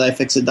online at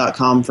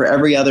iFixit.com for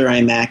every other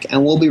iMac,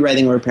 and we'll be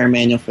writing a repair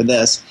manual for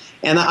this.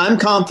 And I'm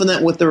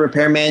confident with the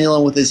repair manual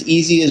and with as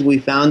easy as we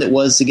found it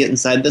was to get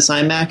inside this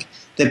iMac,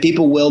 that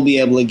people will be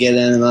able to get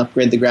in and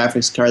upgrade the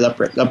graphics card,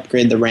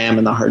 upgrade the RAM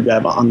and the hard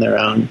drive on their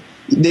own.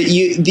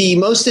 The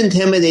most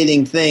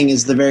intimidating thing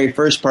is the very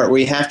first part where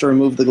you have to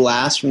remove the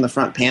glass from the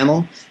front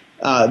panel.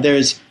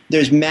 There's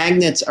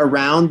magnets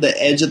around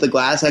the edge of the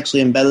glass,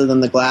 actually embedded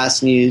in the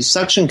glass, and you use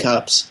suction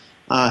cups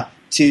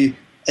to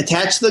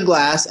attach the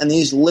glass, and then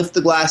you just lift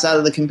the glass out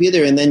of the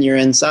computer, and then you're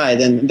inside.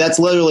 And that's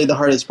literally the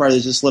hardest part,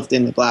 is just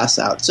lifting the glass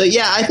out. So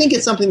yeah, I think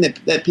it's something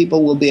that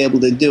people will be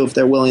able to do if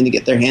they're willing to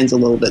get their hands a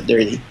little bit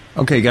dirty.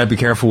 Okay, you got to be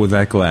careful with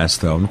that glass,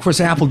 though. And of course,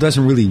 Apple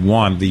doesn't really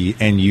want the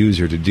end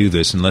user to do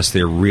this unless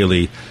they're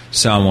really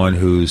someone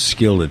who's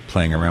skilled at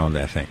playing around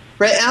with that thing.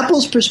 Right.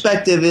 Apple's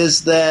perspective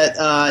is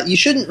that you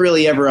shouldn't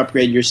really ever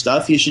upgrade your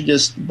stuff. You should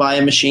just buy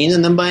a machine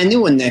and then buy a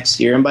new one next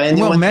year and buy a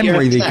new one. Well,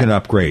 memory they can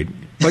upgrade.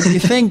 But you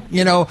think,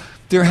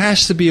 there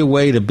has to be a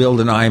way to build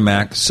an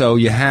iMac so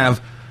you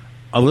have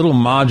a little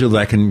module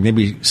that can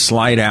maybe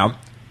slide out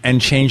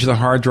and change the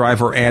hard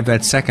drive or add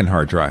that second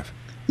hard drive.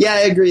 Yeah,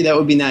 I agree. That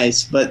would be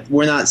nice, but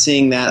we're not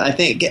seeing that. I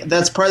think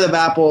that's part of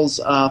Apple's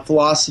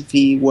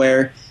philosophy,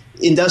 where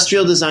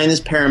industrial design is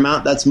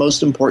paramount. That's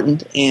most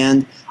important,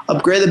 and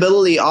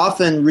upgradability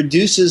often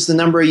reduces the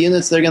number of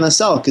units they're going to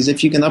sell, because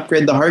if you can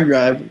upgrade the hard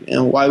drive,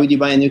 why would you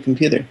buy a new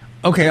computer?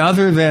 Okay,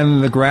 other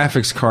than the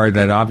graphics card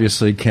that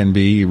obviously can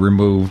be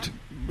removed,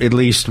 at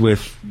least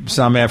with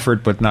some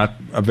effort, but not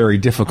a very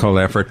difficult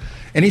effort,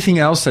 anything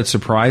else that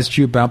surprised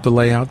you about the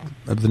layout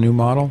of the new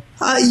model?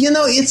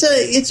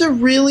 It's a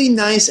really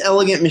nice,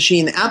 elegant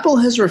machine. Apple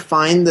has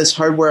refined this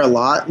hardware a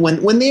lot.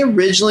 When they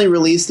originally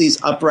released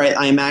these upright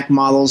iMac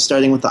models,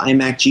 starting with the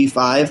iMac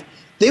G5,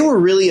 they were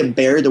really a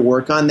bear to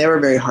work on. They were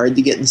very hard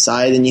to get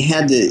inside, and you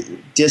had to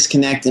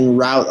disconnect and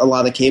route a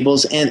lot of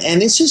cables. And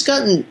it's just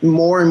gotten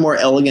more and more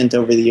elegant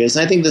over the years.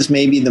 And I think this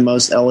may be the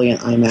most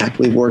elegant iMac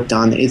we've worked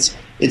on. It's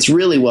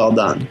really well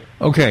done.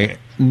 Okay,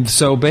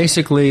 so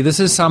basically this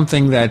is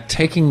something that,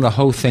 taking the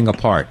whole thing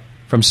apart,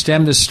 from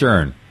stem to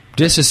stern,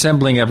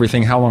 disassembling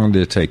everything, how long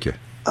did it take you?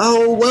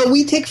 Oh, well,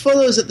 we take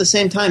photos at the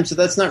same time, so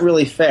that's not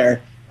really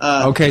fair.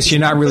 Okay, so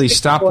you're not really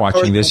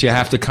stopwatching this. You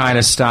have to kind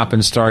of stop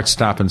and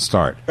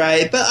start.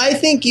 Right, but I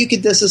think you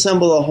could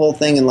disassemble the whole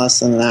thing in less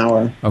than an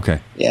hour. Okay.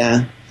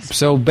 Yeah.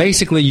 So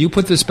basically, you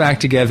put this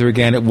back together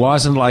again. It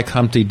wasn't like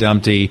Humpty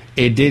Dumpty.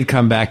 It did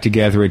come back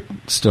together. It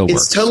still works.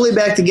 It's totally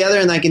back together,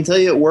 and I can tell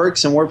you it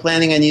works, and we're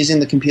planning on using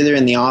the computer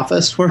in the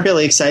office. We're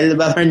really excited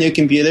about our new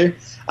computer.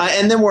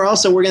 And then we're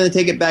going to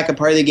take it back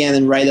apart again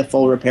and write a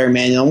full repair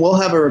manual. And we'll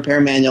have a repair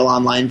manual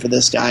online for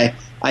this guy,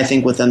 I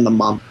think, within the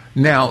month.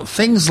 Now,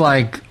 things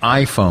like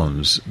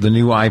iPhones, the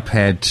new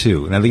iPad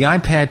 2. Now, the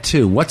iPad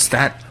 2, what's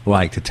that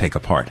like to take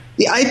apart?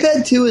 The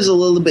iPad 2 is a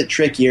little bit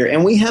trickier,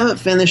 and we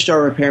haven't finished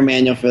our repair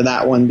manual for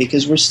that one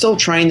because we're still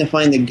trying to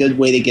find a good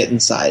way to get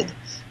inside.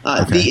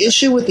 The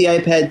issue with the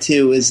iPad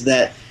 2 is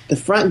that the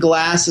front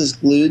glass is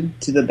glued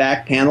to the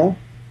back panel,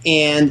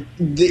 and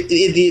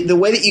the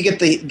way that you get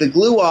the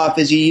glue off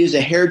is you use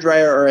a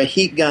hairdryer or a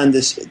heat gun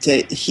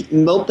to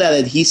melt that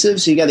adhesive.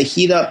 So you got to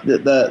heat up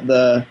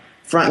the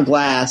front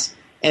glass,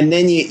 and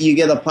then you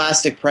get a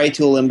plastic pry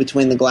tool in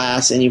between the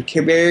glass, and you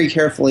very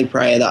carefully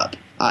pry it up.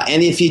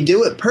 And if you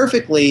do it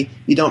perfectly,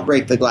 you don't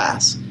break the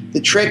glass.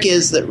 The trick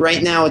is that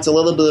right now it's a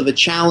little bit of a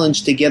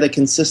challenge to get a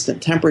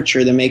consistent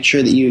temperature to make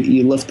sure that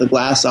you lift the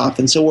glass off.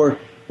 And so we're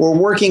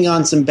working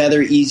on some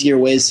better, easier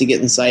ways to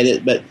get inside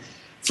it. But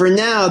for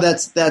now,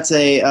 that's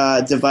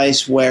a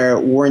device where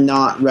we're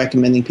not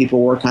recommending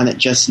people work on it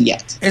just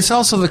yet. It's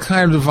also the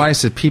kind of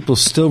device that people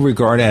still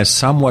regard as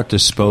somewhat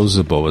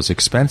disposable. As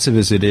expensive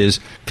as it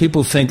is,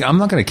 people think, I'm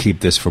not going to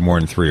keep this for more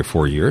than 3 or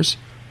 4 years.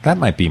 That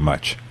might be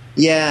much.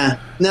 Yeah.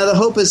 Now, the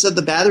hope is that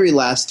the battery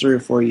lasts 3 or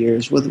 4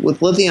 years.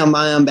 With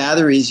lithium-ion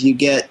batteries, you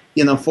get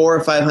 400 or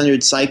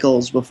 500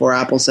 cycles before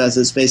Apple says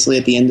it's basically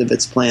at the end of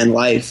its planned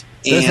life.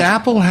 Does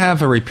Apple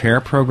have a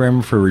repair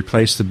program for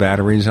replace the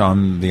batteries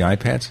on the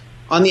iPads?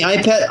 On the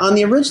iPad, on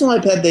the original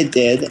iPad, they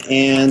did,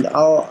 and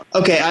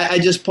I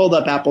just pulled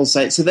up Apple's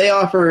site. So they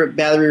offer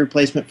battery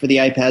replacement for the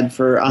iPad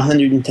for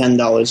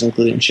 $110,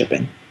 including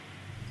shipping.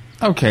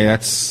 Okay,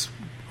 that's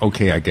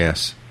okay, I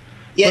guess.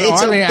 Yeah,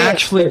 but are they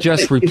actually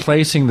just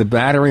replacing the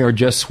battery or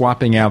just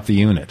swapping out the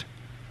unit?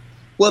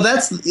 Well,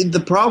 that's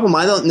the problem.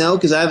 I don't know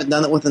because I haven't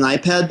done it with an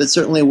iPad, but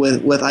certainly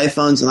with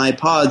iPhones and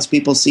iPods,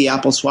 people see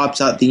Apple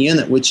swaps out the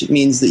unit, which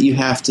means that you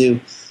have to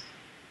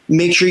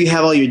make sure you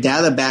have all your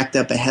data backed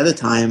up ahead of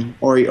time,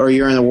 or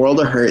you're in a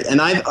world of hurt. And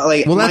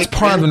that's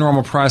part of the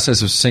normal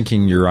process of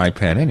syncing your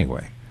iPad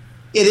anyway.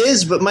 It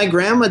is, but my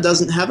grandma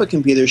doesn't have a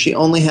computer; she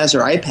only has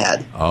her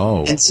iPad.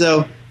 Oh, and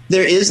so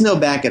there is no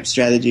backup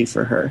strategy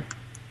for her.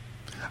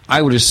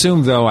 I would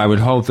assume, though, I would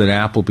hope that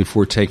Apple,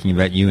 before taking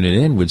that unit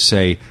in, would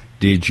say,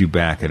 "Did you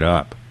back it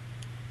up?"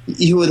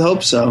 You would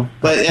hope so.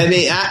 But, I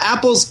mean,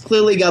 Apple's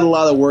clearly got a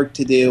lot of work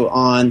to do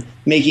on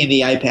making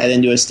the iPad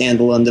into a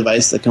standalone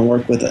device that can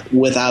work with it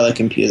without a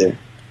computer.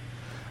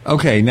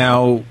 Okay,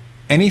 now,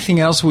 anything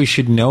else we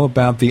should know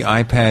about the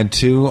iPad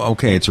 2?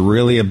 Okay, it's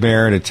really a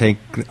bear to take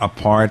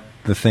apart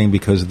the thing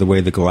because of the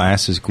way the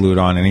glass is glued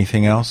on.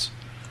 Anything else?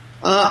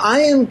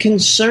 I am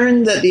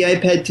concerned that the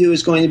iPad 2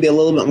 is going to be a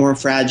little bit more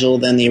fragile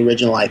than the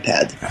original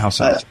iPad. How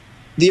so?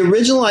 The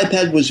original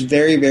iPad was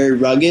very, very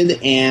rugged,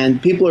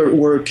 and people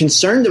were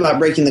concerned about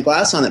breaking the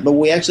glass on it, but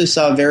we actually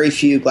saw very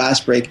few glass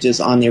breakages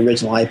on the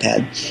original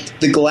iPad.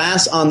 The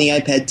glass on the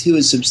iPad 2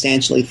 is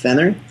substantially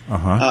thinner,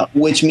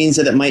 which means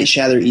that it might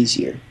shatter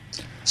easier.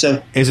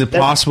 So, is it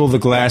possible the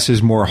glass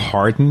is more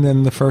hardened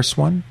than the first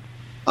one?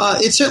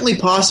 It's certainly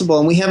possible,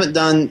 and we haven't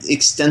done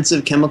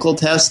extensive chemical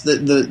tests.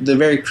 The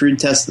very crude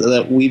tests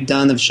that we've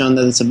done have shown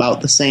that it's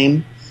about the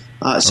same.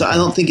 So I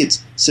don't think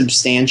it's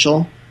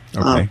substantial.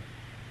 Okay.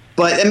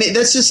 But, I mean,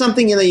 that's just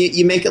something,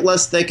 you make it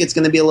less thick, it's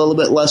going to be a little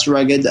bit less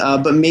rugged.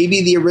 But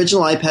maybe the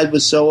original iPad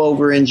was so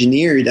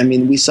over-engineered. I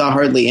mean, we saw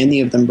hardly any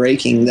of them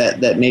breaking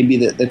that maybe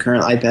the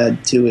current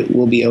iPad 2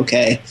 will be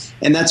okay.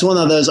 And that's one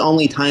of those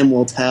only time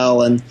will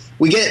tell. And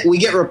we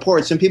get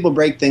reports. When people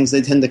break things,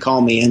 they tend to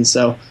call me. And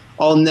so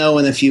I'll know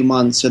in a few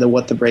months sort of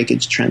what the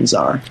breakage trends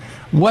are.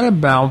 What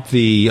about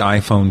the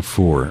iPhone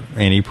 4?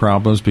 Any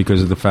problems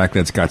because of the fact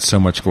that it's got so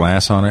much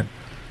glass on it?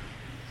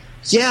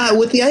 Yeah,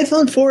 with the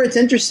iPhone 4, it's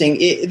interesting.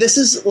 This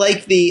is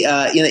like the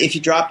if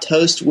you drop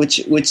toast, which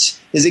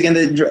is it going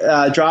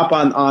to drop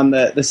on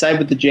the side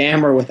with the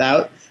jam or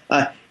without?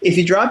 If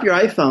you drop your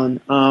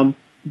iPhone,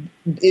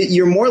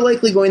 you're more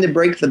likely going to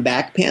break the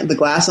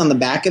glass on the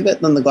back of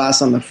it than the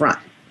glass on the front,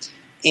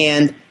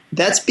 and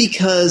that's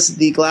because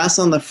the glass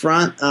on the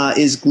front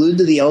is glued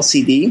to the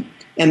LCD,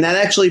 and that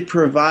actually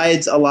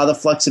provides a lot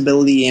of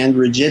flexibility and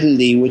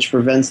rigidity, which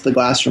prevents the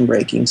glass from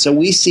breaking. So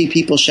we see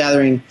people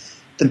shattering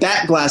the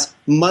back glass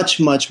much,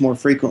 much more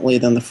frequently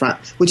than the front,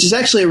 which is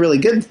actually a really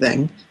good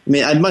thing. I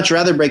mean, I'd much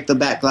rather break the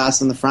back glass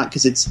than the front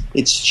because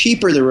it's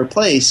cheaper to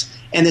replace,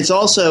 and it's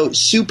also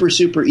super,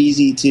 super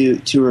easy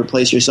to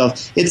replace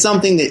yourself. It's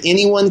something that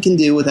anyone can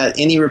do without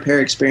any repair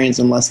experience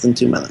in less than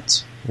 2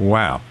 minutes.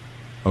 Wow.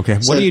 Okay.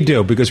 What do you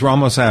do? Because we're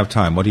almost out of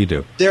time. What do you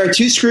do? There are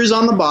 2 screws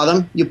on the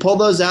bottom. You pull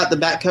those out, the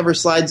back cover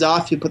slides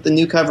off, you put the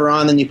new cover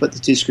on, then you put the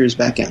 2 screws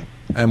back in.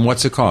 And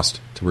what's it cost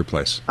to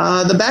replace?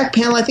 The back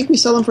panel, I think we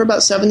sell them for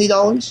about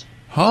 $70.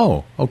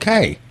 Oh,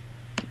 okay.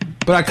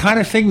 But I kind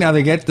of think now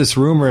they get this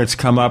rumor it's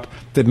come up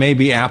that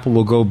maybe Apple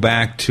will go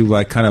back to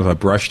like kind of a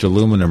brushed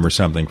aluminum or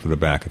something for the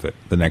back of it,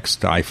 the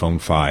next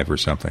iPhone 5 or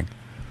something.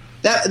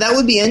 That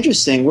would be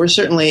interesting. We're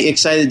certainly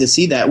excited to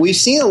see that. We've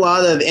seen a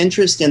lot of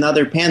interest in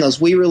other panels.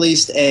 We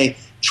released a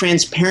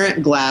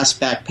transparent glass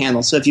back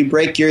panel. So if you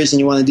break yours and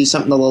you want to do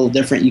something a little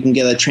different, you can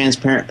get a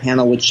transparent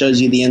panel which shows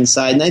you the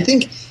inside. And I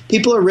think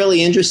people are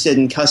really interested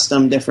in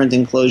custom different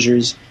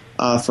enclosures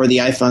for the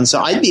iPhone.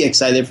 So I'd be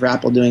excited for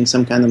Apple doing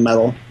some kind of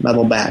metal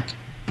back.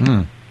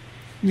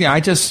 Yeah,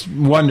 I just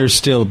wonder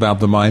still about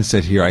the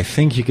mindset here. I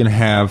think you can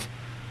have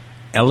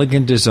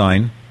elegant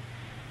design,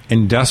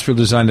 industrial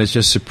design that's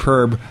just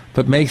superb,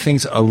 but make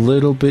things a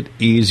little bit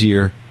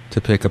easier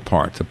to pick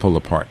apart, to pull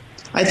apart.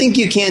 I think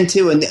you can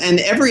too, and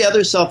every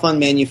other cell phone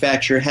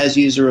manufacturer has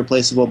user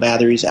replaceable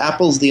batteries.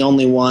 Apple's the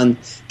only one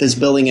that's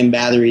building in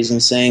batteries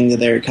and saying to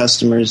their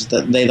customers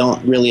that they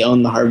don't really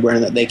own the hardware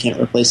and that they can't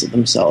replace it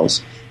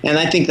themselves. And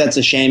I think that's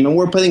a shame, and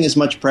we're putting as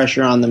much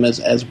pressure on them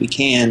as we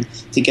can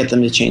to get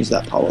them to change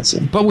that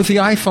policy. But with the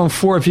iPhone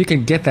 4, if you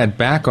can get that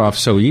back off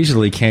so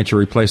easily, can't you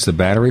replace the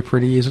battery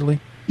pretty easily?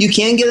 You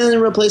can get in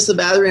and replace the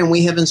battery, and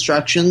we have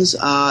instructions.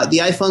 The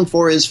iPhone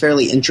 4 is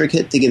fairly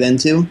intricate to get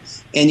into,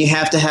 and you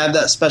have to have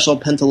that special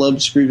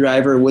pentalobe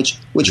screwdriver, which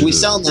we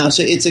sell now.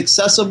 So it's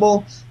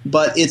accessible,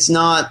 but it's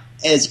not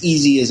as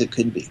easy as it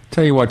could be.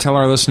 Tell you what, tell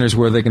our listeners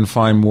where they can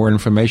find more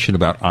information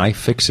about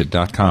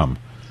iFixit.com.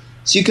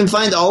 So you can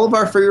find all of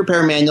our free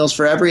repair manuals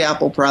for every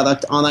Apple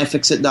product on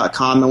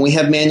iFixit.com, and we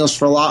have manuals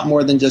for a lot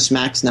more than just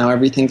Macs now,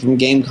 everything from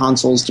game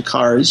consoles to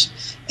cars.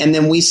 And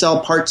then we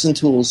sell parts and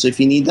tools, so if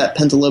you need that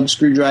pentalobe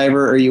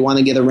screwdriver or you want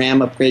to get a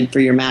RAM upgrade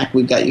for your Mac,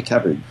 we've got you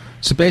covered.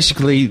 So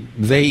basically,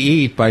 they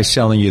eat by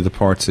selling you the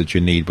parts that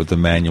you need, but the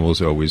manual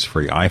is always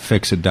free.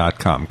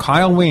 iFixit.com.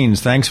 Kyle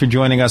Wiens, thanks for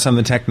joining us on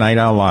the Tech Night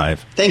Owl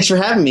Live. Thanks for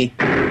having me.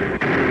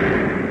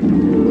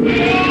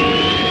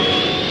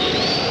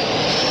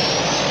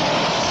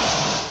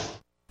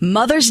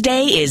 Mother's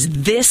Day is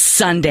this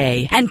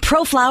Sunday, and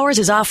ProFlowers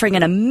is offering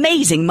an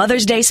amazing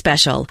Mother's Day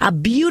special. A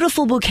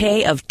beautiful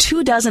bouquet of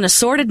 24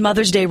 assorted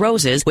Mother's Day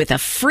roses with a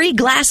free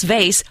glass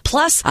vase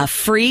plus a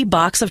free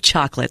box of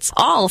chocolates,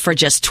 all for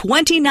just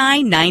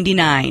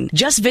 $29.99.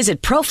 Just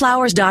visit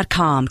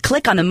ProFlowers.com,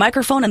 click on the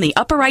microphone in the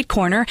upper right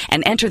corner,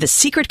 and enter the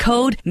secret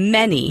code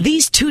MANY.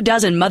 These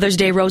 24 Mother's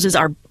Day roses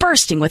are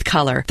bursting with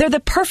color. They're the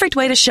perfect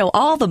way to show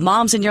all the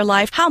moms in your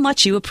life how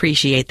much you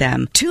appreciate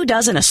them.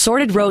 24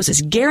 assorted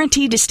roses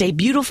guaranteed to stay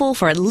beautiful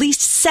for at least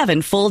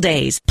 7 full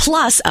days,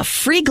 plus a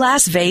free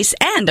glass vase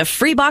and a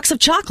free box of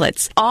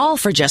chocolates, all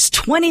for just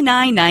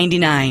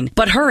 $29.99.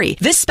 But hurry,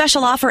 this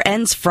special offer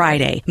ends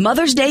Friday.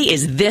 Mother's Day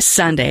is this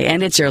Sunday,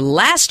 and it's your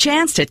last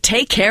chance to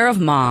take care of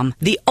Mom.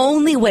 The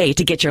only way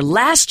to get your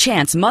last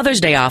chance Mother's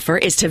Day offer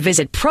is to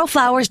visit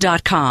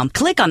ProFlowers.com,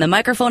 click on the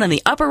microphone in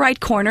the upper right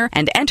corner,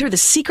 and enter the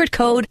secret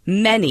code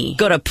MANY.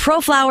 Go to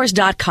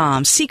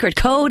ProFlowers.com, secret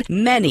code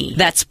MANY.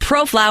 That's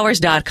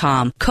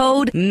ProFlowers.com,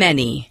 code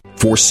MANY.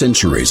 For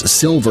centuries,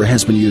 silver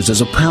has been used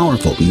as a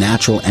powerful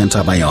natural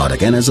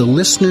antibiotic, and as a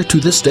listener to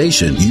this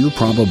station, you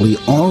probably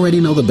already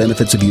know the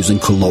benefits of using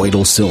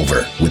colloidal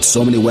silver. With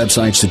so many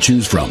websites to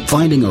choose from,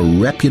 finding a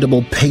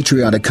reputable,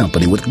 patriotic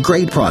company with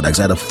great products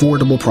at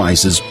affordable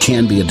prices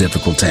can be a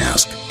difficult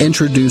task.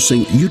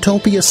 Introducing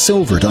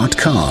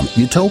UtopiaSilver.com.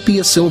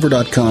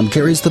 UtopiaSilver.com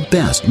carries the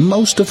best,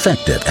 most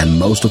effective, and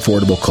most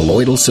affordable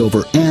colloidal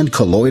silver and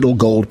colloidal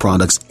gold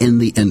products in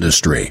the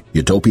industry.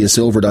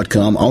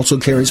 UtopiaSilver.com also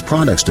carries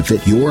products to fit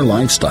your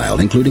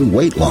lifestyle, including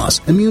weight loss,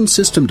 immune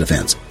system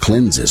defense,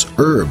 cleanses,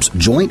 herbs,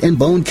 joint and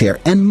bone care,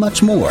 and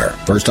much more.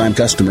 First-time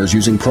customers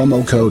using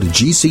promo code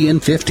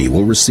GCN50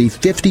 will receive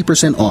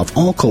 50% off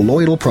all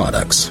colloidal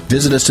products.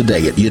 Visit us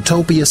today at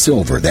Utopia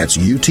Silver, that's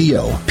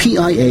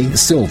UTOPIA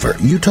Silver,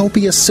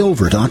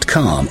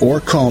 utopiasilver.com, or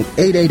call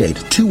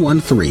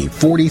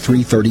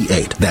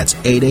 888-213-4338. That's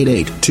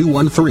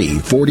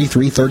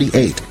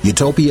 888-213-4338.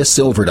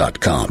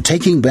 UtopiaSilver.com,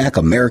 taking back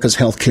America's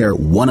healthcare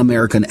one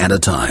American at a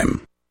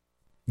time.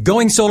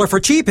 Going solar for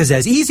cheap is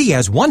as easy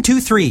as 1, 2,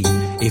 3.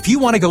 If you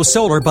want to go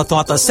solar but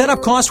thought the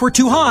setup costs were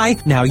too high,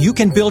 now you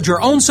can build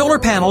your own solar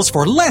panels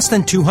for less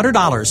than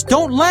 $200.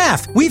 Don't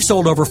laugh. We've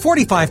sold over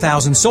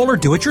 45,000 solar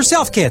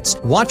do-it-yourself kits.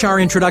 Watch our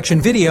introduction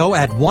video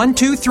at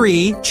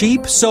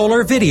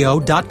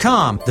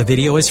 123cheapsolarvideo.com. The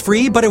video is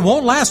free, but it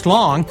won't last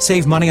long.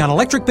 Save money on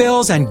electric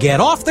bills and get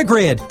off the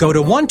grid. Go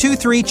to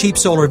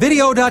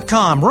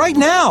 123cheapsolarvideo.com right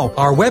now.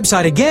 Our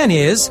website again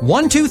is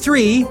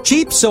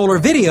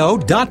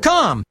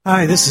 123cheapsolarvideo.com.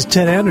 Hi, this is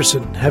Ted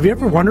Anderson. Have you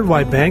ever wondered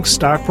why banks,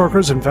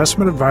 stockbrokers,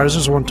 investment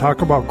advisors won't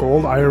talk about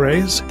gold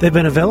IRAs? They've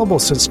been available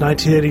since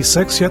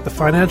 1986, yet the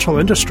financial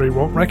industry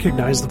won't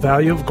recognize the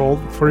value of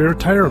gold for your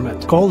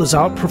retirement. Gold has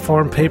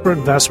outperformed paper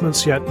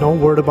investments, yet no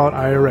word about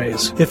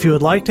IRAs. If you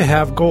would like to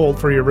have gold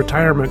for your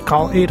retirement,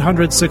 call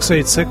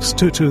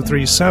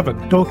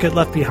 800-686-2237. Don't get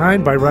left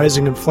behind by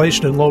rising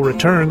inflation and low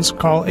returns.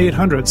 Call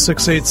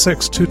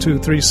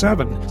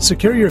 800-686-2237.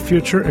 Secure your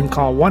future and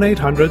call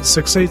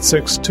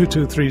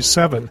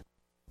 1-800-686-2237.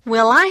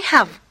 Will I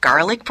have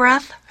garlic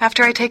breath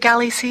after I take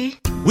Ali C?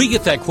 We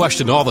get that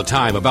question all the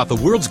time about the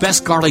world's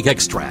best garlic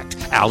extract,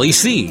 Ali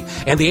C.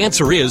 And the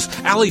answer is,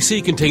 Ali C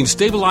contains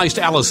stabilized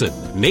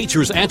allicin,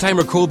 nature's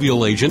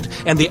antimicrobial agent,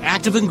 and the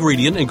active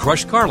ingredient in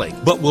crushed garlic,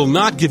 but will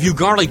not give you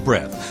garlic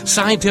breath.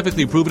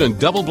 Scientifically proven in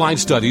double-blind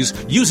studies,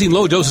 using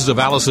low doses of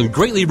allicin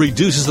greatly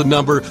reduces the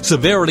number,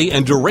 severity,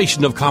 and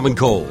duration of common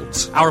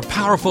colds. Our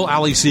powerful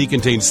Ali C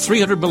contains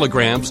 300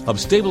 milligrams of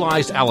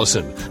stabilized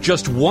allicin.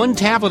 Just one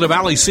tablet of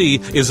Ali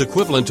C is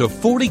equivalent to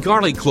 40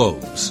 garlic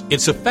cloves.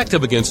 It's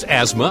effective against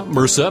asthma,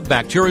 MRSA,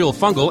 bacterial,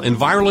 fungal, and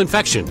viral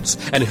infections,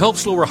 and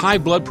helps lower high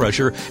blood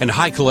pressure and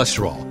high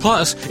cholesterol.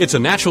 Plus, it's a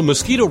natural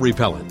mosquito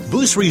repellent.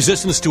 Boost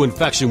resistance to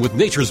infection with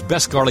nature's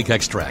best garlic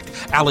extract,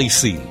 Ali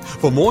C.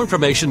 For more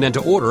information and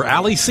to order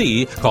Ali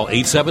C, call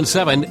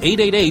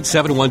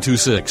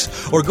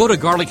 877-888-7126 or go to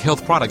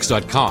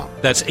garlichealthproducts.com.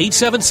 That's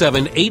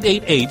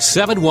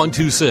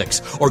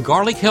 877-888-7126 or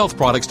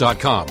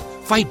garlichealthproducts.com.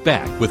 Fight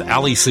back with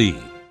Ali C.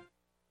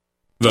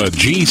 The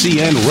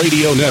GCN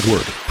Radio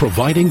Network,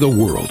 providing the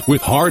world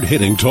with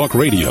hard-hitting talk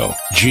radio.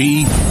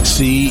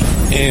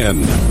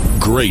 GCN.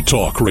 Great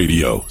talk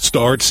radio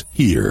starts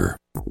here.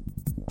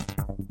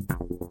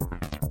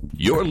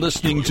 You're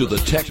listening to the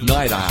Tech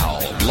Night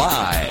Owl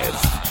live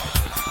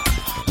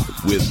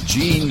with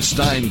Gene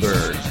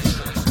Steinberg.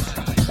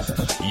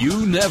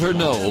 You never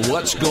know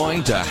what's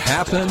going to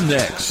happen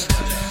next.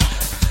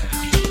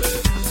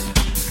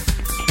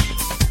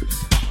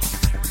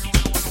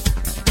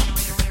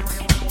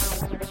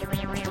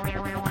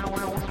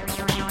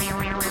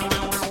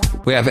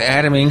 We have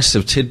Adam Inks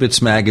of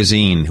Tidbits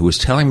Magazine, who was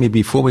telling me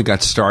before we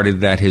got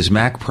started that his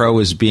Mac Pro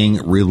is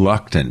being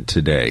reluctant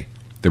today.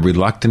 The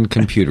reluctant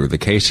computer, the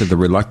case of the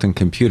reluctant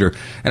computer.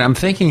 And I'm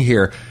thinking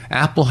here,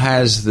 Apple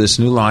has this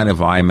new line of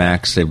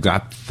iMacs. They've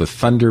got the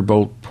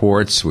Thunderbolt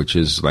ports, which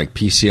is like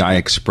PCI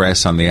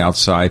Express on the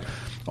outside.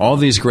 All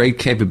these great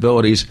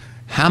capabilities.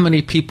 How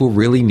many people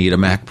really need a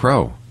Mac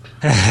Pro?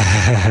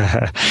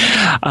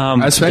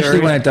 Especially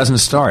when it doesn't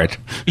start.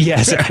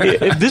 Yes.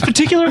 This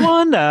particular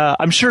one,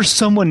 I'm sure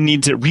someone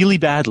needs it really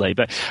badly.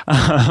 But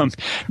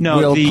no,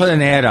 we'll put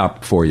an ad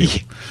up for you.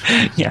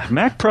 Yeah,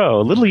 Mac Pro,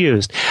 a little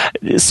used.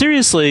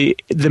 Seriously,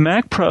 the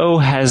Mac Pro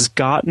has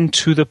gotten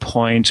to the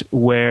point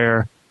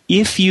where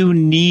if you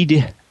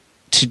need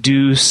to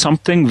do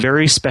something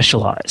very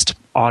specialized,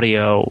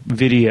 audio,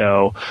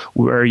 video,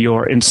 where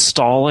you're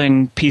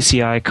installing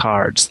PCI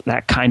cards,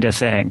 that kind of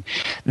thing,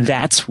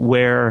 that's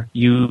where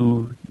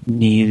you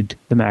need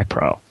the Mac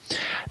Pro.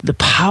 The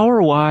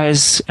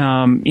power-wise,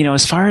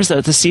 as far as the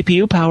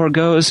CPU power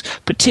goes,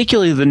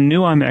 particularly the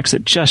new iMacs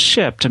that just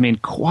shipped,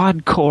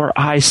 quad-core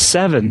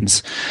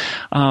i7s,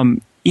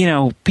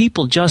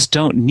 people just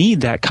don't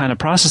need that kind of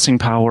processing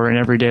power in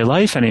everyday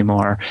life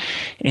anymore.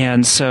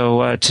 And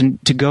so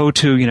to go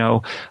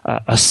to,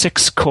 a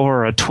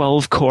 6-core, a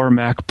 12-core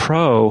Mac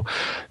Pro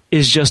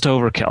is just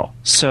overkill.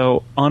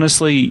 So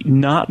honestly,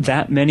 not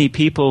that many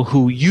people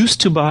who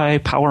used to buy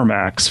Power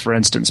Macs, for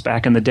instance,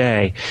 back in the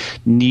day,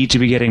 need to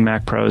be getting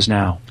Mac Pros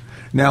now.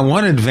 Now,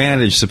 one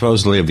advantage,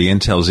 supposedly, of the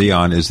Intel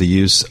Xeon is the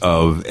use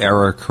of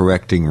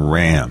error-correcting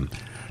RAM.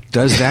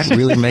 Does that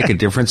really make a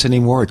difference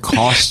anymore? It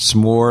costs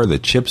more. The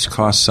chips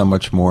cost so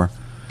much more.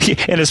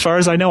 And as far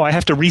as I know, I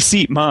have to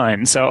reseat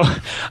mine. So,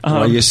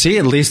 well, you see,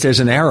 at least there's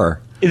an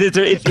error.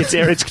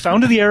 It's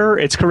found the error,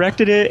 it's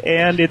corrected it,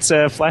 and it's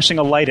flashing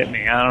a light at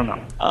me. I don't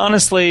know.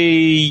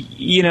 Honestly,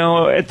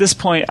 at this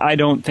point, I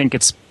don't think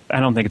it's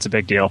a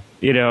big deal.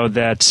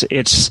 That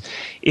it's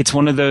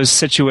one of those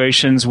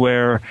situations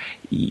where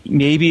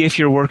maybe if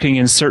you're working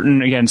in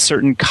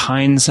certain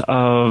kinds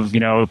of, I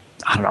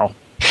don't know.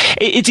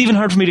 It's even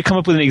hard for me to come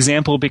up with an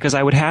example because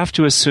I would have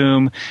to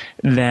assume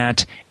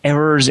that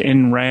errors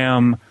in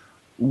RAM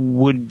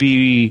would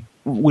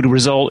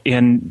result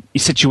in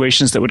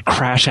situations that would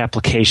crash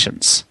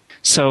applications.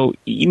 So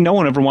no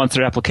one ever wants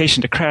their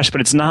application to crash,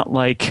 but it's not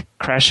like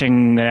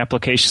crashing an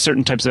application.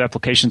 Certain types of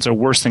applications are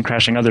worse than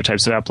crashing other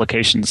types of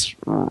applications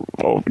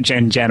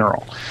in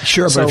general.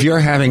 Sure, but if you're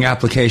having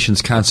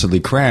applications constantly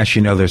crash,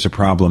 there's a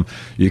problem.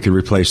 You could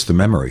replace the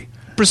memory.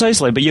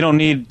 Precisely, but you don't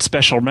need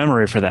special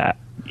memory for that.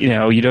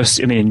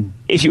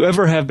 If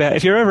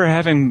you're ever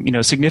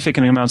having,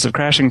 significant amounts of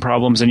crashing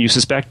problems and you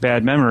suspect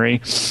bad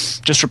memory,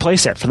 just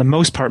replace it. For the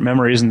most part,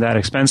 memory isn't that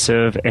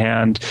expensive,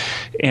 and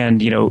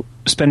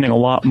spending a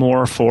lot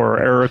more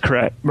for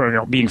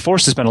being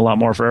forced to spend a lot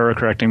more for error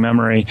correcting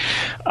memory.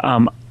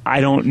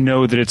 I don't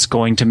know that it's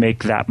going to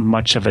make that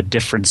much of a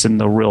difference in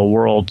the real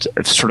world,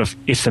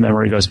 if the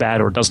memory goes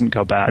bad or doesn't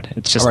go bad.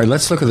 It's just all right.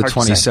 Let's look at the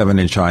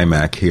 27-inch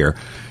iMac here.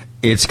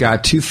 It's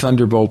got 2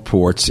 Thunderbolt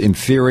ports. In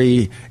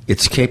theory,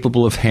 it's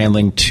capable of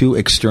handling 2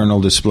 external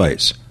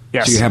displays.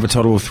 Yes. So you have a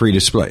total of 3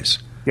 displays.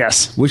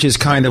 Yes. Which is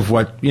kind of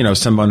what,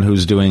 someone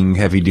who's doing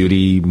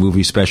heavy-duty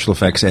movie special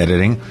effects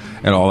editing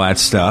and all that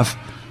stuff.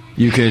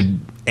 You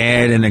could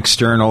add an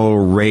external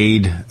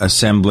RAID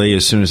assembly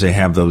as soon as they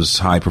have those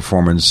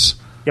high-performance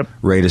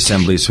RAID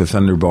assemblies for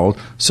Thunderbolt.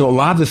 So a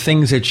lot of the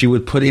things that you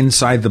would put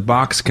inside the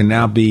box can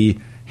now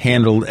be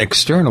handled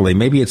externally.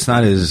 Maybe it's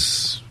not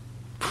as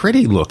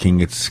pretty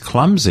looking. It's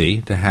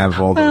clumsy to have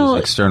all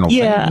those external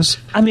things.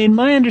 I mean,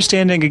 my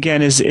understanding,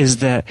 again, is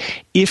that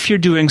if you're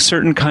doing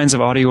certain kinds of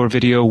audio or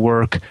video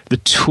work, the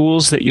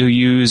tools that you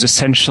use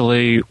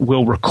essentially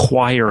will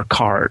require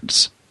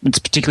cards. It's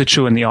particularly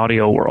true in the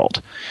audio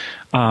world.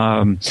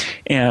 And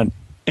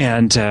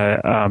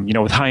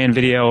with high-end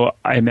video,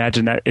 I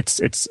imagine that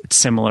it's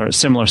similar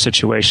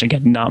situation.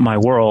 Again, not my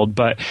world,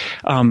 but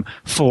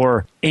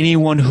for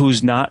anyone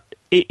who's not,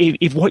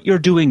 if what you're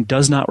doing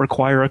does not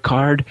require a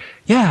card,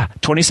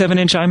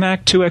 27-inch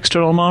iMac, 2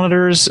 external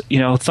monitors,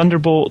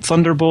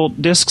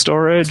 Thunderbolt disk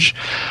storage,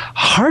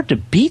 hard to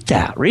beat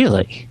that,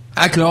 really.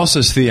 I could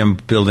also see them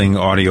building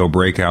audio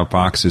breakout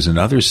boxes and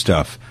other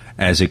stuff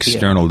as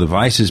external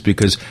devices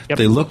because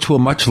they look to a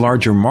much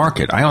larger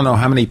market. I don't know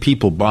how many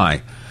people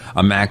buy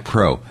a Mac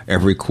Pro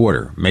every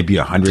quarter, maybe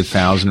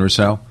 100,000 or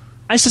so.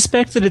 I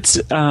suspect that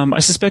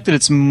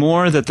it's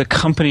more that the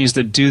companies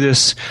that do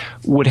this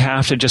would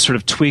have to just sort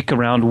of tweak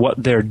around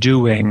what they're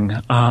doing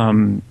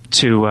to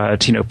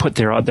put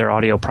their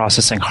audio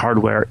processing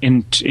hardware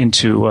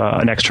into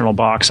an external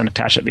box and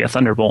attach it via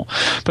Thunderbolt.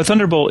 But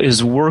Thunderbolt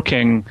is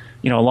working.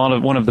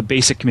 One of the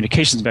basic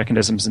communications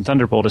mechanisms in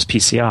Thunderbolt is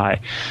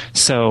PCI,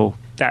 so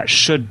that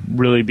should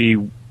really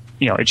be,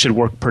 it should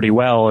work pretty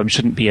well. It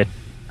shouldn't be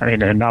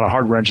I'm not a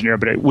hardware engineer,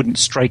 but it wouldn't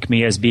strike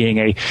me as being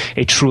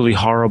a truly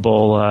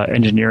horrible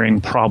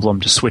engineering problem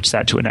to switch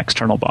that to an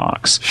external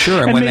box.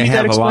 Sure, and when they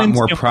have a lot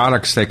more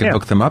products they can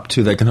hook them up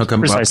to, they can hook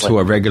them up to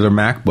a regular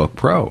MacBook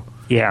Pro.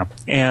 Yeah,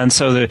 and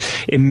so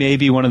it may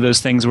be one of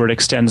those things where it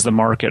extends the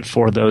market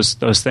for those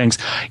things.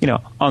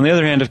 On the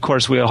other hand, of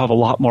course, we'll have a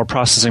lot more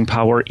processing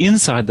power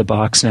inside the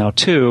box now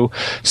too,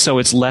 so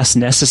it's less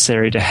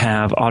necessary to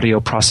have audio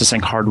processing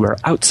hardware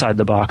outside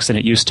the box than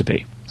it used to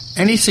be.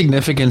 Any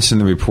significance in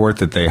the report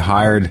that they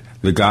hired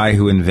the guy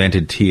who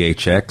invented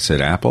THX at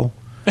Apple?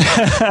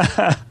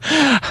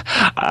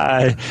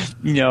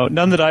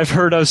 None that I've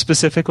heard of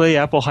specifically.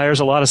 Apple hires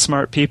a lot of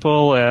smart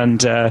people, and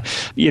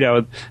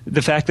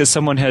the fact that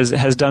someone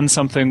has done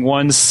something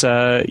once,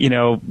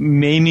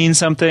 may mean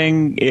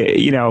something.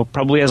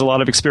 Probably has a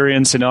lot of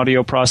experience in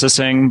audio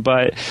processing,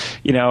 but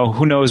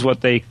who knows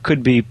what they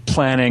could be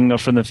planning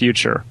for the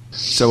future.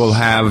 So we'll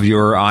have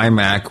your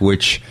iMac,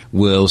 which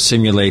will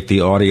simulate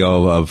the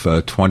audio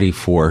of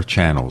 24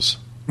 channels,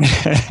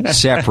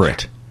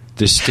 separate,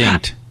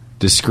 distinct,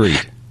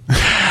 discrete.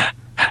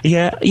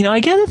 Yeah, I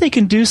get that they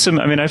can do some.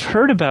 I mean, I've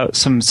heard about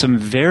some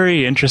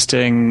very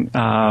interesting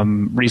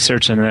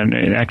research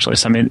and actually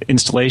some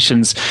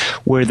installations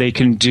where they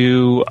can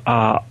do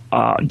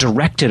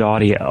directed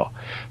audio.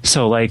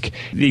 So, like,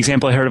 the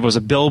example I heard of was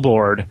a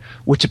billboard,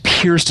 which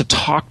appears to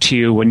talk to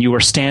you when you are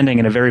standing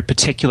in a very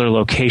particular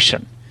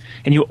location.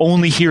 And you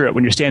only hear it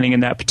when you're standing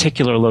in that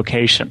particular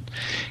location.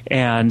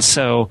 And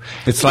so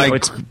it's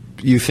like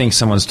you think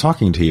someone's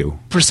talking to you.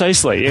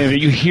 Precisely.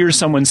 You hear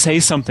someone say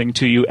something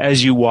to you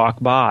as you walk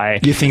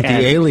by. You think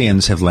the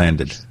aliens have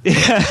landed.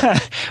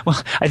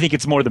 Well, I think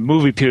it's more the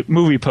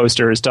movie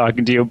poster is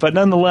talking to you. But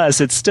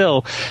nonetheless, it's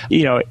still,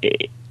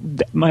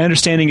 my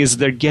understanding is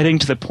they're getting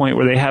to the point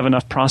where they have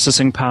enough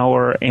processing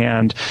power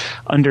and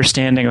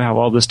understanding of how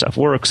all this stuff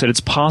works that it's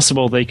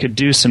possible they could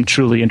do some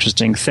truly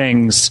interesting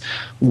things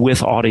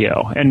with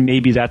audio. And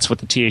maybe that's what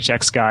the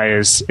THX guy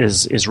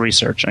is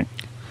researching.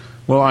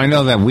 Well, I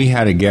know that we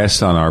had a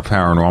guest on our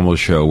paranormal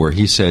show where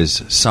he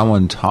says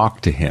someone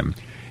talked to him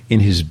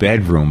in his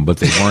bedroom, but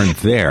they weren't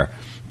there.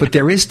 But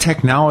there is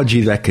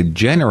technology that could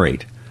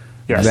generate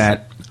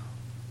that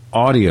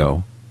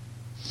audio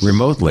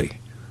remotely.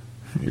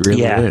 It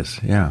really is,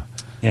 yeah.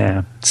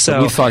 Yeah.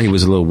 So we thought he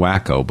was a little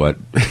wacko, but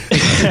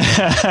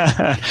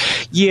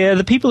yeah,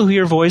 the people who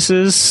hear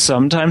voices,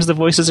 sometimes the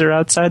voices are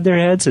outside their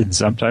heads and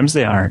sometimes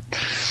they aren't.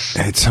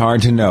 It's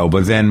hard to know,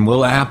 but then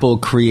will Apple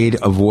create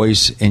a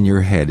voice in your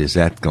head? Is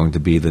that going to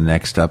be the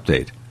next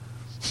update?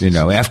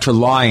 After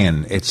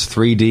Lion, it's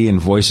 3D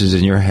and voices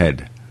in your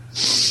head.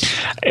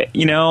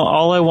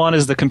 All I want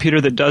is the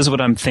computer that does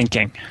what I'm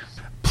thinking.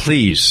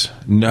 Please,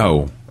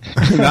 no.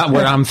 Not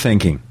what I'm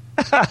thinking.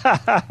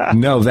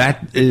 No,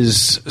 that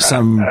is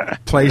some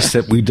place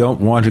that we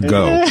don't want to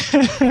go.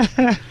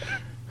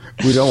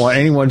 We don't want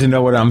anyone to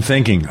know what I'm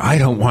thinking. I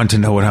don't want to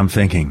know what I'm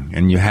thinking.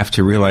 And you have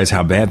to realize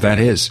how bad that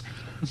is.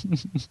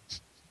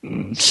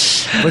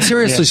 But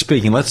seriously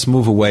speaking, let's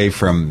move away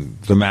from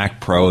the Mac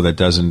Pro that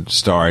doesn't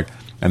start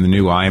and the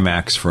new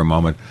iMacs for a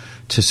moment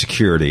to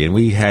security. And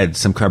we had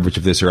some coverage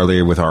of this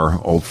earlier with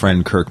our old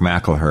friend Kirk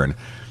McElhearn.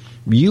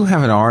 You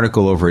have an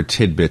article over at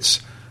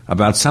Tidbits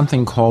about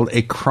something called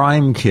a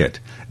crime kit.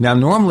 Now,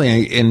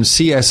 normally in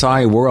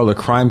CSI world, a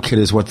crime kit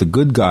is what the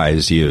good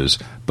guys use.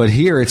 But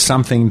here it's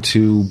something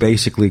to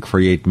basically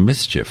create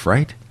mischief,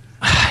 right?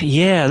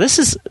 Yeah, this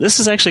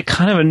is actually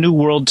kind of a new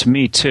world to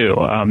me too.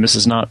 This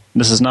is not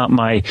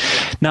my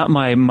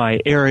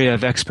area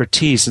of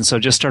expertise, and so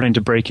just starting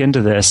to break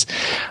into this.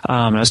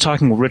 I was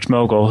talking with Rich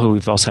Mogul, who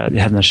we've also had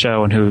on the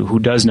show, and who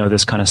does know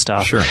this kind of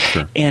stuff. Sure.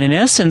 And in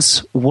essence,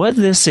 what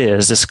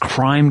this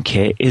crime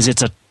kit is,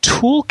 it's a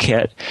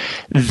toolkit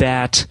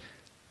that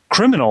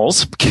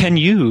criminals can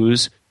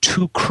use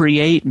to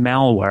create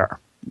malware,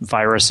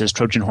 viruses,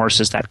 Trojan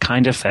horses, that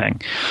kind of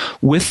thing,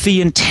 with the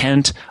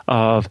intent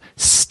of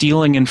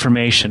stealing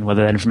information,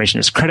 whether that information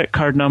is credit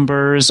card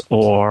numbers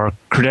or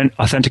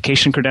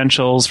authentication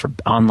credentials for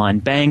online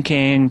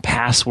banking,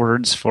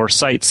 passwords for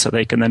sites, so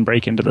they can then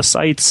break into the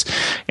sites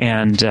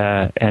and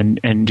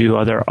do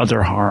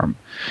other harm.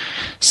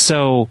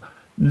 So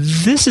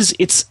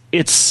it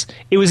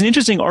was an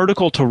interesting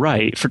article to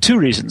write for two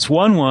reasons.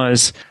 One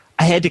was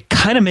I had to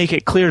kind of make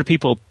it clear to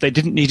people they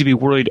didn't need to be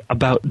worried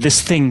about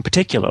this thing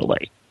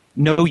particularly.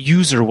 No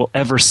user will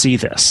ever see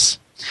this.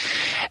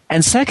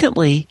 And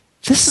secondly,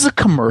 this is a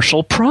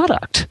commercial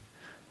product.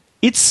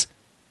 It's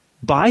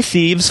by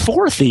thieves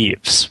for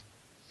thieves.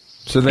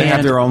 So they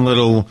have their own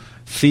little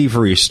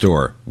thievery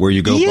store where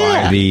you go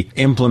buy the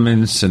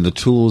implements and the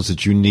tools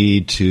that you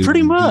need to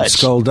pretty much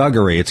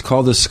skullduggery. It's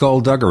called the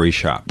Skullduggery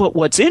Shop. But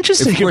what's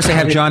interesting, of course, they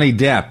have Johnny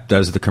Depp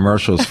does the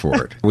commercials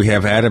for it. We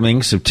have Adam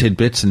Inks of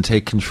Tidbits and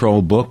Take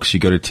Control books.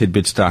 You go to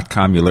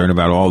tidbits.com, you learn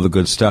about all the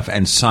good stuff,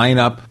 and sign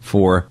up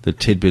for the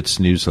Tidbits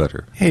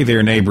newsletter. Hey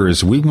there,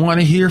 neighbors. We want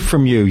to hear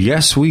from you.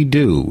 Yes, we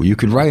do. You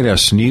can write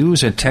us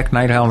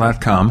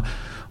news@technightowl.com.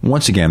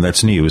 Once again,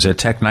 that's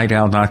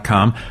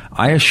news@technightowl.com.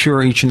 I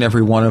assure each and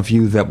every one of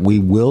you that we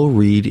will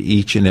read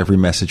each and every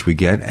message we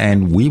get,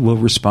 and we will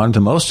respond to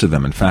most of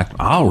them. In fact,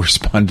 I'll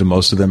respond to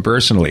most of them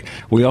personally.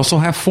 We also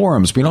have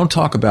forums. We don't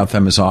talk about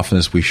them as often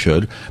as we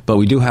should, but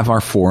we do have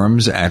our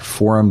forums at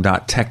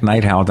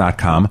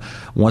forum.technightowl.com.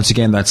 Once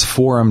again, that's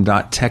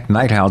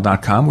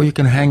forum.technightowl.com, where you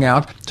can hang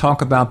out,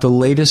 talk about the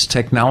latest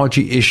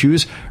technology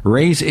issues,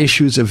 raise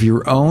issues of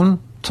your own,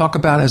 talk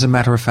about, as a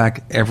matter of fact,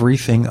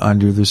 everything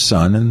under the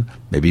sun and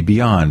maybe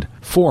beyond.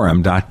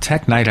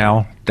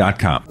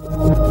 Forum.technightowl.com.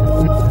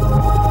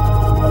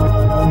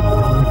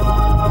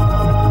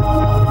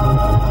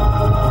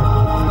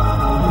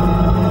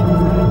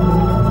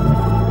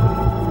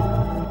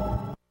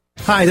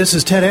 Hi, this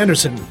is Ted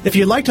Anderson. If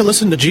you'd like to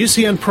listen to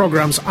GCN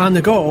programs on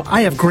the go,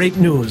 I have great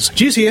news.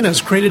 GCN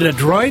has created a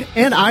Droid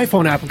and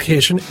iPhone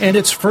application, and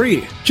it's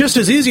free. Just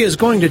as easy as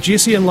going to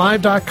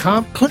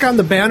GCNlive.com, click on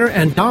the banner,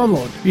 and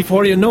download.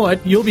 Before you know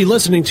it, you'll be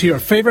listening to your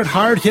favorite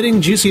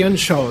hard-hitting GCN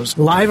shows,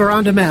 live or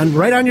on demand,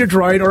 right on your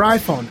Droid or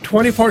iPhone,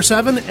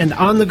 24/7 and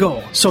on the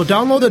go. So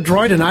download the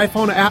Droid and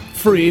iPhone app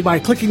free by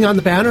clicking on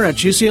the banner at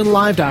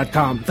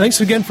GCNlive.com.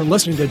 Thanks again for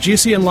listening to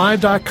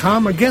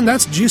GCNlive.com. Again,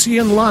 that's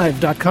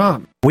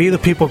GCNlive.com. We the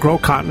people grow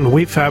cotton,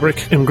 weave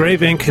fabric,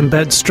 engrave ink,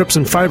 embed strips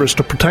and fibers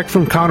to protect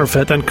from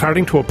counterfeit, then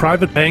carting to a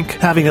private bank,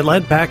 having it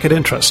lent back at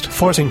interest,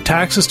 forcing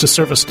taxes to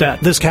service debt.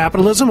 This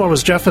capitalism, or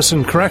was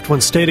Jefferson correct when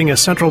stating a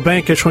central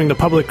bank issuing the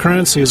public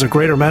currency is a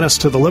greater menace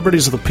to the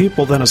liberties of the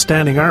people than a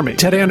standing army?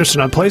 Ted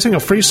Anderson, I'm placing a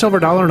free silver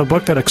dollar in a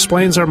book that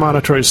explains our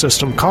monetary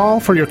system.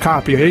 Call for your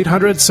copy,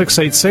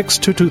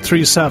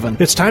 800-686-2237.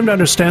 It's time to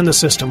understand the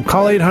system.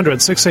 Call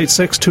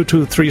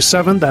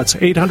 800-686-2237. That's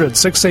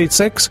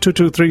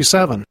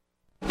 800-686-2237.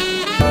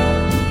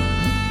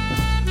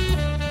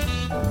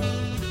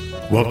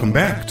 Welcome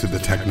back to the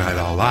Tech Night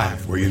Owl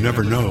Live, where you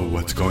never know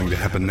what's going to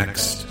happen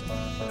next.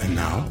 And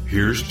now,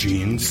 here's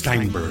Gene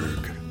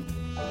Steinberg.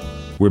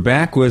 We're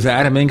back with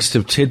Adam Inks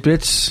of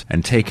Tidbits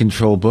and Take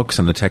Control books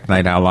on the Tech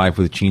Night Owl Live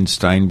with Gene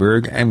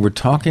Steinberg, and we're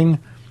talking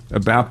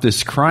about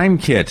this crime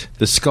kit,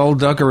 the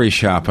Skullduggery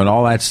Shop, and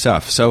all that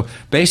stuff. So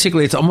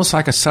basically, it's almost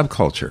like a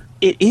subculture.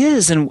 It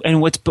is, and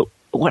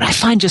what I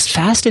find just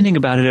fascinating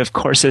about it, of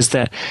course, is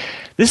that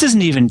this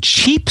isn't even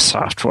cheap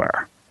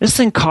software. This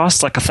thing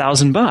costs like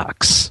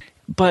 $1,000.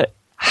 But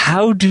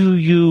how do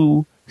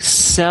you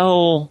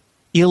sell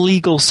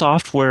illegal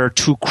software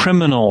to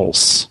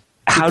criminals?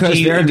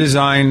 Because their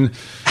design,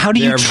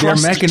 their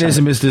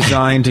mechanism is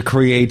designed to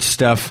create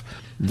stuff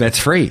that's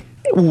free.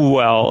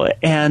 Well,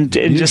 and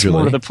just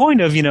more to the point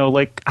of,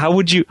 how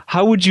would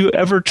you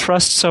ever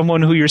trust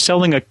someone who you're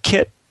selling a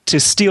kit to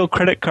steal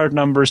credit card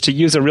numbers to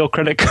use a real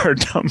credit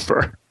card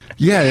number?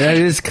 Yeah, that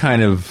is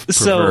kind of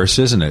perverse,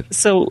 isn't it?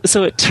 So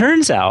it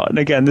turns out, and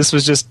again, this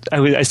was just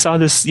I saw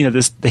this,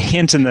 the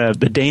hint in the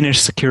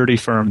Danish security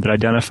firm that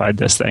identified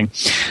this thing.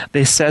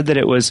 They said that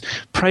it was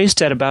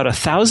priced at about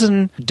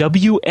 1,000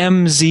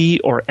 WMZ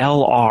or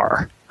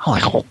LR. I'm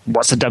like, well,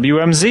 what's a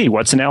WMZ?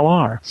 What's an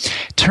LR?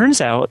 Turns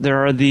out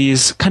there are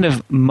these kind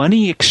of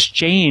money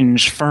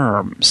exchange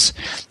firms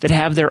that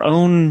have their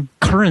own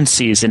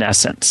currencies, in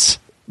essence.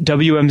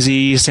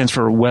 WMZ stands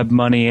for Web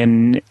Money,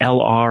 and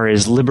LR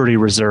is Liberty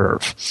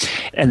Reserve,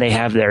 and they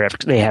have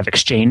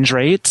exchange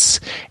rates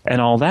and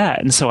all that.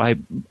 And so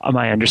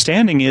my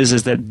understanding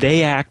is that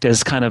they act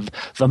as kind of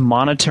the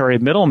monetary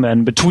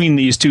middlemen between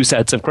these two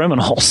sets of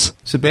criminals.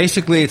 So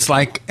basically, it's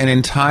like an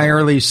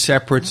entirely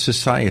separate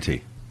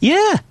society.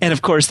 Yeah, and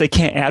of course they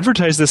can't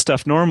advertise this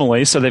stuff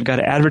normally, so they've got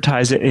to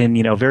advertise it in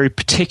very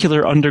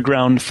particular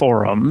underground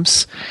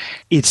forums.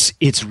 It's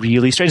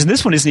really strange, and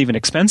this one isn't even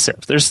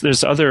expensive.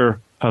 There's other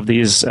of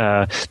these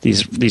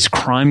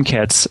crime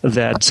kits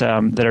that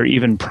are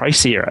even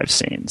pricier I've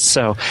seen.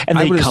 So, and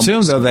I would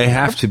assume though they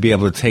have to be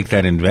able to take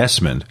that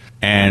investment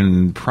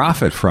and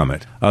profit from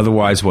it.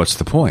 Otherwise, what's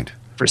the point?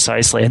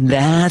 precisely. And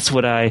that's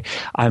what I'm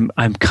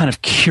kind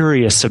of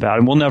curious about.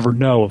 And we'll never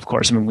know, of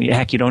course. I mean,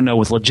 you don't know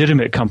with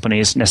legitimate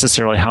companies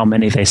necessarily how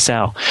many they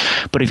sell.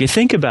 But if you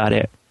think about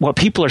it, what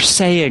people are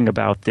saying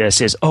about this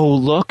is, oh,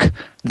 look,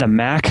 the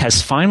Mac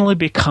has finally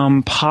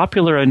become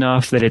popular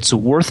enough that it's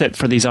worth it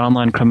for these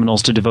online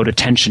criminals to devote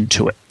attention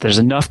to it. There's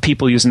enough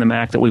people using the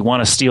Mac that we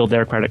want to steal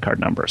their credit card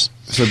numbers.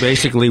 So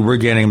basically, we're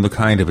getting the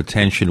kind of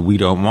attention we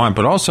don't want.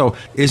 But also,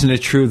 isn't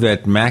it true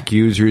that Mac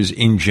users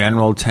in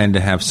general tend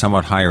to have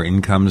somewhat higher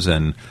incomes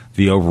than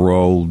the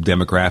overall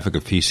demographic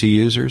of PC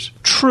users?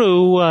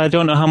 True. I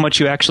don't know how much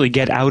you actually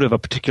get out of a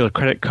particular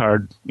credit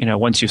card,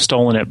 once you've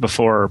stolen it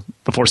before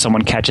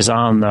someone catches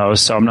on, though.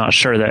 So I'm not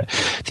sure that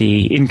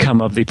the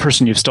income of the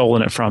person you've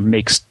stolen it from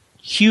makes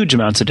huge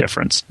amounts of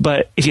difference.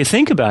 But if you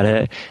think about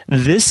it,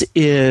 this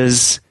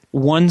is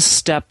one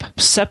step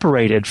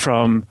separated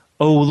from,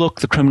 oh,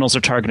 look, the criminals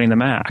are targeting the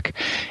Mac.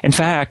 In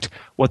fact,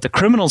 what the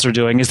criminals are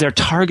doing is they're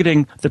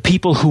targeting the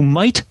people who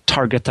might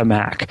target the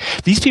Mac.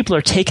 These people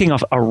are taking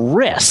off a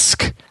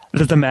risk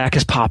that the Mac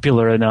is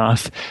popular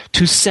enough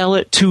to sell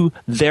it to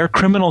their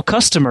criminal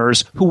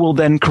customers who will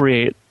then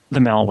create the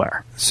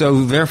malware.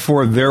 So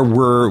therefore, there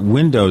were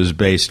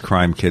Windows-based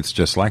crime kits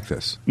just like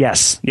this.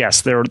 Yes,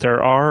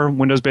 there are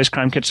Windows-based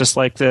crime kits just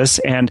like this.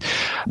 And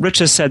Rich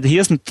has said that he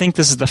doesn't think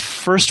this is the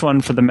first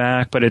one for the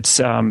Mac, but it's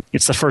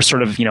the first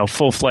sort of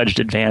full-fledged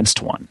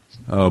advanced one.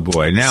 Oh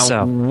boy!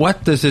 Now,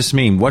 what does this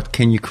mean? What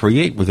can you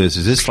create with this?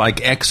 Is this like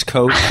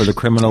Xcode for the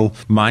criminal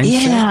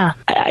mindset? Yeah,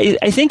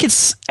 I think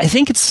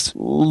it's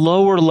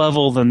lower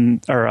level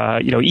than,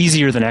 or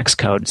easier than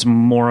Xcode. It's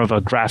more of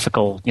a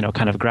graphical,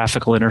 kind of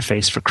graphical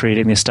interface for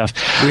creating this stuff.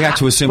 We have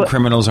to assume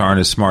criminals aren't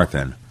as smart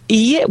then.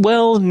 Yeah,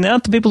 well,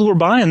 not the people who are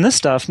buying this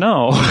stuff,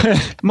 no.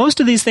 Most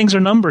of these things are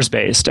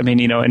numbers-based. I mean,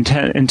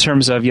 in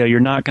terms of, you're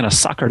not going to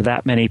sucker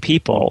that many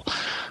people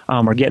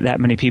or get that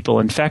many people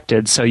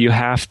infected, so you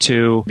have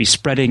to be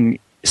spreading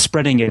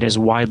it as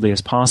widely as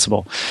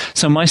possible.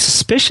 So my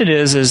suspicion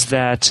is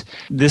that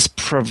this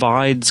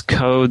provides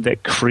code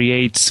that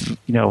creates,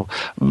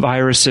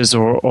 viruses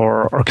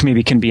or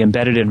maybe can be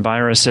embedded in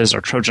viruses or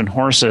Trojan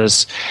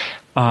horses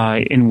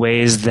in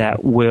ways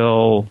that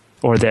will,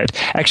 or that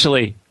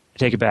actually...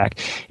 Take it back.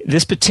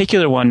 This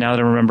particular one, now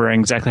that I'm remembering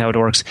exactly how it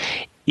works,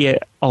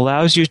 it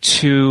allows you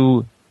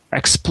to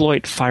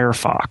exploit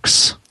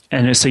Firefox.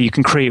 And so you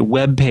can create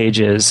web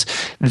pages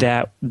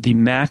that the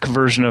Mac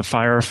version of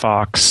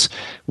Firefox,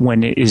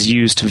 when it is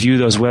used to view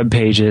those web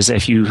pages,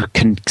 if you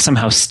can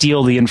somehow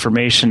steal the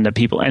information that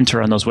people enter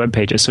on those web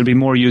pages. So it'd be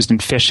more used in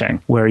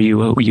phishing, where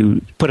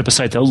you put up a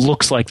site that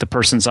looks like the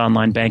person's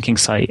online banking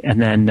site and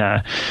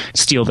then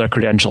steal their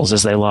credentials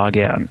as they log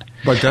in.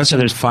 But doesn't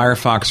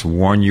Firefox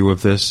warn you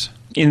of this?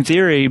 In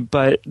theory,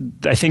 but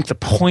I think the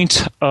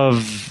point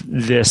of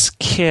this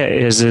kit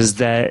is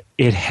that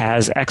it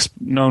has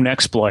known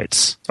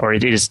exploits, or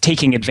it is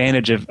taking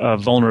advantage of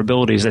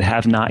vulnerabilities that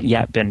have not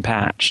yet been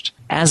patched.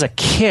 As a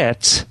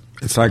kit...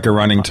 It's like a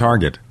running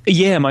target.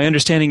 Yeah, my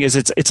understanding is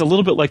it's a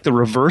little bit like the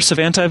reverse of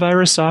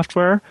antivirus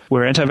software,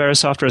 where antivirus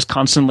software is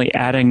constantly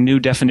adding new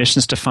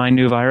definitions to find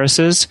new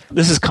viruses.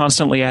 This is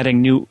constantly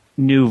adding new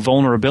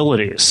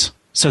vulnerabilities,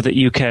 so that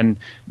you can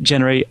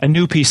generate a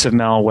new piece of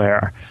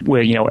malware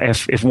where,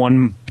 if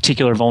one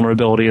particular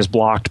vulnerability is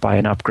blocked by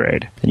an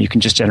upgrade, then you can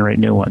just generate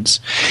new ones.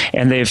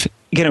 And it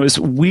was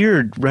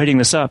weird writing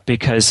this up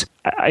because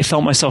I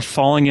felt myself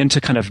falling into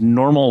kind of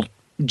normal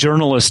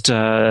journalist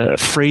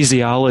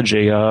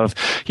phraseology of,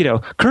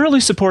 currently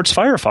supports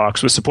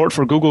Firefox with support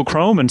for Google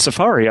Chrome and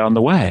Safari on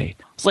the way.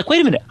 It's like,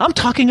 wait a minute, I'm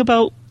talking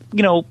about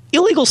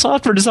illegal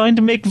software designed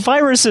to make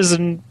viruses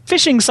and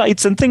phishing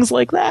sites and things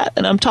like that.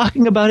 And I'm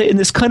talking about it in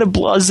this kind of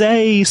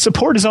blasé,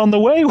 support is on the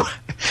way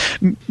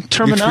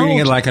terminology. You're treating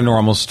it like a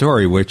normal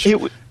story, which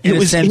in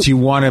a sense you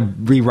want to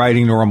be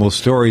writing normal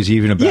stories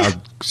even about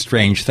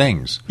strange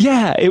things.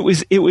 Yeah, it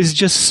was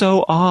just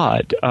so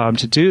odd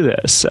to do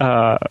this.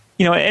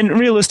 And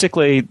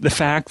realistically, the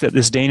fact that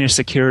this Danish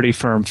security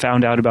firm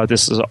found out about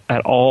this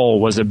at all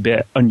was a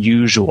bit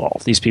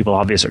unusual. These people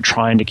obviously are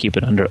trying to keep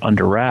it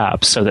under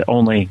wraps so that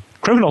only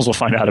criminals will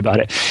find out about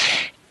it.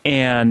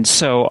 And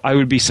so I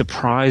would be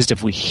surprised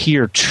if we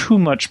hear too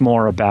much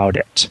more about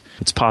it.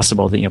 It's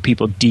possible that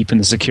people deep in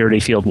the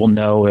security field will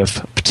know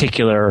if a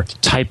particular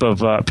type of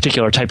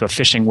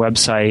phishing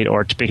website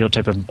or a particular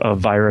type of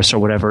virus or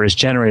whatever is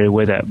generated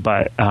with it.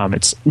 But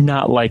it's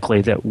not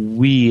likely that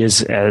we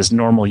as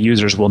normal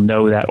users will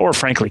know that or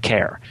frankly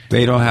care.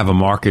 They don't have a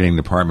marketing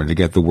department to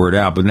get the word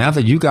out. But now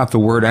that you got the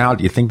word out,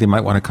 you think they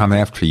might want to come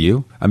after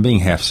you? I'm being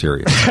half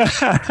serious.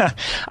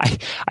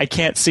 I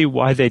can't see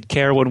why they'd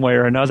care one way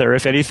or another.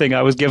 If anything,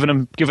 I was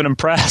giving them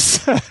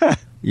press.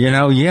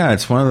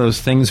 It's one of those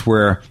things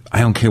where I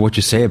don't care what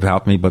you say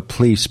about me, but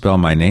please spell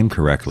my name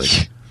correctly.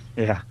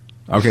 Yeah.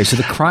 Okay, so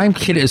the crime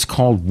kit is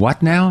called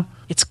what now?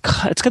 It's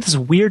got this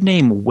weird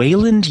name,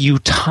 Wayland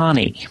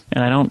Yutani,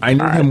 and I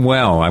knew him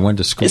well. I went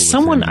to school with him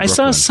in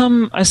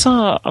Brooklyn. I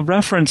saw a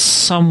reference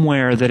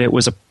somewhere that it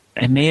was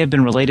it may have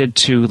been related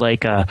to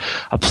like a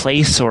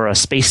place or a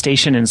space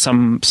station in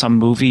some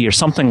movie or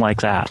something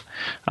like that.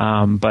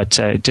 But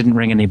it didn't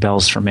ring any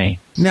bells for me.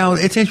 Now,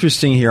 it's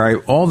interesting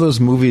here. All those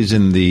movies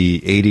in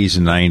the 80s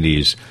and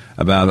 90s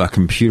about a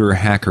computer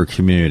hacker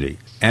community,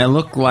 and it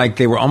looked like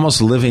they were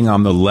almost living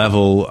on the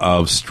level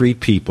of street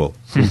people,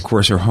 who, of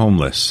course, are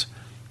homeless.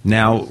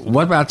 Now,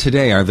 what about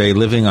today? Are they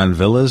living on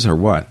villas or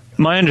what?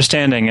 My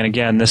understanding, and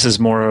again, this is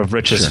more of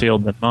Rich's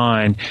field than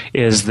mine,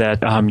 is that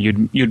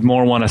you'd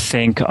more want to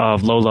think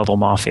of low-level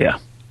mafia.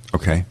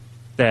 Okay.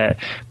 That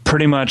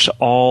pretty much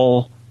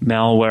all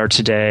malware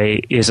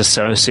today is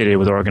associated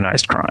with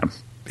organized crime.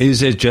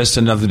 Is it just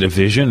another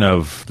division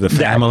of the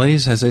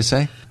families, as they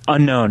say?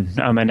 Unknown.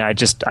 I mean, I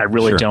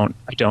really don't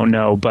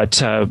know.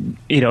 But,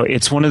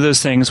 it's one of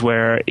those things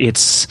where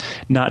it's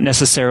not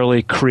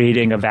necessarily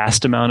creating a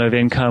vast amount of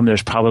income.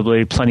 There's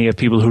probably plenty of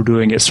people who are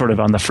doing it sort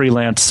of on the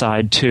freelance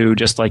side, too,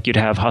 just like you'd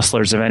have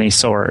hustlers of any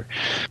sort.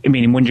 I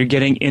mean, when you're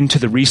getting into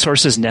the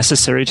resources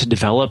necessary to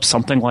develop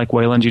something like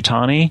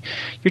Weyland-Yutani,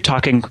 you're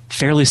talking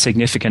fairly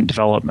significant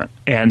development.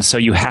 And so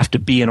you have to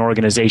be an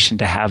organization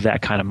to have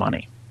that kind of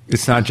money.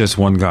 It's not just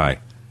one guy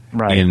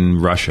in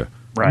Russia.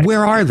 Right.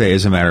 Where are they,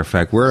 as a matter of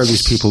fact? Where are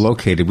these people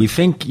located? We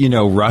think,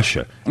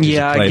 Russia is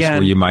a place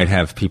where you might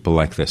have people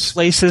like this.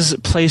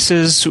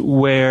 Places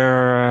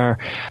where,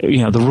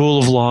 the rule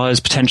of law is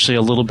potentially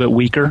a little bit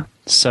weaker.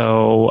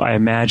 So I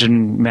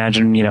imagine,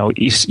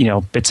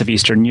 bits of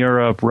Eastern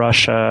Europe,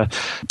 Russia,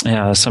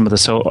 some of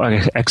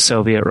the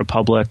ex-Soviet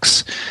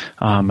republics.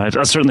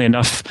 Certainly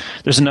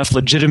there's enough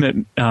legitimate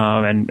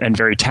and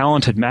very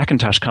talented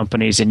Macintosh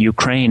companies in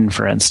Ukraine,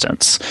 for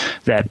instance,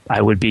 that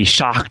I would be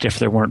shocked if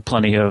there weren't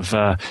plenty of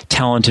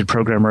talented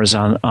programmers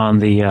on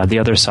the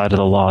other side of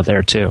the law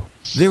there too.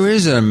 There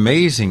is an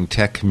amazing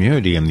tech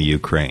community in the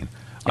Ukraine.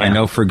 Yeah. I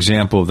know, for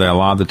example, that a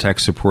lot of the tech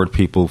support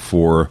people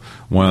for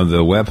one of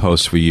the web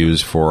hosts we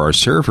use for our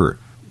server,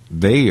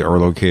 they are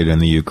located in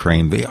the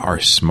Ukraine. They are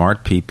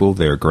smart people.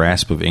 Their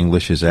grasp of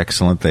English is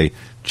excellent. They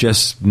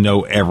just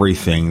know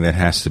everything that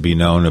has to be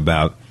known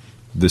about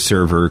the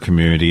server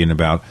community and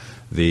about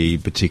the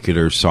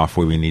particular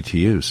software we need to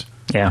use.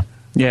 Yeah.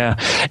 Yeah,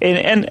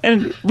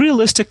 and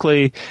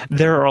realistically,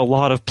 there are a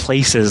lot of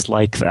places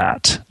like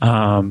that.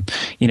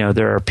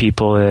 There are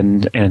people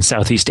in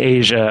Southeast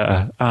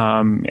Asia,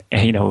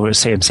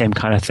 same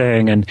kind of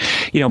thing. And,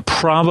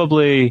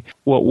 probably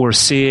what we're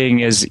seeing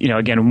is,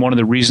 again, one of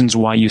the reasons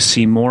why you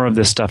see more of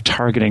this stuff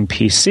targeting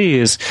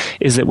PCs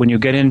is that when you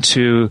get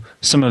into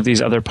some of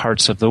these other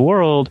parts of the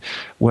world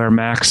where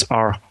Macs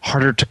are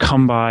harder to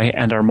come by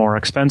and are more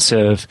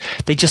expensive,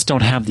 they just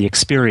don't have the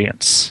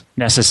experience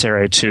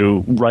necessary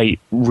to write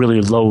really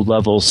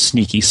low-level,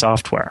 sneaky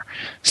software.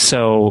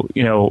 So,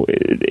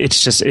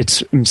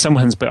 it's in some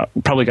ways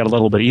probably got a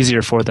little bit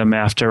easier for them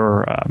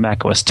after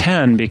Mac OS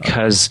X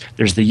because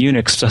there's the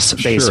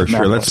Unix base of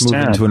Mac OS X. Let's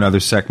move into another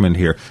segment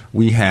here.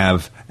 We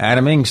have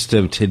Adam Engst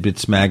of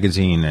Tidbits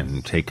Magazine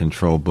and Take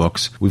Control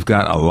Books. We've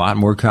got a lot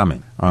more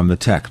coming on the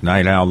Tech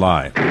Night Owl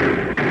Live.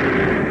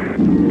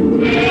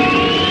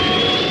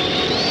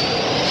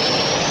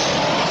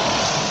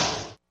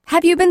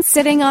 Have you been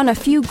sitting on a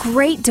few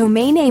great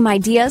domain name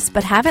ideas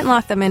but haven't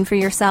locked them in for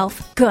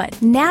yourself? Good.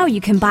 Now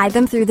you can buy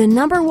them through the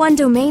 #1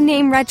 domain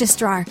name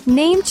registrar,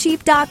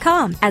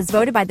 Namecheap.com, as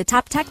voted by the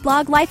top tech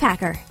blog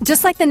Lifehacker.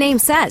 Just like the name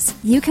says,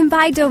 you can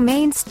buy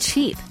domains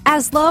cheap,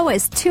 as low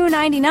as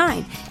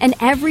 $2.99, and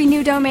every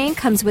new domain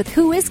comes with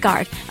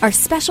WhoisGuard, our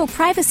special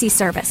privacy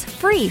service,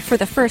 free for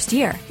the first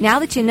year. Now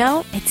that you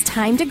know, it's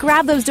time to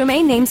grab those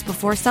domain names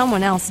before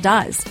someone else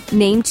does.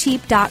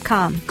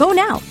 Namecheap.com. Go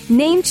now.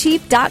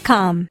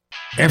 Namecheap.com.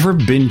 Ever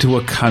been to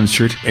a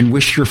concert and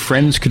wish your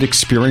friends could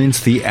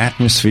experience the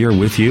atmosphere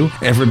with you?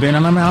 Ever been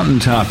on a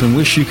mountaintop and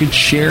wish you could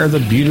share the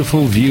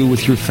beautiful view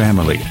with your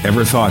family?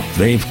 Ever thought,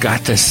 they've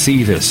got to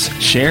see this?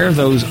 Share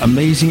those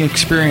amazing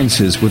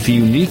experiences with the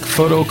unique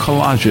photo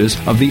collages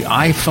of the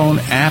iPhone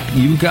app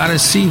You Gotta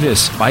See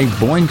This by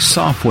Boink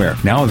Software.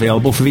 Now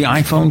available for the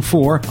iPhone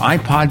 4,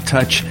 iPod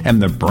Touch,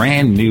 and the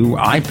brand new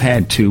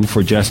iPad 2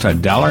 for just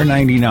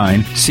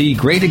 $1.99. See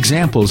great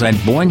examples at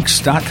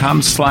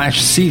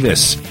boinks.com/see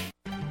this.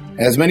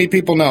 As many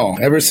people know,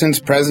 ever since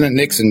President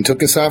Nixon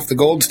took us off the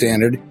gold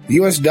standard, the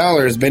U.S.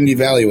 dollar has been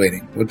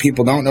devaluating. What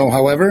people don't know,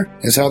 however,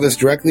 is how this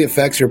directly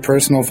affects your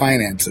personal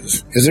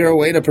finances. Is there a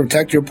way to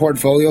protect your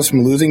portfolios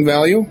from losing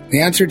value? The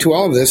answer to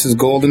all of this is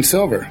gold and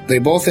silver. They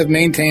both have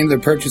maintained their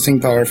purchasing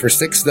power for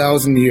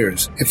 6,000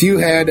 years. If you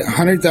had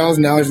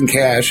 $100,000 in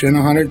cash and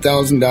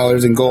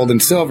 $100,000 in gold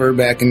and silver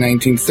back in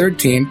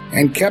 1913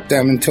 and kept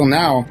them until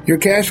now, your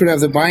cash would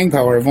have the buying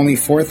power of only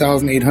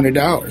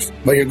 $4,800,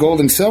 but your gold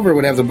and silver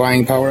would have the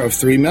buying power of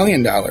 $3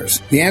 million.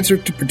 The answer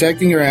to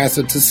protecting your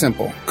assets is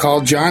simple.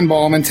 Call John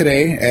Ballman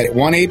today at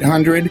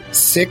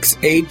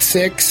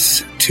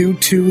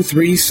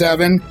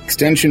 1-800-686-2237,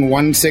 extension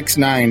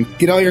 169.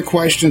 Get all your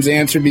questions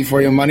answered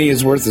before your money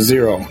is worth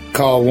zero.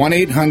 Call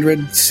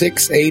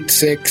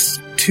 1-800-686-2237.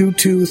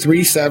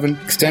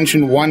 1-800-686-2237,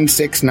 extension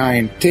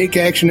 169. Take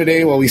action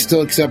today while we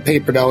still accept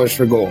paper dollars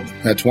for gold.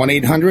 That's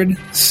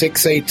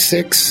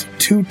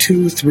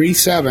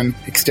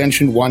 1-800-686-2237,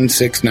 extension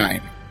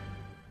 169.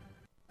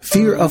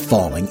 Fear of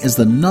falling is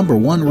the number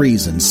one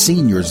reason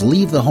seniors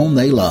leave the home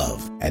they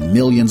love, and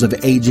millions of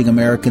aging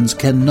Americans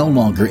can no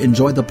longer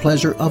enjoy the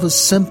pleasure of a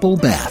simple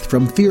bath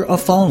from fear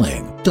of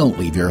falling. Don't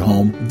leave your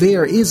home.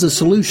 There is a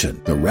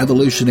solution. The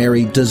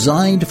revolutionary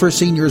Designed for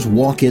Seniors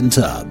walk-in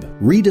tub.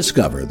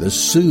 Rediscover the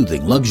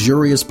soothing,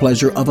 luxurious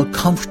pleasure of a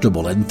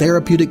comfortable and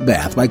therapeutic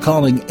bath by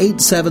calling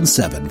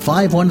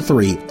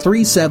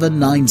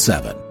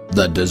 877-513-3797.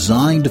 The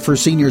Designed for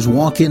Seniors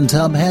walk-in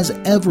tub has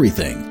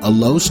everything. A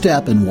low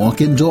step and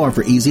walk-in door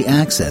for easy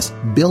access,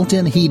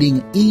 built-in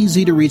heating,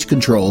 easy-to-reach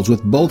controls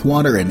with both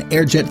water and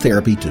air jet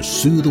therapy to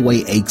soothe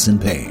away aches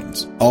and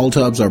pains. All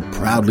tubs are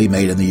proudly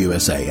made in the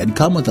USA and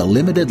come with a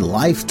limited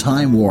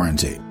lifetime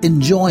warranty.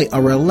 Enjoy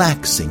a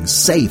relaxing,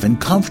 safe,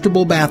 and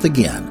comfortable bath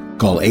again.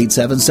 Call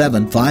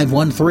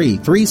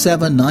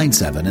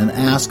 877-513-3797 and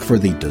ask for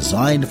the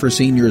Designed for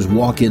Seniors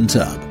walk-in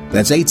tub.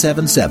 That's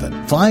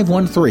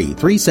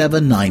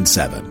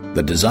 877-513-3797.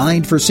 The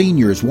Designed for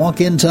Seniors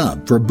walk-in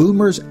tub for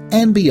boomers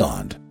and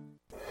beyond.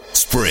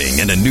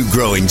 Spring and a new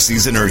growing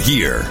season are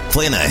here.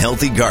 Plan a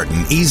healthy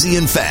garden easy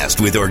and fast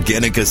with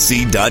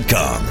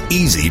OrganicaSeed.com.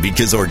 Easy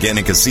because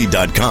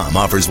OrganicaSeed.com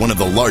offers one of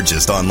the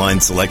largest online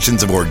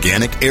selections of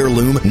organic,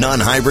 heirloom,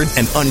 non-hybrid,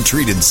 and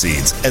untreated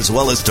seeds, as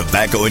well as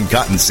tobacco and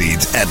cotton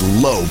seeds at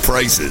low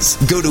prices.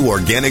 Go to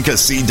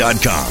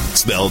OrganicaSeed.com,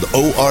 spelled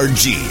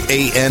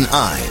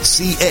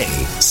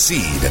ORGANICA,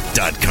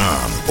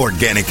 seed.com.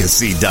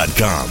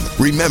 OrganicaSeed.com.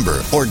 Remember,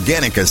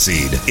 Organica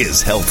Seed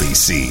is healthy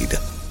seed.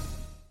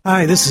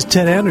 Hi, this is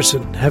Ted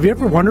Anderson. Have you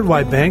ever wondered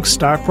why banks,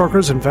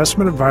 stockbrokers,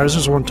 investment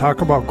advisors won't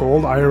talk about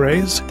gold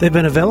IRAs? They've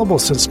been available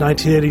since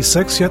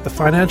 1986, yet the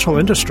financial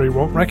industry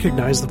won't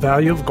recognize the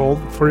value of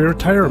gold for your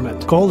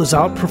retirement. Gold has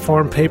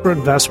outperformed paper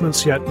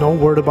investments, yet no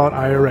word about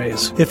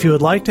IRAs. If you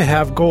would like to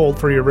have gold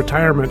for your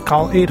retirement,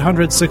 call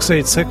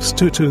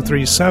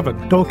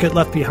 800-686-2237. Don't get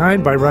left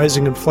behind by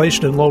rising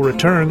inflation and low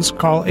returns.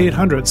 Call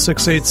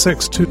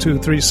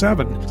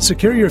 800-686-2237.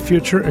 Secure your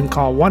future and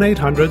call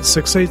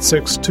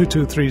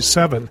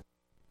 1-800-686-2237.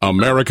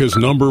 America's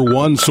number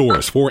one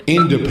source for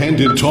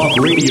independent talk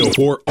radio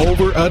for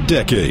over a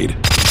decade.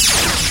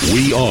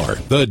 We are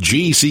the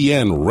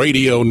GCN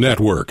Radio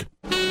Network.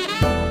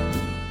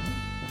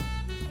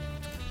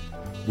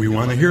 We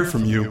want to hear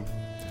from you.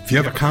 If you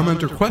have a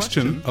comment or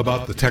question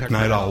about the Tech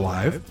Night Owl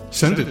Live,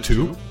 send it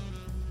to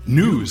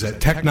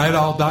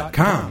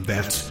news@technightowl.com.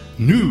 That's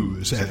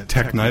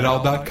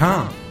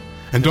news@technightowl.com.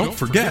 And don't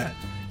forget,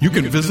 you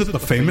can visit the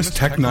famous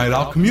Tech Night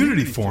Owl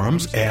community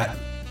forums at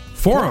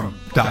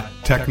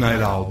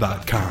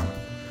forum.technightowl.com.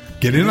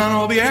 Get in on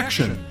all the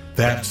action.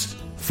 That's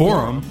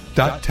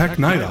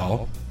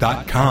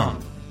forum.technightowl.com.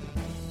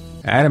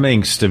 Adam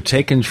Engst of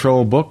Take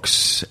Control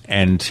Books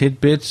and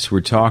Tidbits. We're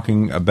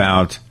talking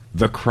about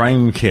the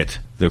Crime Kit.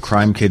 The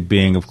Crime Kit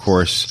being, of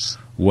course,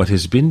 what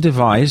has been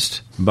devised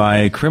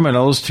by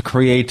criminals to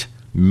create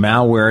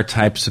malware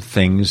types of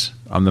things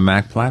on the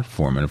Mac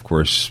platform. And, of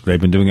course,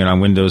 they've been doing it on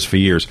Windows for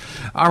years.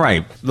 All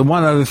right, the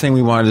one other thing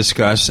we want to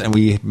discuss, and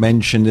we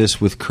mentioned this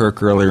with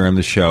Kirk earlier in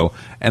the show,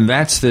 and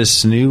that's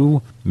this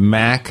new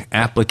Mac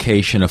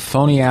application, a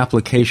phony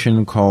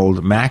application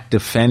called Mac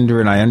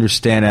Defender. And I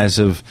understand as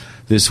of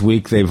this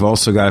week they've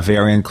also got a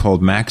variant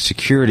called Mac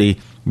Security,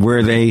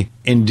 where they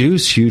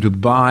induce you to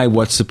buy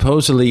what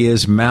supposedly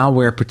is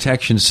malware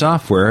protection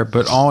software,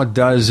 but all it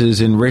does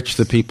is enrich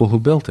the people who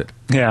built it.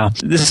 Yeah,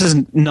 this is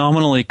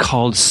nominally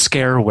called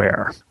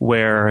scareware,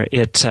 where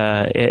it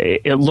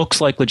looks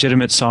like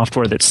legitimate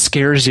software that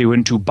scares you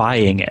into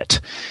buying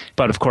it.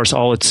 But of course,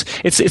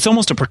 it's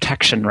almost a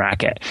protection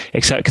racket,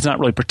 except it's not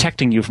really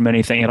protecting you from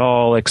anything at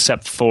all,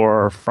 except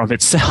from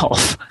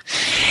itself.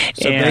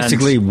 So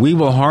basically, we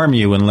will harm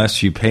you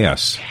unless you pay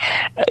us.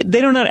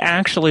 They are not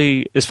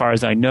actually, as far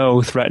as I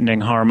know, threatening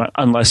harm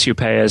unless you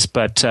pay us,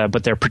 but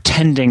they're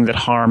pretending that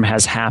harm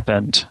has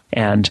happened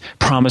and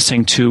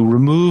promising to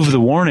remove the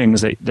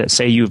warnings that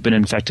say you've been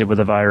infected with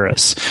a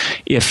virus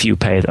if you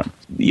pay them.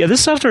 Yeah,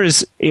 this software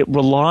it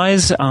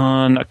relies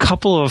on a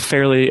couple of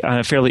fairly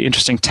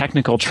interesting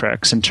technical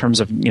tricks in terms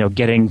of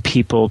getting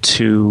people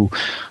to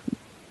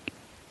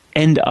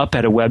end up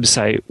at a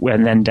website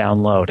and then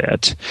download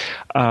it.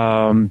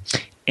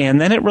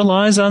 And then it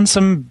relies on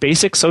some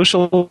basic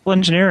social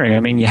engineering. I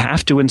mean, you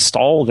have to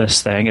install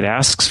this thing. It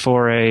asks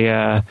for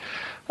a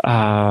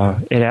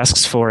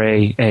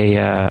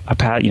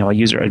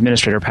user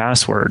administrator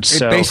password. It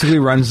basically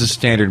runs the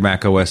standard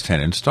Mac OS X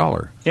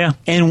installer. Yeah,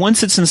 and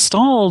once it's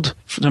installed,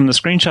 from the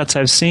screenshots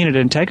I've seen at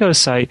Intego's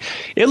site,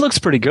 it looks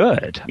pretty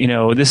good.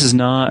 This is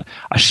not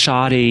a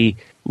shoddy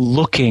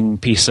looking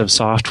piece of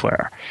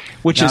software.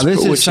 This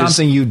is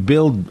something you'd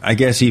build, I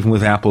guess, even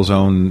with Apple's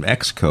own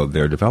Xcode,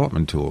 their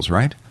development tools,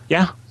 right?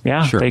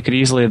 Yeah, Sure. They could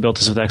easily have built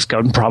this with Xcode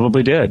and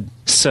probably did.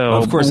 So,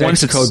 of course,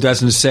 Xcode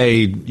doesn't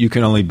say you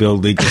can only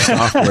build legal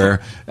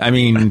software. I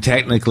mean,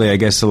 technically, I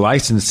guess the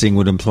licensing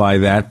would imply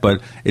that,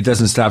 but it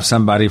doesn't stop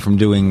somebody from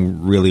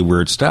doing really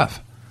weird stuff.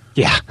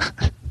 Yeah.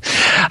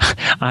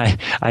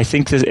 I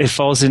think that it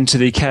falls into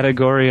the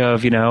category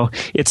of,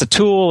 it's a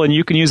tool and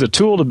you can use a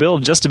tool to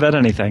build just about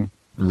anything.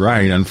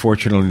 Right.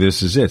 Unfortunately,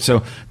 this is it.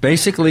 So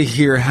basically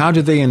here, how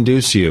do they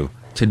induce you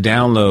to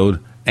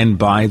download and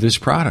buy this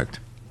product?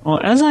 Well,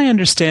 as I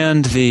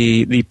understand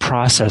the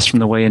process from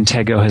the way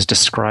Intego has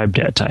described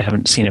it, I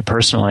haven't seen it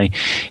personally,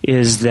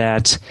 is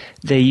that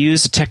they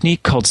use a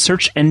technique called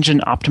search engine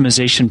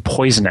optimization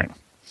poisoning.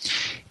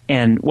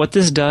 And what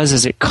this does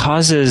is it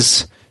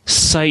causes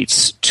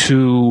sites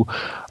to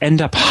end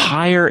up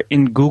higher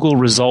in Google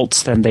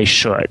results than they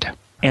should.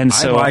 And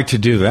so, I'd like to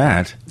do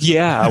that.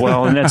 Yeah,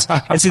 well, and that's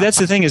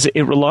the thing is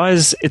it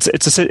relies. It's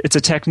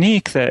a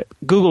technique that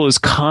Google is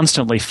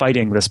constantly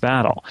fighting this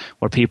battle,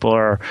 where people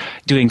are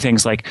doing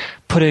things like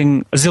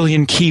putting a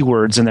zillion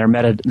keywords in their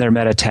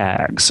meta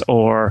tags,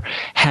 or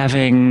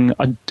having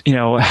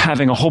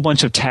a whole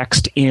bunch of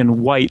text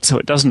in white so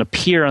it doesn't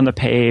appear on the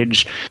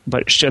page,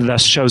 but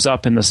thus shows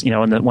up in this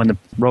when the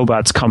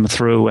robots come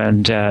through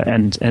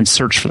and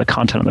search for the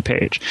content on the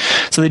page.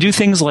 So they do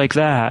things like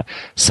that,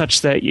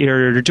 such that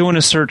you're doing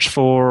a search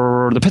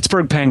for the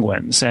Pittsburgh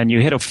Penguins and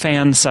you hit a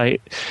fan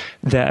site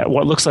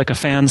what looks like a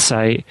fan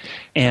site,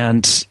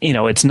 and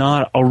it's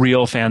not a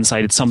real fan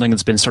site. It's something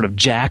that's been sort of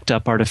jacked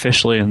up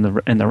artificially in the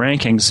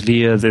rankings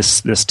via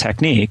this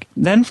technique.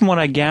 Then, from what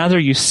I gather,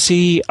 you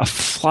see a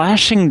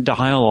flashing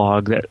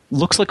dialogue that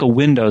looks like a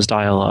Windows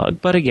dialogue,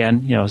 but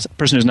again, a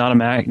person who's not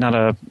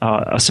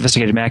a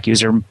sophisticated Mac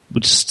user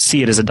would just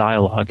see it as a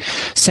dialogue,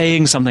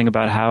 saying something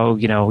about how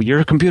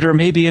your computer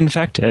may be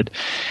infected.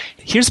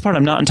 Here's the part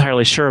I'm not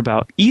entirely sure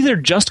about. Either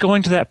just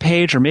going to that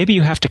page, or maybe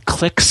you have to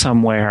click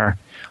somewhere,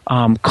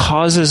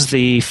 causes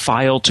the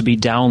file to be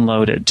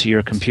downloaded to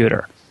your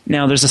computer.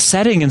 Now, there's a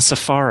setting in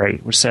Safari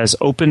which says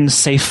open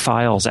safe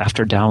files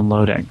after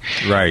downloading.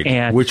 Right,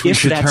 and which we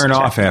should turn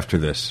off after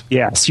this.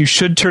 Yes, you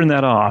should turn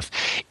that off.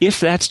 If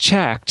that's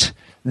checked,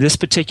 this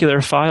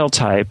particular file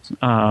type,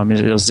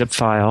 a zip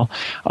file,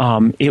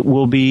 it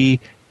will be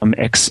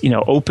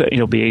open.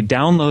 It'll be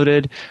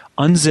downloaded,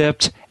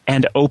 unzipped,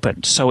 and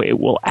opened. So it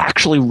will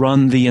actually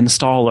run the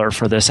installer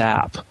for this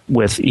app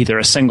with either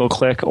a single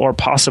click or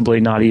possibly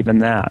not even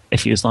that,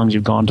 as long as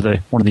you've gone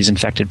to one of these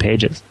infected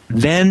pages.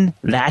 Then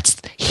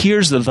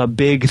here's the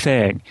big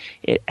thing.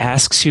 It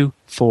asks you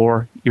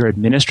for your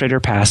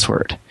administrator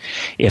password.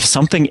 If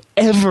something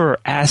ever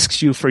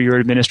asks you for your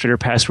administrator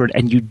password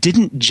and you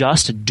didn't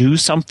just do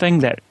something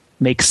that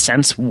makes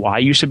sense why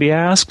you should be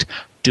asked,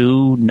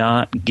 do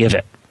not give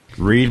it.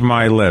 Read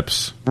my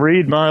lips.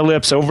 Read my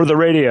lips over the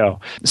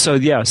radio. So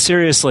yeah,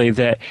 seriously,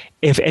 that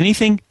if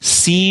anything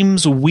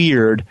seems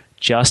weird,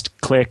 just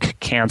click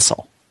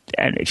cancel.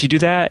 And if you do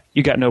that,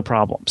 you got no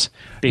problems.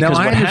 Because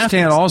now, I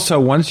understand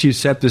also once you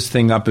set this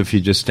thing up, if you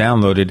just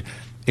downloaded,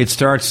 it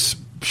starts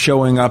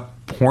showing up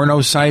porno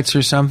sites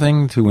or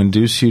something to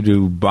induce you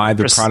to buy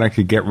the product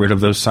to get rid of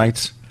those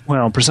sites?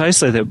 Well,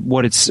 precisely that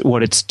what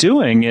it's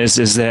doing is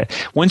that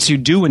once you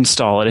do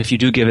install it, if you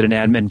do give it an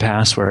admin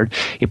password,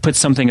 it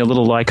puts a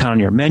little icon on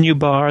your menu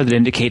bar that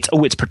indicates,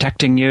 it's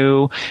protecting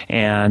you,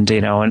 and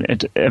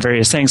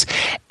various things,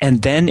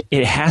 and then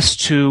it has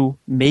to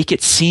make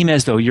it seem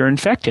as though you're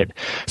infected.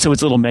 So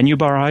its little menu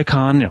bar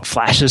icon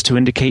flashes to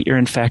indicate you're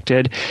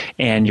infected,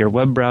 and your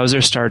web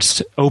browser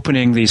starts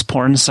opening these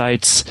porn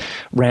sites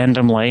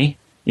randomly,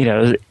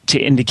 to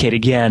indicate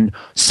again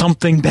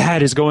something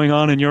bad is going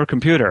on in your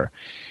computer.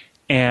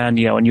 And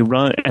and you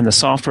run, and the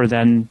software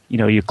then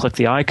you click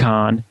the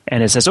icon,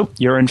 and it says,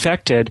 you're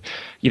infected.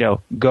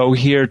 Go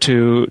here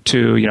to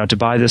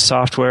buy this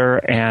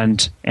software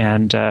and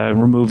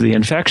remove the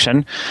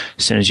infection.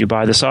 As soon as you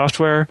buy the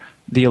software,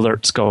 the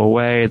alerts go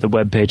away, the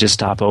web pages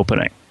stop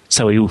opening.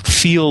 So you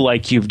feel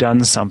like you've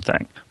done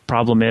something.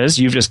 Problem is,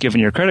 you've just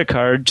given your credit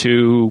card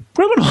to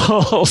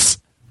criminals.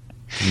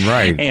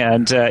 Right.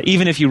 And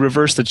even if you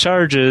reverse the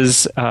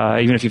charges,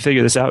 even if you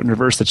figure this out and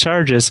reverse the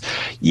charges,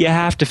 you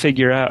have to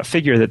figure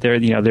that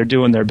they're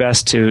doing their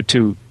best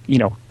to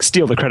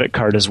steal the credit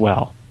card as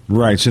well.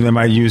 Right. So they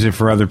might use it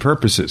for other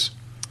purposes.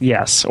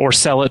 Yes, or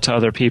sell it to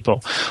other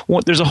people.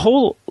 Well, there's a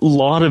whole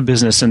lot of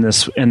business in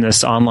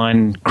this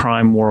online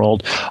crime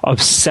world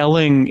of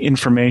selling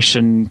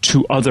information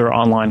to other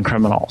online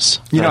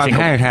criminals. I've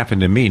had it happen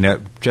to me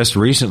just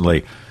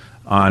recently.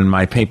 On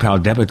my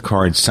PayPal debit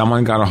card,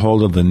 someone got a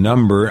hold of the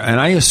number, and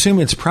I assume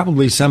it's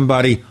probably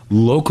somebody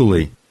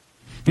locally.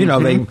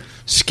 They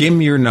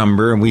skim your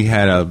number, and we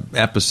had an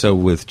episode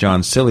with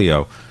John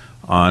Cilio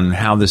on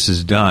how this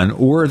is done,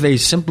 or they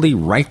simply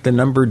write the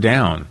number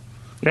down,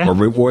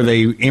 or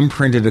they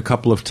imprint it a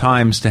couple of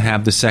times to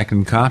have the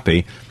second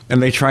copy,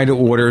 and they try to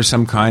order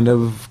some kind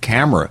of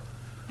camera.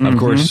 Of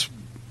course,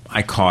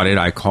 I caught it.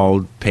 I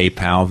called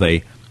PayPal.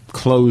 They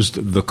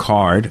closed the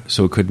card,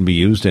 so it couldn't be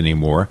used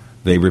anymore.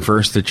 They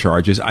reversed the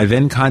charges. I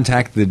then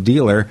contacted the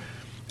dealer,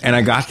 and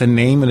I got the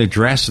name and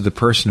address of the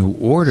person who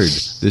ordered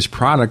this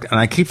product, and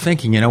I keep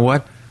thinking, you know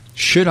what?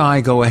 Should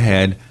I go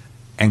ahead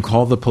and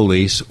call the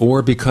police,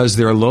 or because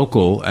they're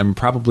local and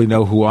probably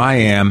know who I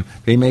am,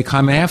 they may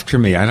come after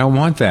me? I don't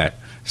want that.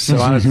 So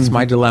that's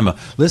my dilemma.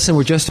 Listen,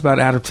 we're just about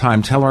out of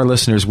time. Tell our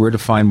listeners where to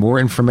find more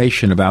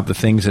information about the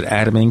things that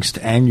Adam Engst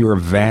and your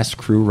vast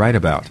crew write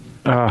about.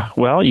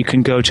 Well, you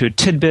can go to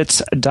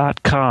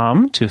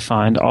tidbits.com to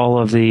find all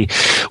of the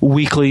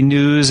weekly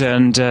news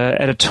and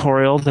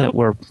editorial that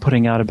we're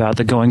putting out about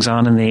the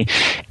goings-on in the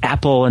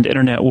Apple and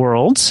Internet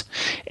worlds.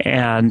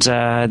 And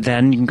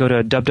then you can go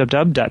to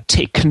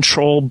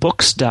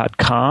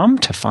www.takecontrolbooks.com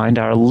to find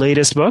our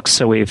latest books.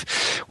 So we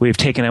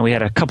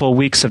had a couple of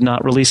weeks of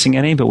not releasing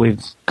any, but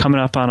we've coming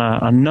up on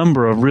a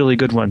number of really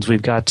good ones.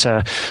 We've got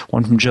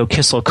one from Joe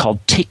Kissel called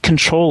Take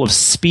Control of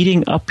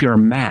Speeding Up Your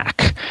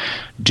Mac.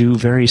 Due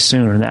very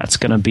soon, and that's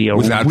going to be a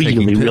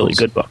really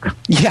good book.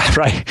 Yeah,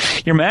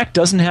 right. Your Mac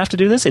doesn't have to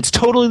do this. It's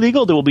totally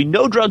legal. There will be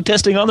no drug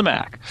testing on the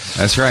Mac.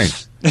 That's right.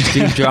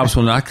 Steve Jobs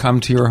will not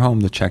come to your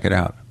home to check it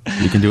out.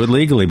 You can do it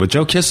legally, but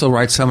Joe Kissel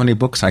writes so many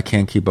books, I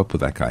can't keep up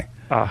with that guy.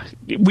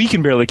 We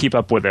can barely keep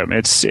up with him.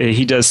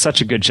 He does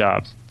such a good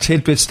job.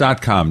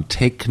 Tidbits.com,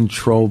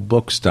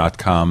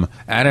 TakeControlBooks.com.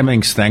 Adam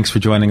Engst, thanks for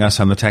joining us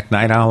on the Tech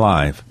Night Owl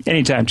Live.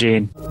 Anytime,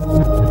 Gene.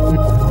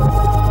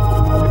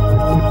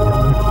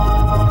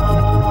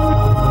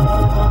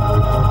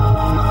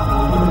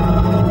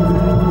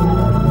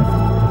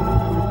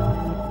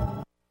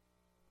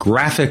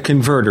 Graphic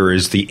Converter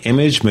is the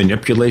image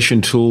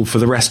manipulation tool for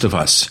the rest of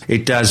us.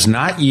 It does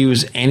not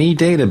use any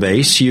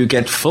database. You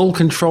get full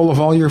control of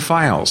all your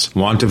files.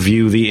 Want to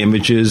view the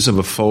images of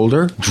a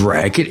folder?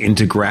 Drag it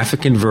into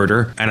Graphic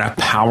Converter, and a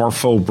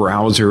powerful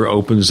browser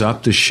opens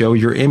up to show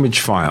your image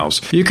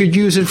files. You could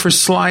use it for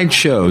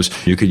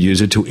slideshows. You could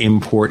use it to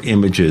import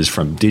images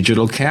from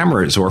digital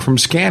cameras or from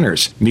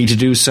scanners. Need to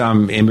do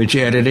some image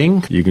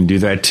editing? You can do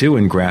that too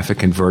in Graphic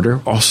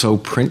Converter. Also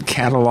print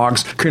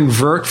catalogs.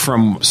 Convert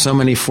from so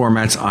many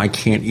formats I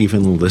can't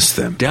even list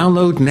them.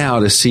 Download now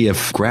to see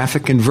if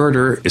Graphic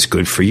Converter is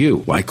good for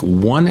you, like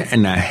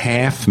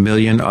 1.5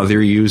 million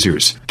other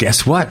users.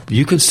 Guess what?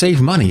 You could save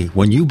money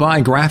when you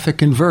buy Graphic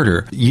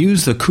Converter.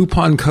 Use the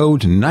coupon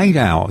code Night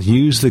Owl.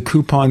 Use the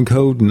coupon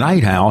code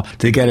Night Owl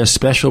to get a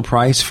special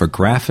price for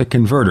Graphic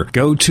Converter.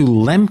 Go to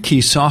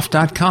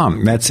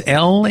lemkesoft.com. That's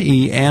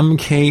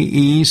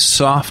LEMKE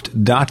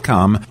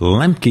soft.com.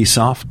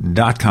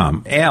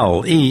 lemkesoft.com.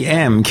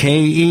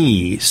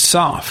 LEMKE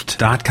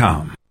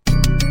soft.com.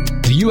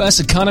 The U.S.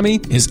 economy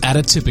is at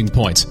a tipping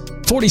point.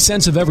 40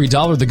 cents of every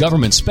dollar the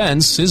government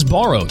spends is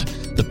borrowed.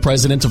 The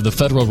president of the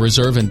Federal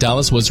Reserve in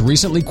Dallas was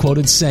recently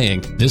quoted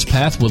saying, "This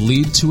path will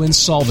lead to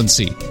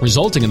insolvency,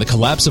 resulting in the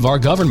collapse of our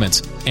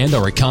government and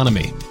our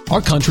economy.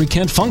 Our country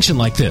can't function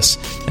like this,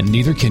 and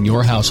neither can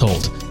your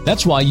household.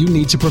 That's why you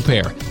need to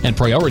prepare, and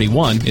priority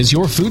one is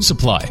your food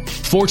supply.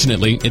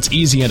 Fortunately, it's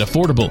easy and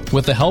affordable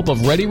with the help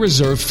of Ready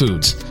Reserve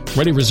Foods.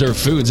 Ready Reserve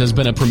Foods has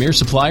been a premier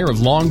supplier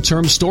of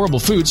long-term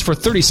storable foods for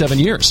 37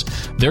 years.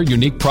 Their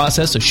unique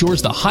process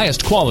assures the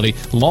highest quality,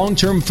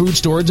 long-term food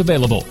storage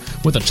available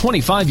with a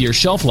 25-year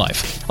shelf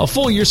life. A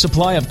full year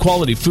supply of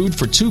quality food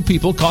for 2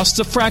 people costs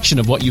a fraction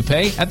of what you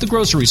pay at the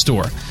grocery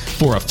store.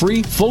 For a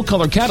free,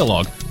 full-color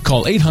catalog,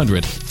 call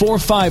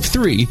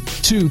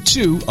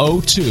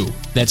 800-453-2202.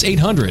 That's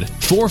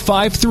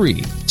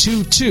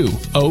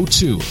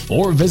 800-453-2202.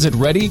 Or visit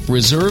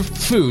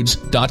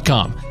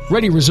ReadyReserveFoods.com.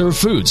 Ready Reserve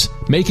Foods,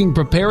 making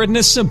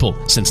preparedness simple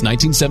since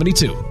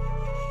 1972.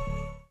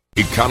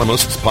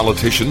 Economists,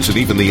 politicians, and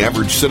even the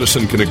average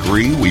citizen can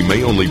agree we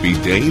may only be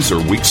days or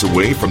weeks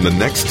away from the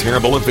next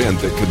terrible event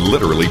that could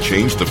literally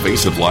change the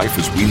face of life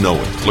as we know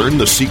it. Learn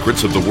the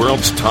secrets of the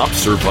world's top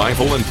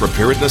survival and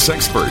preparedness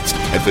experts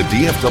at the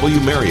DFW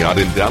Marriott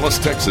in Dallas,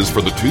 Texas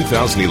for the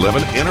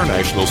 2011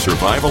 International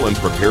Survival and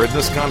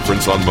Preparedness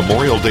Conference on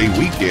Memorial Day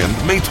weekend,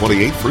 May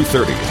 28th through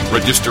 30th.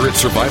 Register at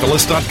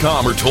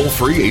survivalist.com or toll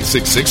free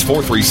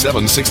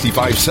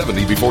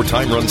 866-437-6570 before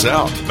time runs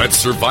out.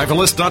 That's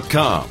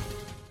survivalist.com.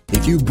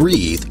 If you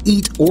breathe,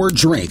 eat, or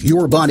drink,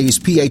 your body's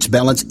pH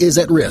balance is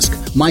at risk.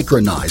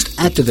 Micronized,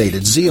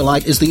 activated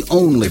zeolite is the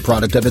only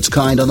product of its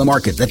kind on the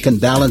market that can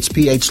balance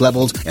pH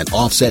levels and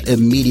offset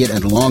immediate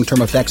and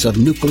long-term effects of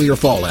nuclear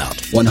fallout.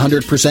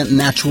 100%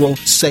 natural,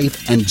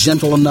 safe, and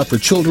gentle enough for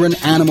children,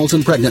 animals,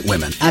 and pregnant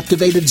women.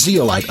 Activated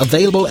zeolite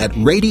available at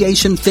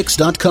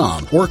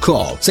radiationfix.com or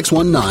call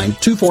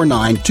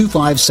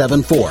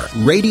 619-249-2574.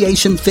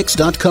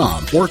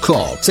 Radiationfix.com or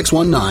call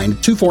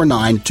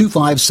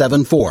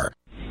 619-249-2574.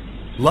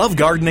 Love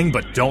gardening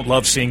but don't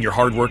love seeing your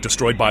hard work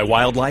destroyed by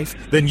wildlife?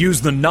 Then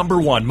use the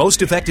 #1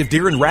 most effective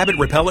deer and rabbit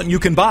repellent you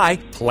can buy,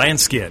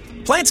 PlantSkid.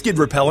 PlantSkid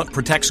repellent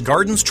protects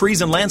gardens,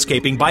 trees, and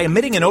landscaping by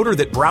emitting an odor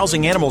that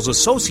browsing animals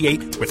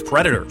associate with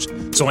predators.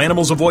 So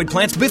animals avoid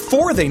plants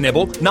before they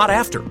nibble, not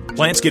after.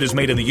 PlantSkid is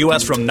made in the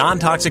U.S. from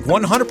non-toxic,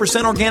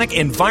 100% organic,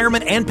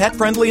 environment, and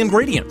pet-friendly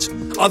ingredients.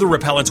 Other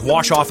repellents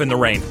wash off in the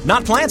rain.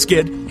 Not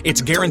PlantSkid.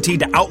 It's guaranteed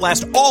to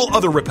outlast all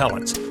other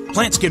repellents.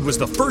 Plant Skid was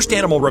the first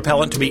animal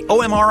repellent to be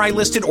OMRI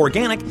listed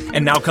organic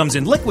and now comes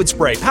in liquid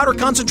spray, powder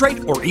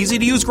concentrate, or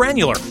easy-to-use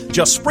granular.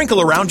 Just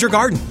sprinkle around your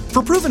garden.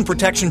 For proven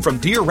protection from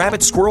deer,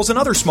 rabbits, squirrels, and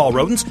other small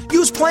rodents,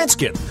 use Plant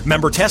Skid.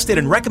 Member tested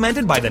and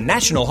recommended by the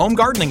National Home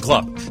Gardening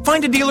Club.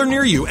 Find a dealer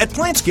near you at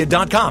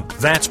plantskid.com.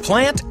 That's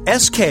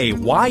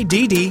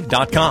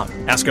PlantSkydd.com.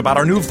 Ask about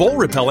our new vole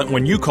repellent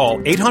when you call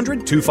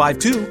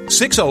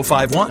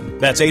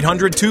 800-252-6051. That's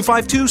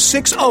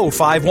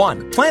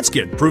 800-252-6051. Plant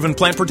Skid, proven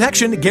plant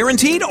protection,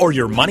 guaranteed, or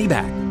your money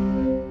back.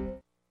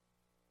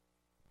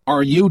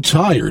 Are you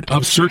tired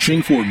of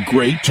searching for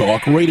great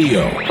talk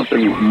radio?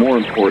 Something more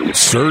important.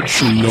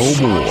 Search no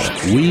more.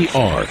 We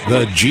are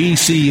the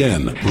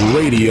GCN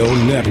Radio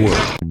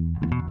Network.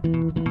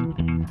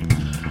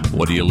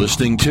 What are you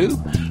listening to?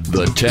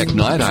 The Tech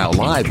Night Owl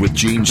Live with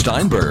Gene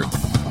Steinberg.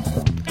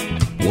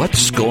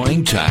 What's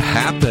going to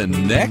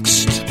happen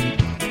next?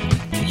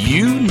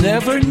 You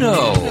never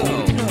know.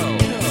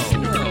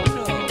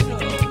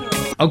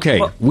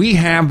 Okay, we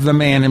have the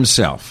man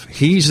himself.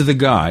 He's the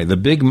guy, the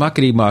big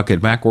muckety-muck at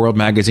Macworld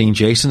Magazine,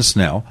 Jason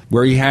Snell,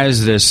 where he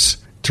has this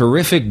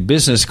terrific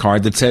business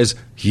card that says,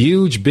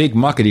 huge, big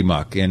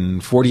muckety-muck in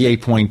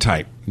 48-point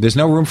type. There's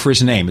no room for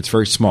his name. It's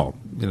very small.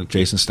 You know,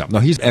 Jason Snell. No,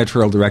 he's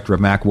editorial director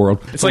of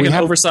Macworld. It's like an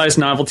oversized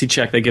novelty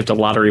check they give to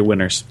lottery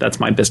winners. That's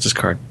my business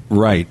card.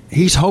 Right.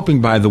 He's hoping,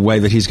 by the way,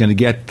 that he's going to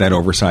get that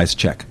oversized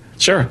check.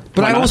 Sure.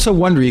 But I also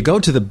wonder, you go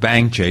to the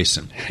bank,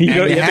 Jason, and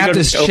you have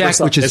this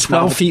check which is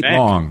 12 feet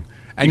long.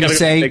 And you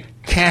say,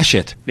 cash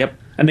it. Yep.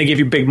 And they give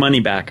you big money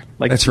back.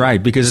 That's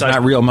right, because it's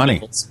not real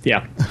money.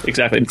 Yeah,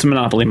 exactly. It's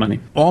monopoly money.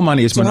 All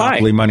money is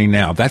monopoly money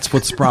now. That's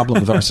what's the problem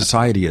with our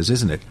society is,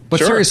 isn't it? But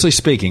seriously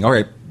speaking, all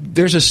right,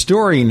 there's a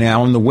story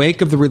now in the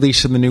wake of the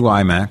release of the new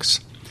iMacs.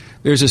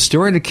 There's a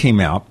story that came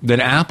out that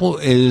Apple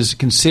is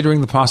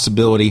considering the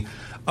possibility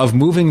of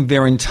moving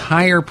their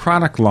entire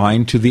product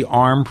line to the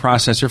ARM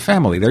processor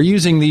family. They're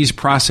using these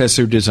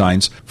processor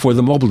designs for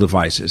the mobile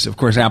devices. Of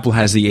course, Apple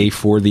has the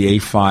A4, the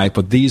A5,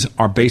 but these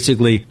are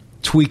basically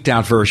tweaked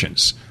out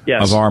versions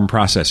of ARM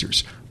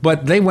processors.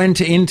 But they went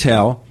to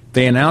Intel,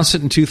 they announced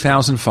it in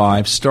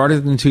 2005,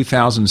 started in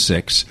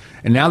 2006,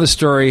 and now the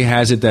story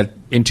has it that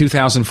in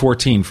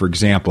 2014, for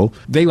example,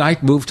 they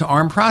might move to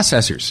ARM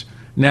processors.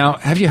 Now,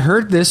 have you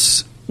heard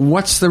this?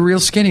 What's the real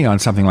skinny on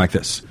something like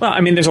this? Well,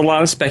 I mean, there's a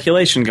lot of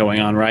speculation going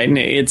on, right? And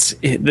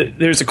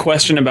there's a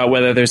question about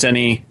whether there's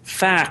any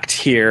fact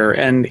here,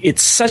 and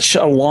it's such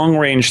a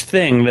long-range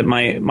thing that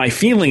my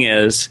feeling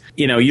is,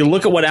 you know, you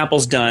look at what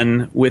Apple's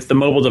done with the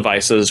mobile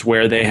devices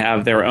where they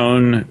have their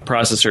own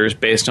processors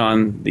based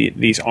on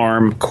these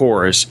ARM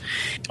cores.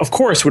 Of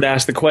course, would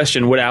ask the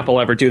question, would Apple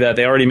ever do that?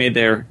 They already made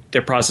their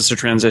processor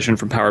transition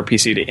from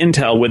PowerPC to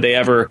Intel. Would they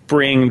ever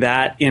bring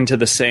that into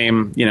the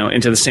same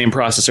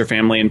processor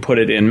family and put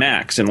it in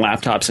Macs and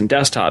laptops and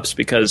desktops?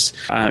 Because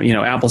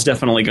Apple's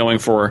definitely going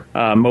for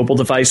mobile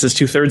devices.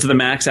 2/3 of the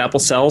Macs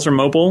Apple sells are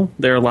mobile.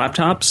 They're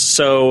laptops.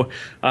 So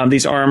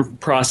these ARM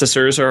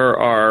processors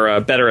are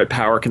better at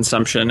power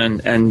consumption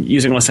and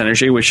using less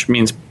energy, which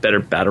means better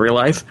battery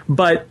life.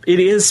 But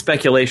it is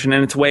speculation,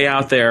 and it's way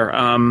out there.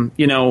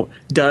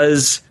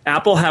 Does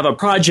Apple have a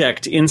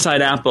project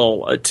inside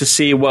Apple to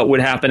see what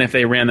would happen if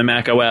they ran the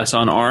Mac OS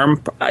on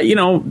ARM?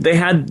 They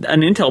had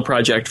an Intel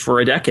project for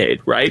a decade,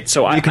 right?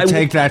 So you can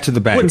take that to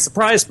the bank. Wouldn't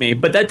surprise me,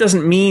 but that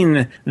doesn't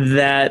mean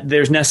that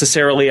there's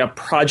necessarily a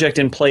project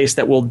in place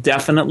that will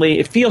definitely.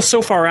 It feels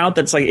so far out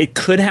that it's like it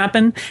could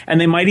happen, and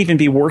they might even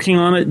be working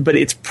on it, but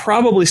it's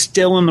probably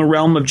still in the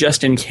realm of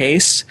just in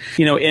case.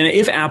 And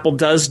if Apple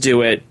does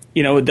do it,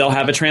 they'll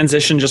have a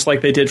transition just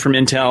like they did from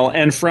Intel.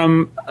 And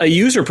from a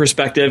user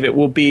perspective, it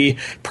will be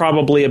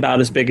probably about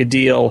as big a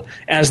deal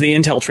as the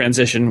Intel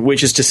transition,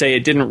 which is to say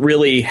it didn't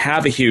really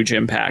have a huge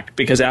impact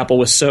because Apple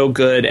was so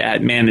good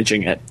at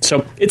managing it.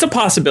 So it's a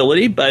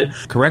possibility, but...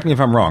 Correct me if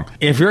I'm wrong.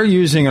 If you're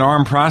using an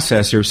ARM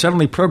processor,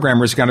 suddenly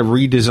programmers got to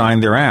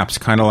redesign their apps,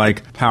 kind of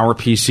like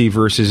PowerPC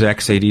versus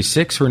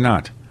x86 or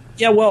not?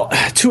 Yeah, well,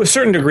 to a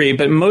certain degree,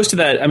 but most of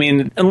that, I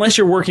mean, unless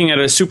you're working at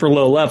a super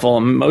low level,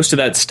 most of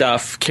that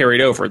stuff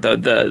carried over.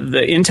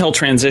 The Intel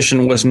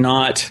transition was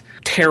not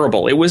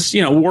terrible. It was,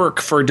 work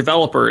for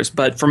developers,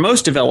 but for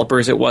most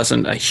developers, it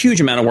wasn't a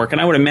huge amount of work.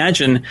 And I would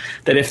imagine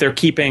that if they're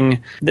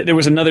keeping, that there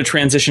was another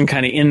transition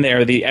kind of in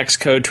there, the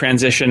Xcode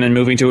transition and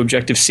moving to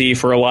Objective-C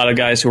for a lot of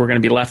guys who are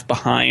going to be left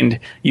behind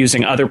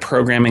using other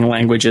programming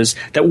languages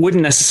that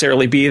wouldn't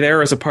necessarily be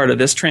there as a part of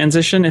this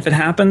transition if it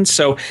happened.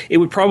 So it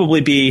would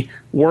probably be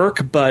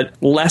work, but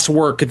less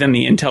work than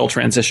the Intel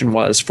transition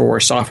was for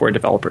software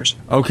developers.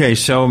 Okay,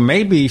 so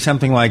maybe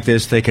something like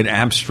this, they could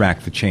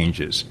abstract the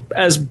changes.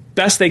 As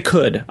best they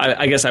could,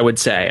 I guess I would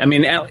say. I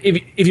mean,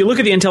 if you look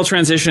at the Intel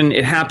transition,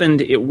 it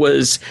happened, it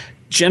was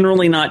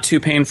generally not too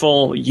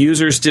painful.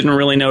 Users didn't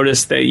really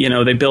notice.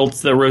 They built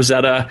the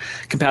Rosetta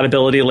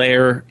compatibility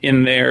layer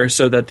in there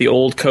so that the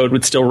old code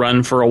would still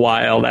run for a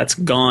while. That's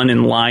gone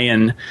in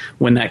Lion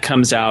when that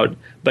comes out.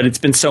 but it's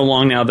been so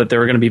long now that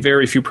there are going to be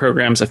very few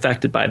programs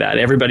affected by that.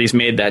 Everybody's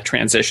made that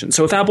transition.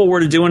 So if Apple were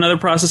to do another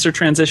processor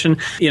transition,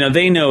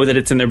 they know that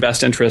it's in their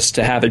best interest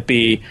to have it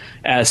be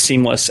as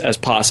seamless as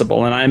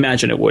possible, and I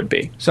imagine it would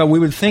be. So we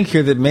would think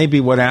here that maybe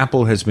what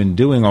Apple has been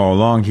doing all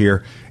along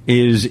here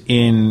is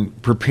in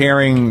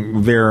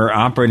preparing their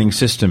operating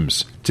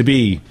systems to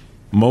be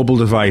mobile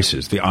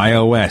devices, the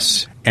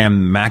iOS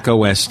and Mac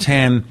OS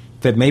X,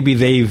 that maybe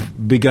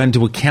they've begun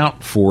to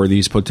account for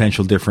these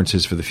potential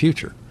differences for the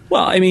future.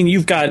 Well, I mean,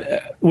 you've got,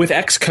 with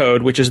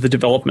Xcode, which is the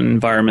development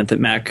environment that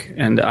Mac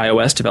and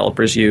iOS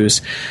developers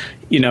use,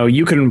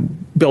 you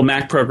can build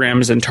Mac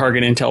programs and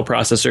target Intel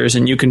processors,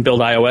 and you can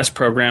build iOS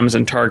programs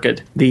and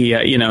target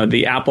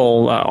the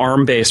Apple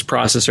ARM-based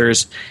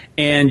processors,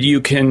 and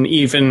you can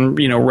even,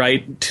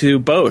 write to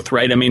both,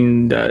 right? I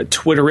mean,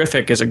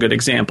 Twitterific is a good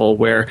example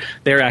where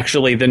they're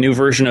actually, the new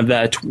version of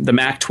the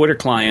Mac Twitter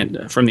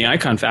client from the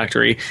Icon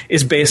Factory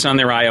is based on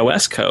their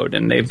iOS code,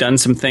 and they've done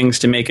some things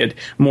to make it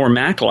more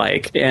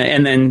Mac-like,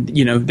 and then,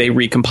 they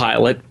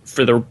recompile it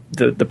for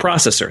the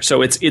processor.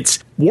 So it's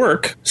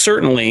work,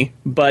 certainly,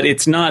 but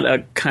it's not a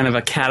kind of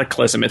a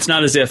cataclysm. It's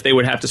not as if they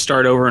would have to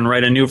start over and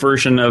write a new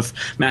version of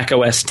Mac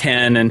OS X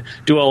and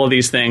do all of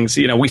these things.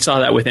 We saw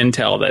that with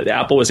Intel, that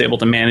Apple was able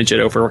to manage it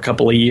over a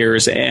couple of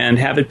years and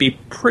have it be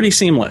pretty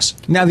seamless.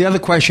 Now, the other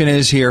question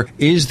is here,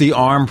 is the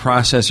ARM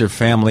processor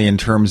family in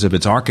terms of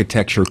its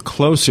architecture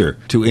closer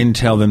to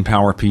Intel than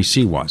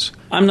PowerPC was?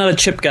 I'm not a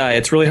chip guy.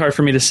 It's really hard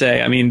for me to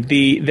say. I mean,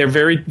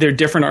 they're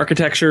different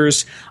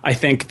architectures. I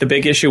think the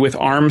big issue with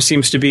ARM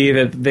seems to be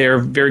that they're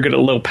very good at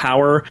low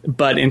power,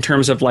 but in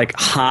terms of like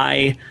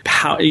high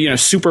power,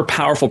 super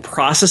powerful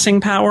processing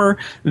power,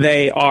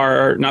 they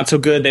are not so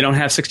good. They don't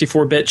have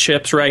 64-bit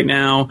chips right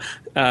now.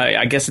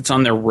 I guess it's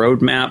on their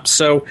roadmap.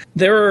 So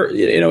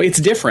it's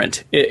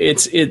different.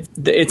 It's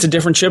a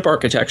different chip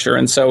architecture,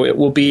 and so it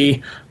will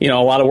be a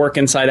lot of work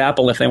inside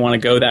Apple if they want to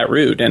go that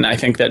route. And I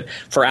think that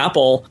for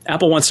Apple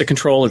wants to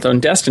control its own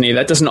destiny.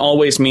 That doesn't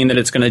always mean that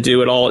it's going to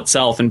do it all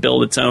itself and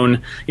build its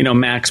own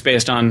Macs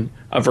based on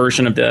a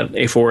version of the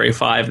A4,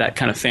 A5, that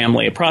kind of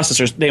family of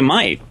processors.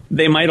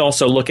 They might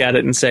also look at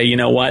it and say, you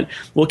know what,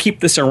 we'll keep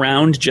this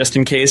around just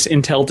in case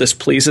Intel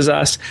displeases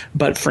us,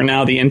 but for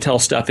now the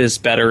Intel stuff is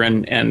better,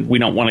 and we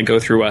don't want to go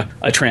through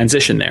a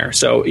transition there.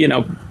 So,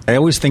 I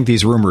always think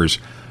these rumors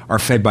are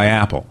fed by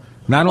Apple.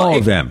 Not all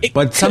of them,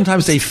 but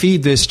sometimes they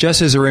feed this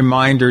just as a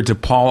reminder to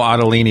Paul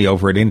Ottolini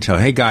over at Intel.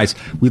 Hey, guys,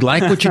 we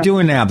like what you're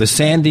doing now. The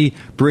Sandy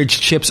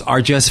Bridge chips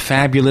are just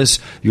fabulous.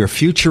 Your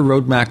future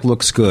roadmap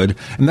looks good.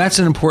 And that's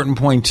an important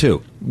point,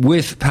 too.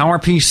 With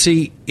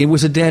PowerPC, it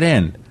was a dead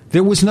end.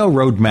 There was no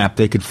roadmap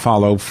they could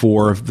follow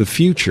for the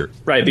future.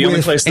 Right. The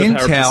only place that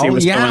Intel, PowerPC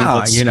was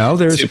going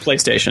there's to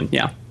PlayStation.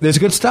 Yeah. There's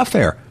good stuff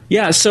there.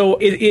 Yeah, so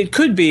it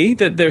could be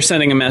that they're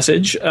sending a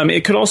message.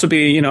 It could also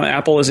be,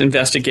 Apple is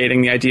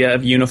investigating the idea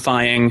of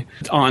unifying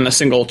on a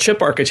single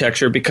chip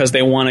architecture because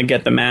they want to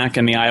get the Mac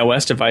and the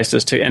iOS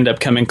devices to end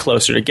up coming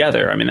closer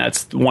together. I mean,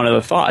 that's one of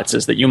the thoughts,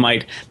 is that you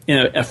might,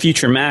 a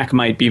future Mac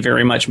might be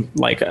very much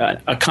like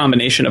a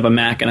combination of a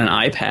Mac and an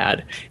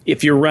iPad.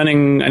 If you're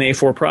running an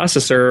A4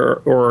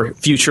 processor or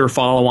future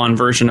follow-on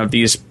version of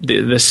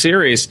this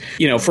series,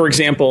 for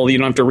example, you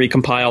don't have to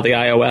recompile the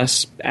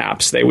iOS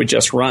apps. They would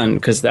just run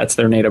because that's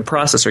their native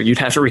processor. You'd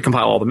have to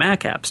recompile all the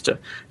Mac apps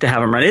to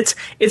have them run. It's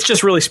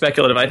just really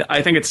speculative.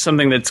 I think it's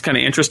something that's kind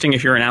of interesting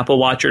if you're an Apple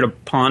watcher to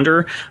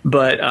ponder,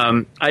 but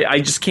I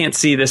just can't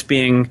see this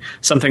being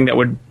something that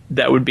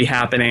would be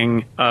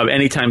happening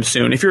anytime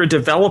soon. If you're a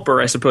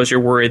developer, I suppose you're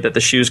worried that the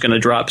shoe's going to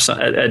drop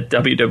at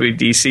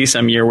WWDC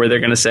some year where they're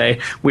going to say,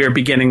 we are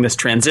beginning this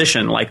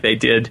transition like they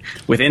did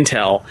with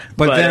Intel.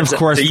 But then, of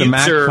course, the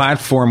Mac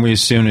platform, we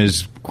assume,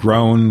 has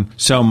grown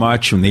so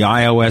much, and the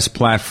iOS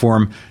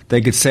platform, they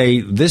could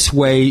say, this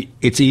way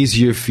it's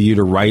easier for you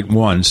to write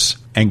once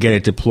and get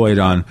it deployed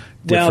on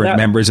different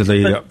members of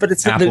the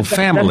Apple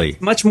family.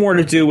 That's much more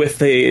to do with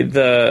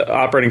the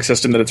operating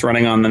system that it's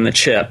running on than the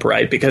chip,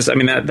 right? Because, I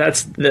mean,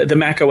 that's the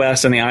Mac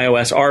OS and the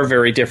iOS are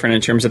very different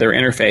in terms of their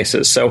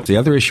interfaces. So the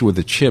other issue with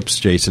the chips,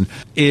 Jason,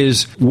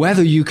 is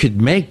whether you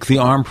could make the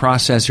ARM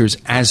processors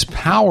as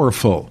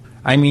powerful.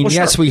 I mean,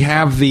 yes, we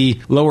have the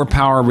lower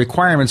power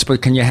requirements,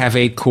 but can you have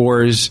 8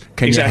 cores?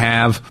 Can you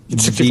have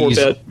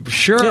 64-bit?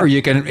 Sure,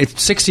 you can.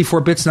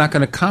 64-bit's not going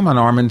to come on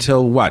ARM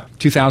until,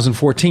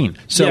 2014.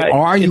 So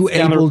are you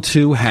able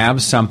to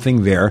have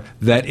something there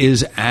that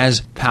is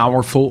as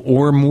powerful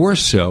or more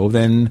so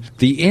than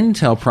the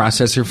Intel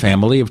processor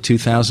family of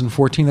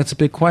 2014? That's a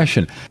big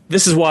question.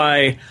 This is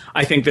why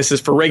I think this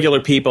is for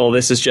regular people.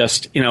 This is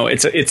just,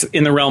 it's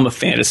in the realm of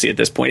fantasy at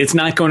this point. It's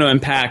not going to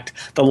impact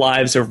the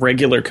lives of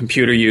regular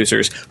computer users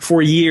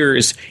for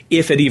years,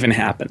 if it even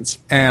happens.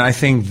 And I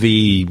think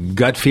the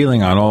gut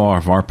feeling on all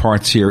of our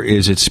parts here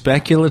is it's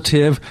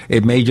speculative.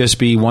 It may just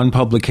be one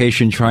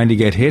publication trying to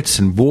get hits.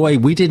 And boy,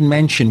 we didn't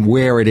mention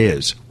where it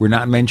is. We're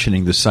not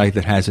mentioning the site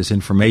that has this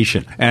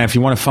information. And if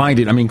you want to find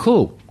it, I mean,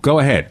 cool. go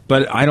ahead.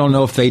 But I don't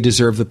know if they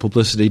deserve the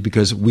publicity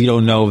because we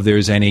don't know if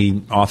there's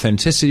any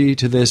authenticity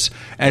to this.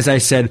 As I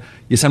said,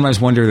 you sometimes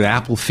wonder that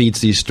Apple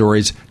feeds these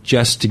stories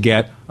just to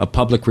get a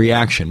public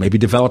reaction. Maybe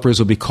developers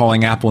will be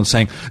calling Apple and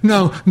saying,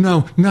 no,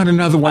 not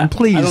another one,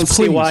 please, I don't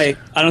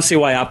please. see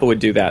why Apple would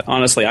do that,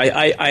 honestly.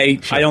 I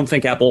don't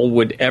think Apple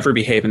would ever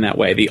behave in that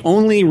way. The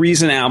only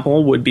reason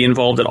Apple would be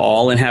involved at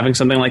all in having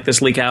something like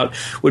this leak out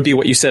would be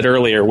what you said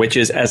earlier, which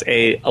is as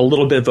a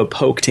little bit of a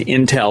poke to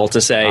Intel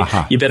to say,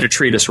 you better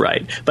treat us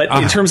right. But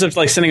in terms of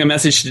like sending a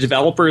message to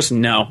developers,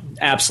 no,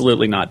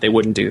 absolutely not. They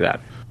wouldn't do that.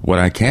 What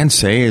I can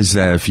say is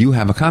that if you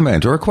have a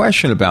comment or a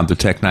question about the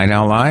Tech Night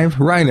Owl Live,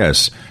 write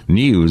us.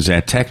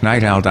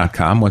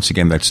 news@technightowl.com. Once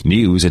again, that's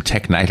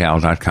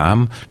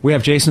news@technightowl.com. We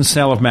have Jason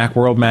Snell of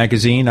Macworld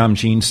Magazine. I'm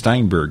Gene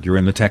Steinberg. You're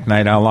in the Tech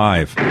Night Owl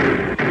Live.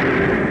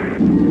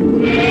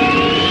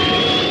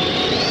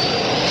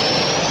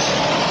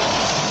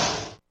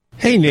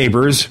 Hey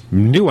neighbors,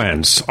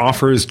 Nuance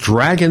offers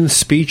Dragon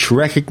speech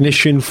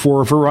recognition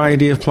for a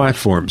variety of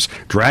platforms.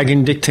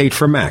 Dragon Dictate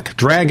for Mac,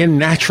 Dragon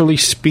Naturally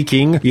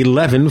Speaking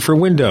 11 for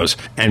Windows,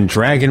 and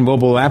Dragon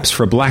mobile apps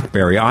for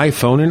BlackBerry,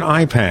 iPhone, and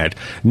iPad.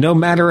 No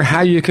matter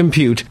how you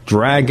compute,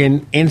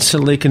 Dragon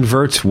instantly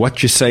converts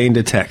what you say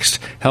into text,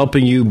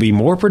 helping you be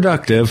more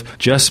productive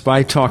just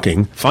by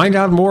talking. Find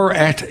out more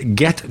at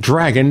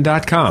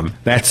getdragon.com.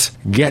 That's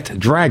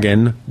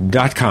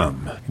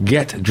getdragon.com.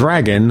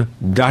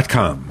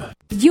 getdragon.com.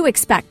 You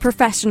expect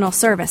professional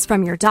service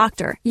from your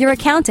doctor, your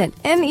accountant,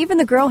 and even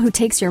the girl who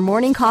takes your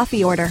morning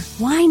coffee order.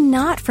 Why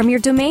not from your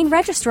domain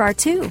registrar,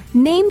 too?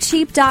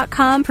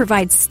 Namecheap.com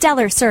provides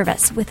stellar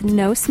service with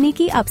no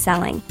sneaky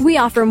upselling. We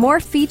offer more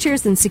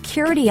features and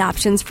security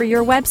options for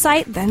your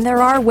website than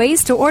there are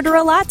ways to order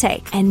a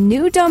latte. And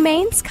new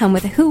domains come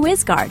with a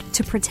WhoIsGuard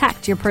to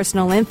protect your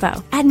personal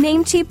info. At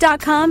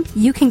Namecheap.com,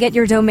 you can get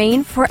your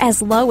domain for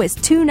as low as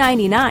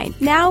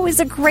 $2.99. Now is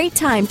a great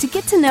time to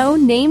get to know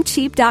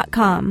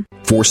Namecheap.com.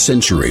 For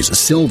centuries,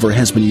 silver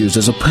has been used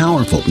as a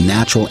powerful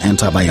natural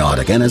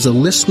antibiotic, and as a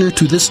listener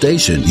to this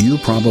station, you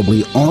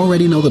probably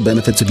already know the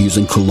benefits of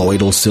using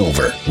colloidal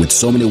silver. With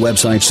so many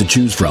websites to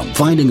choose from,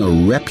 finding a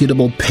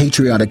reputable,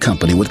 patriotic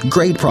company with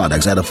great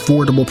products at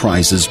affordable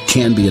prices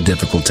can be a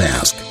difficult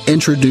task.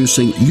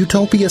 Introducing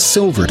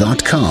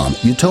UtopiaSilver.com.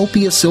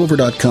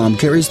 UtopiaSilver.com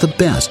carries the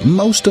best,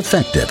 most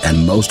effective,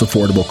 and most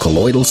affordable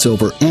colloidal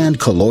silver and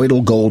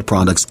colloidal gold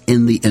products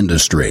in the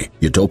industry.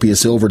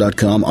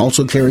 UtopiaSilver.com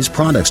also carries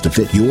products to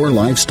fit your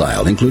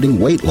lifestyle, including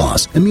weight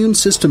loss, immune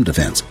system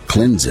defense,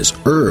 cleanses,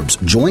 herbs,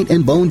 joint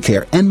and bone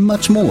care, and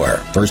much more.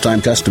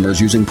 First-time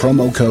customers using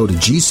promo code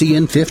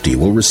GCN50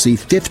 will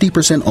receive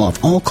 50%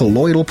 off all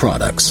colloidal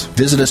products.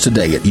 Visit us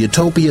today at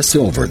Utopia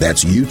Silver,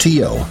 that's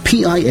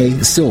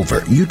UTOPIA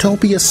Silver,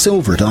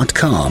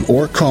 utopiasilver.com,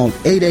 or call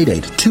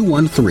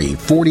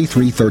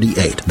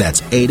 888-213-4338. That's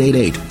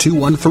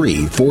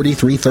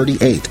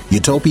 888-213-4338.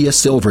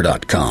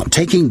 UtopiaSilver.com,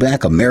 taking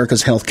back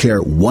America's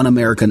healthcare one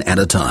American at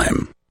a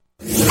time.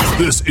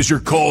 This is your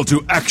call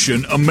to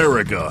action,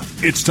 America.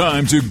 It's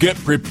time to get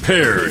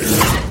prepared.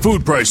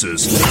 Food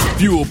prices,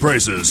 fuel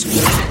prices,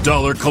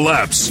 dollar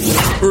collapse,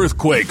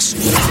 earthquakes,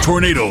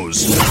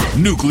 tornadoes,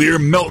 nuclear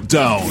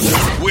meltdown.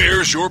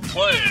 Where's your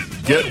plan?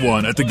 Get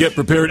one at the Get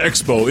Prepared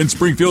Expo in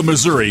Springfield,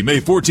 Missouri, May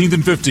 14th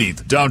and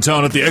 15th,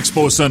 downtown at the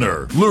Expo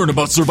Center. Learn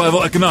about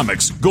survival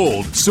economics,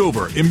 gold,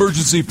 silver,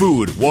 emergency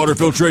food, water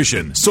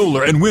filtration,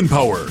 solar and wind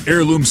power,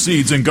 heirloom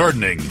seeds and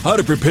gardening, how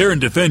to prepare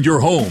and defend your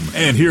home,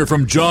 and hear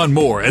from John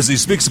Moore as he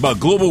speaks about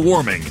global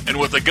warming and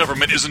what the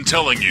government isn't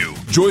telling you.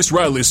 Joyce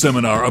Riley's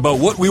seminar about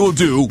what we will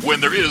do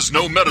when there is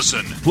no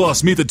medicine.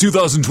 Plus, meet the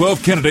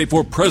 2012 candidate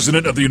for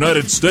President of the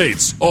United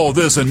States. All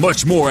this and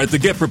much more at the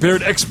Get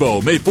Prepared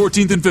Expo, May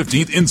 14th and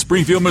 15th in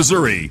Springfield,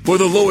 Missouri, for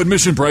the low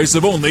admission price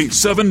of only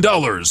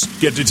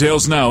 $7. Get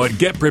details now at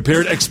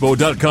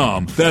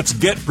getpreparedexpo.com. That's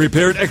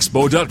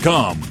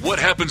getpreparedexpo.com. What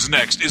happens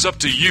next is up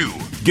to you.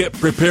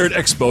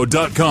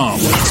 Getpreparedexpo.com.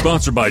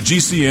 Sponsored by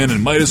GCN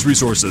and Midas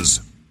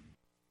Resources.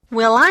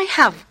 Will I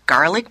have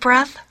garlic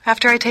breath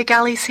after I take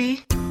Ali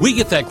C? We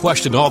get that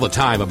question all the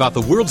time about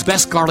the world's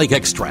best garlic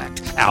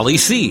extract, Ali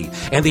C.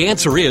 And the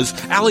answer is,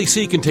 Ali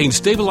C contains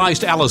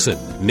stabilized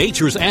allicin,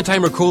 nature's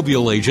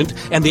antimicrobial agent,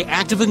 and the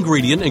active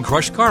ingredient in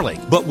crushed garlic,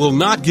 but will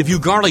not give you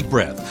garlic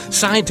breath.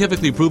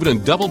 Scientifically proven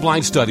in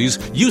double-blind studies,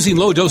 using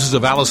low doses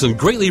of allicin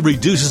greatly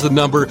reduces the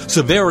number,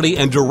 severity,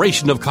 and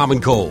duration of common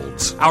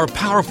colds. Our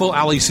powerful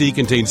Ali C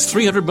contains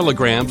 300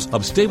 milligrams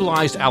of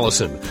stabilized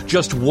allicin.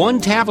 Just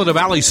one tablet of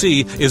Ali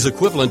C is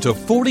equivalent to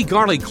 40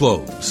 garlic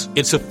cloves.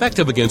 It's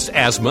effective against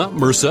asthma,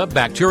 MRSA,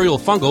 bacterial,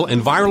 fungal, and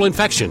viral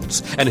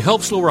infections, and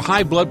helps lower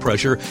high blood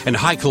pressure and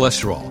high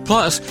cholesterol.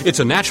 Plus, it's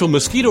a natural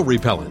mosquito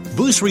repellent.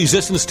 Boost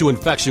resistance to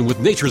infection with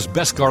nature's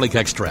best garlic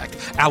extract,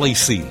 Ali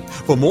C.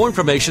 For more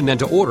information and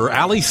to order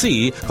Ali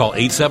C, call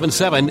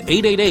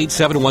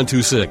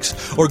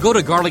 877-888-7126 or go to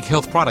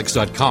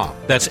garlichealthproducts.com.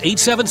 That's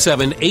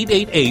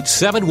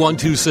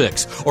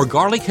 877-888-7126 or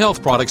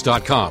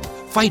garlichealthproducts.com.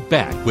 Fight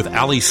back with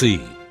Ali C.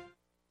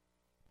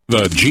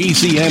 The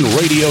GCN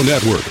Radio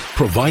Network,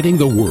 providing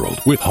the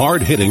world with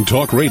hard-hitting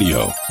talk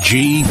radio.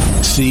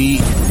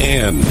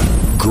 GCN.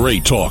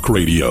 Great talk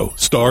radio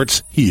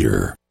starts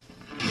here.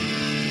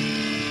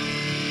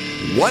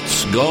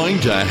 What's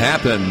going to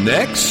happen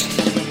next?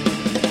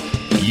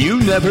 You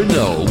never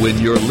know when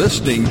you're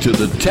listening to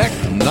the Tech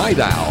Night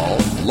Owl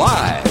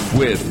live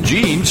with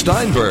Gene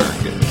Steinberg.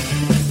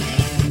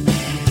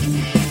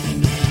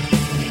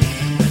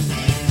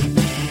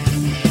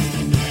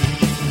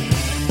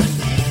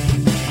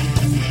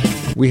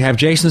 We have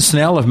Jason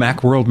Snell of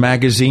Macworld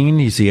Magazine.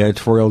 He's the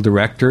editorial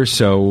director,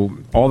 so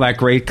all that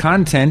great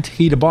content,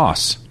 he the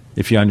boss,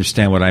 if you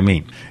understand what I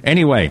mean.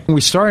 Anyway,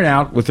 we start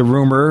out with a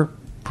rumor,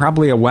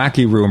 probably a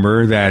wacky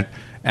rumor, that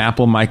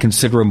Apple might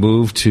consider a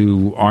move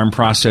to ARM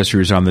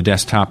processors on the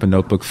desktop and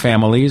notebook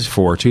families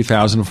for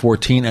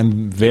 2014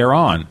 and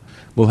thereon.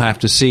 We'll have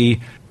to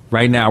see.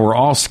 Right now, we're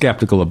all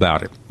skeptical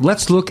about it.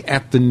 Let's look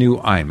at the new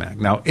iMac.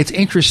 Now, it's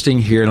interesting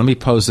here. Let me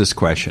pose this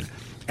question.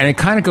 And it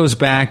kind of goes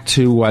back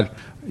to what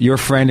your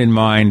friend and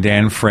mine,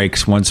 Dan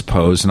Frakes, once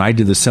posed, and I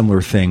did the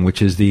similar thing,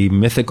 which is the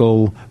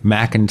mythical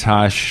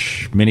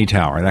Macintosh mini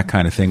tower, that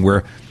kind of thing,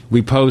 where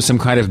we pose some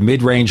kind of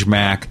mid-range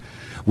Mac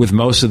with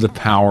most of the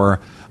power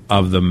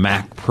of the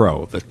Mac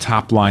Pro, the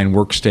top-line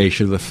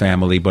workstation of the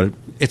family, but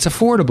it's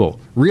affordable.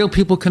 Real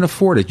people can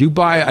afford it. You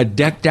buy a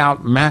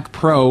decked-out Mac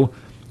Pro,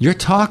 you're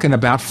talking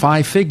about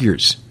 5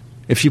 figures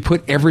if you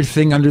put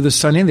everything under the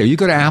sun in there. You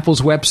go to Apple's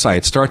website,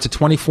 it starts at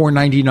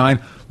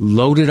 $24.99,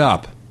 load it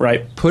up.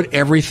 Right. Put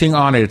everything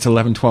on it. It's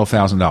 $11,000,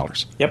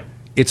 $12,000. Yep.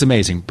 It's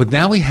amazing. But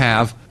now we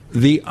have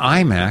the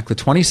iMac, the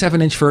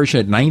 27-inch version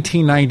at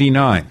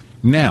 $19.99.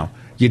 Now,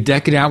 you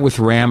deck it out with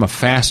RAM, a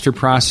faster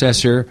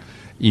processor.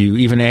 You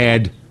even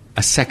add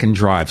a second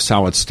drive,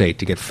 solid state,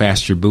 to get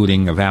faster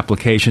booting of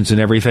applications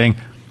and everything.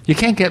 You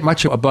can't get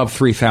much above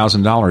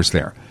 $3,000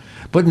 there.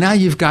 But now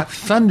you've got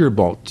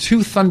Thunderbolt,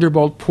 2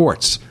 Thunderbolt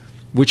ports,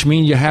 which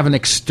mean you have an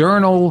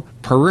external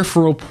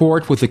peripheral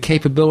port with the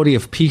capability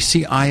of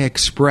PCI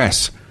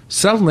Express.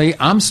 Suddenly,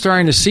 I'm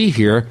starting to see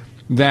here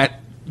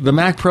that the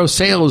Mac Pro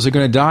sales are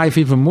going to dive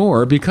even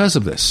more because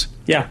of this.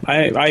 Yeah,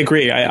 I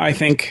agree. I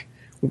think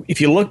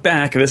if you look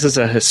back, this is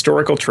a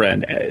historical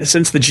trend.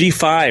 Since the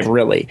G5,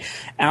 really,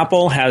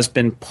 Apple has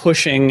been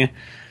pushing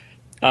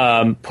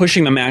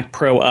the Mac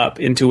Pro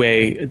up into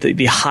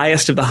the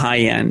highest of the high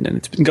end, and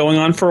it's been going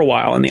on for a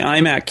while, and the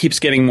iMac keeps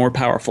getting more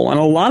powerful. And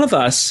a lot of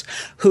us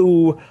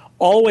who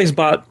always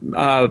bought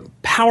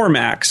Power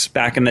Macs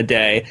back in the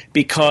day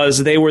because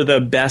they were the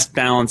best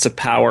balance of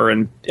power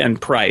and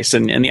price,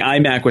 and the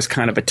iMac was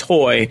kind of a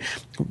toy,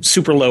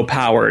 super low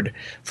powered.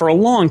 For a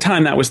long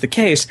time, that was the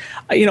case.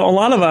 A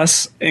lot of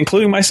us,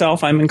 including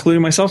myself, I'm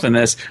including myself in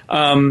this,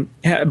 buy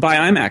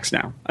iMacs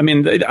now. I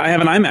mean, I have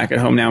an iMac at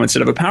home now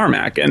instead of a Power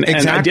Mac, and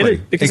I did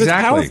it because it's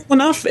powerful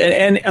enough.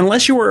 And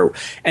unless you were,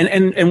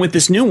 and with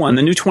this new one,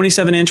 the new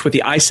 27-inch with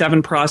the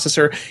i7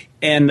 processor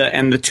and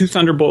the 2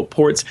 Thunderbolt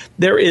ports,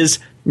 there is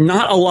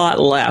not a lot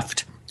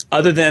left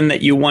other than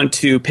that you want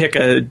to pick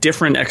a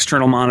different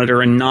external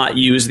monitor and not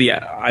use the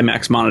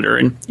iMac's monitor.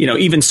 And,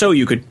 even so,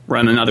 you could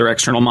run another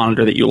external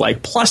monitor that you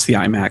like plus the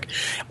iMac.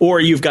 Or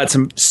you've got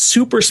some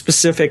super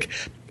specific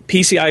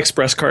PCI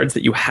Express cards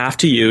that you have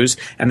to use,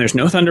 and there's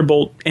no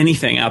Thunderbolt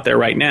anything out there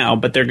right now,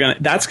 but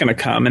that's going to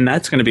come, and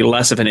that's going to be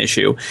less of an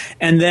issue.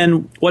 And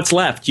then what's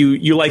left?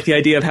 You like the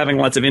idea of having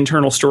lots of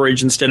internal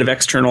storage instead of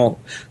external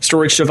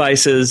storage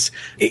devices.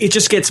 It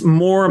just gets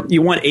more.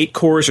 You want 8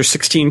 cores or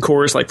 16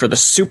 cores, like for the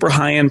super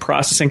high-end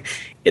processing.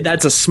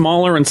 That's a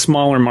smaller and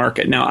smaller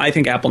market. Now, I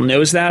think Apple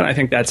knows that. I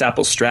think that's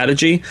Apple's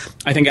strategy.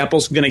 I think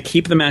Apple's going to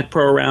keep the Mac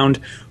Pro around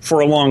for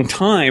a long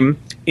time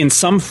in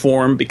some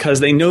form because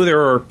they know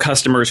there are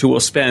customers who will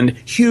spend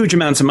huge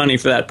amounts of money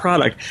for that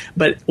product.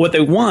 But what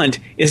they want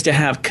is to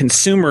have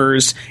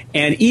consumers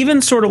and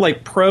even sort of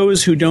like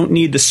pros who don't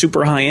need the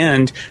super high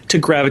end to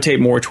gravitate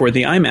more toward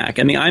the iMac.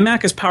 And the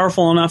iMac is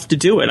powerful enough to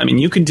do it. I mean,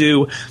 you can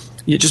do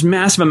just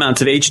massive amounts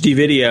of HD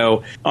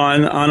video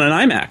on an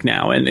iMac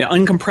now, and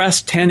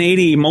uncompressed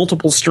 1080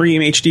 multiple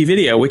stream HD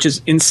video, which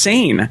is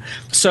insane.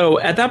 So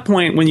at that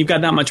point, when you've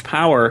got that much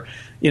power,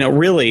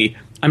 really,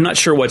 I'm not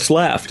sure what's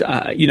left.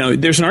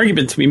 There's an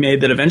argument to be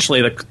made that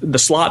eventually the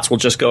slots will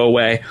just go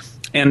away,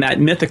 and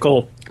that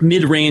mythical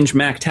mid-range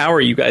Mac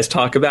Tower you guys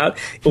talk about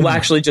will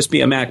actually just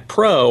be a Mac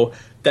Pro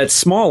that's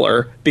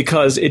smaller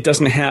because it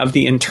doesn't have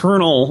the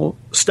internal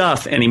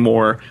stuff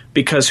anymore,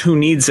 because who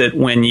needs it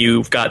when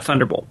you've got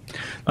Thunderbolt?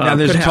 Now,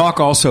 there's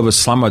talk also of a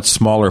somewhat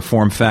smaller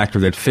form factor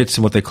that fits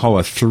in what they call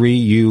a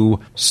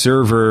 3U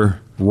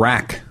server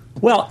rack.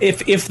 Well,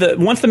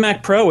 once the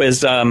Mac Pro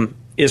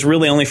is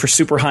really only for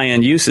super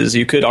high-end uses,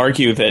 you could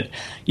argue that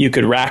you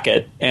could rack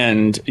it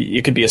and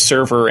you could be a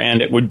server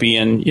and it would be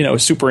in,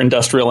 super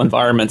industrial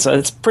environments.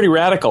 It's pretty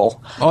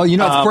radical. Oh,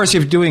 of course,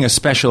 if you're doing a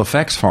special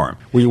effects farm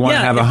where you want to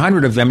have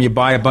 100 of them, you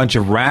buy a bunch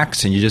of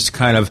racks and you just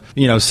kind of,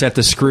 set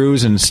the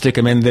screws and stick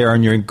them in there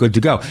and you're good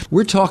to go.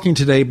 We're talking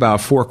today about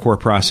a 4-core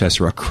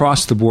processor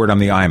across the board on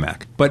the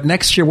iMac. But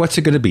next year, what's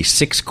it going to be?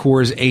 6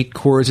 cores, 8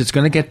 cores? It's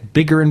going to get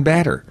bigger and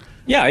better.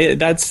 Yeah,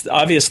 that's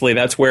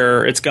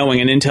where it's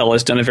going, and Intel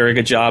has done a very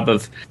good job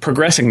of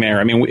progressing there.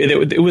 I mean,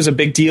 it was a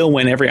big deal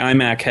when every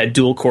iMac had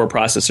dual-core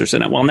processors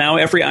in it. Well, now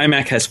every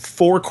iMac has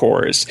 4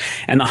 cores,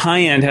 and the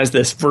high-end has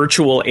this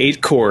virtual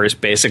 8 cores,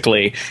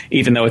 basically,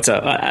 even though it's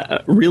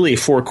a really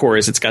 4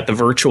 cores, it's got the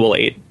virtual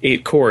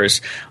 8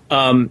 cores.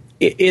 And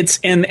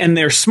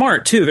they're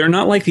smart too. They're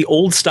not like the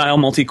old style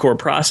multi-core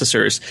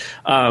processors.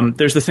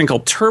 There's the thing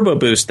called Turbo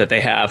Boost that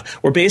they have,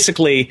 where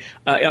basically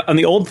on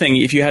the old thing,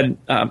 if you had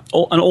an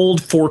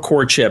old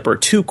 4-core chip or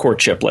 2-core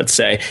chip, let's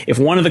say, if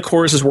one of the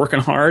cores is working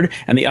hard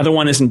and the other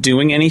one isn't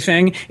doing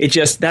anything,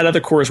 that other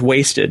core is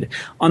wasted.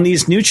 On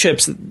these new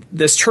chips,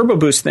 this Turbo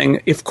Boost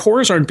thing, if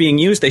cores aren't being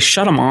used, they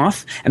shut them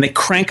off and they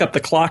crank up the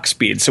clock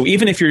speed. So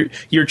even if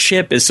your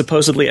chip is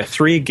supposedly a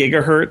 3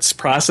 gigahertz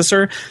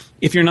processor,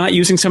 if you're not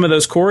using some of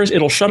those cores,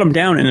 it'll shut them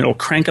down and it'll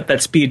crank up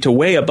that speed to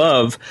way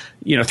above,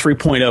 3.0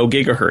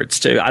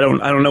 gigahertz. To I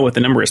don't know what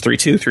the number is,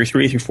 3.2,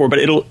 3.3, 3.4, but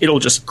it'll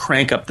just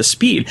crank up the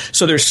speed.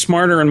 So they're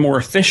smarter and more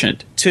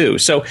efficient too.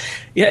 So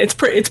yeah, it's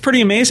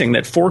pretty amazing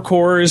that 4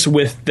 cores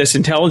with this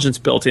intelligence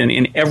built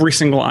in every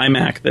single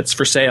iMac that's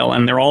for sale,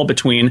 and they're all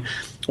between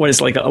what is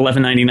like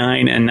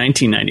 $11.99 and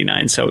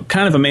 $19.99. So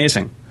kind of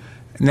amazing.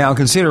 Now,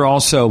 consider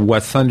also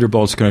what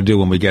Thunderbolt's going to do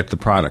when we get the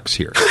products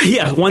here.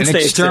 Yeah, once an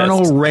they external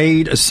exist.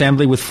 RAID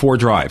assembly with 4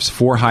 drives,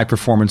 4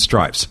 high-performance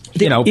drives.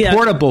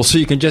 Portable, so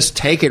you can just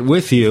take it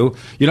with you.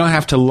 You don't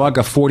have to lug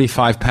a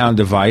 45-pound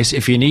device.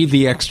 If you need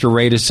the extra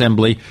RAID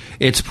assembly,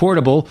 it's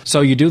portable,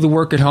 so you do the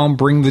work at home,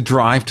 bring the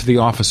drive to the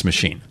office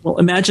machine. Well,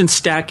 imagine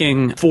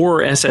stacking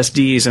 4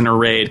 SSDs in a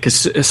RAID,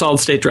 because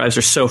solid-state drives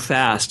are so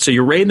fast. So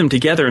you RAID them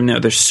together, and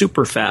they're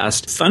super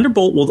fast.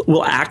 Thunderbolt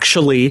will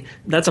actually,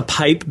 that's a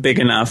pipe big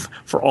enough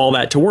for all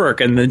that to work.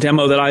 And the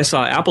demo that I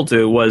saw Apple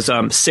do was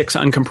 6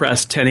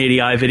 uncompressed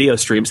 1080i video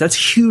streams. That's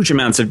huge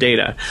amounts of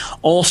data,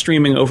 all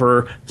streaming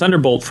over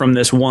Thunderbolt from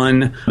this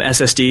one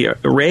SSD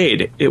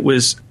RAID. It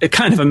was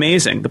kind of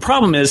amazing. The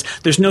problem is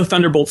there's no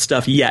Thunderbolt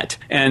stuff yet,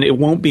 and it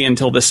won't be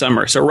until this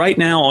summer. So right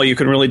now, all you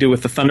can really do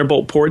with the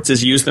Thunderbolt ports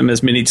is use them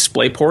as mini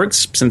display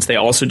ports, since they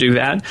also do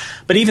that.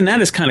 But even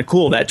that is kind of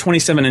cool. That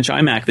 27-inch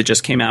iMac that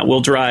just came out will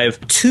drive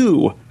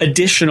 2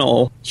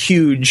 additional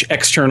huge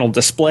external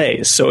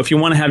displays. So if you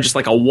want to have just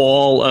like a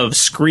wall of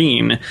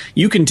screen,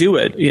 you can do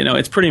it.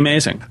 It's pretty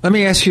amazing. Let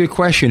me ask you a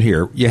question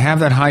here. You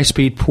have that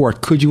high-speed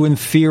port. Could you, in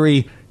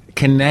theory,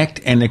 connect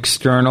an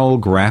external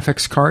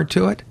graphics card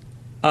to it?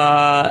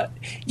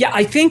 Yeah,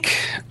 I think.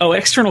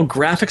 External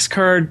graphics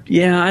card.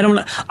 Yeah, I don't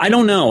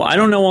know. I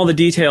don't know all the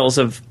details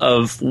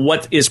of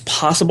what is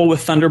possible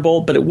with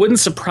Thunderbolt, but it wouldn't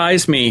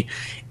surprise me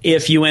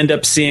if you end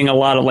up seeing a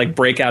lot of like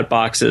breakout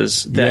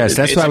boxes. Yes,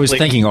 that's what I was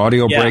thinking.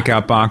 Audio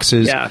breakout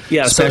boxes,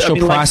 special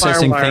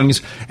processing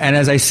things. And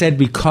as I said,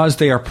 because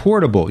they are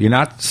portable, you're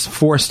not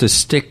forced to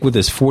stick with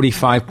this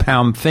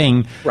 45-pound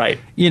thing. Right.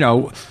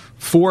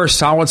 4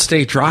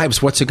 solid-state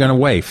drives, what's it going to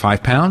weigh,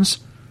 5 pounds?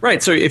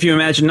 Right. So if you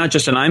imagine not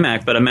just an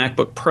iMac, but a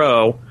MacBook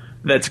Pro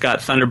that's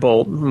got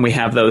Thunderbolt, we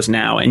have those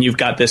now, and you've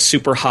got this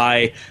super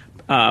high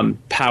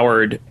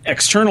powered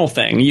external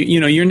thing.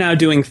 You're now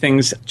doing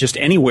things just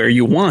anywhere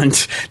you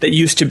want that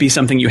used to be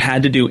something you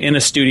had to do in a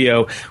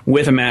studio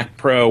with a Mac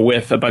Pro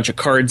with a bunch of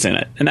cards in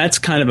it. And that's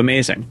kind of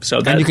amazing.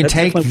 And you can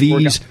take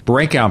these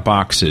breakout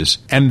boxes,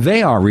 and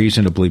they are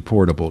reasonably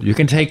portable. You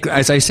can take,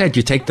 as I said,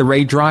 you take the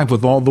RAID drive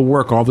with all the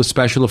work, all the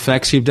special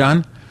effects you've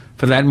done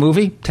for that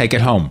movie, take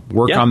it home.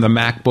 Work on the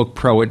MacBook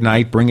Pro at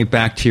night, bring it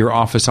back to your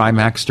office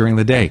iMacs during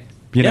the day.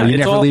 You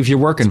never leave your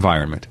work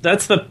environment.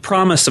 That's the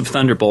promise of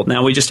Thunderbolt.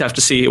 Now we just have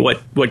to see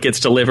what gets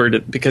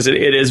delivered, because it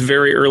is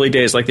very early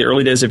days, like the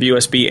early days of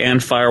USB and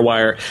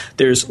FireWire.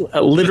 There's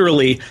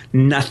literally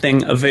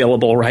nothing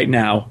available right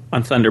now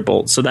on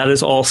Thunderbolt. So that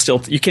is all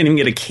still, you can't even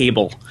get a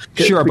cable.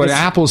 Sure, but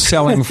Apple's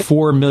selling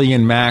 4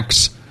 million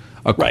Macs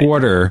a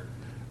quarter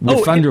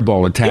with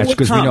Thunderbolt attached,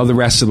 because we know the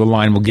rest of the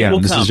line will get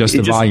them. This is just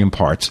the volume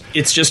parts.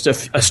 It's just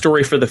a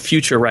story for the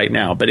future right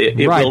now, but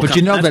it right, will but come.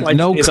 you know that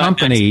no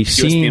company,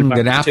 seeing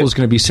that Apple's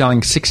going to be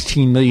selling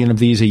 16 million of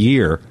these a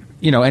year,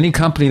 any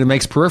company that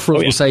makes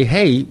peripherals will say,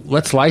 hey,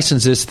 let's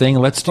license this thing,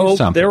 let's do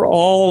something. They're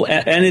all,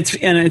 and it's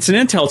an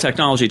Intel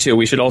technology too.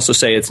 We should also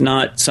say it's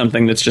not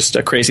something that's just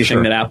a crazy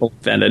thing that Apple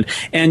invented.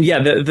 And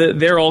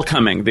they're all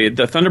coming.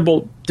 The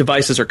Thunderbolt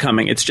devices are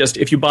coming. It's just,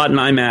 if you bought an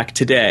iMac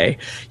today,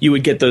 you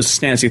would get those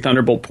snazzy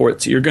Thunderbolt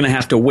ports. You're going to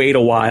have to wait a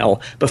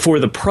while before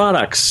the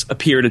products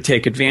appear to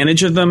take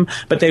advantage of them,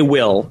 but they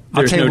will.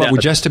 I'll tell you what, we're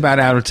just about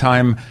out of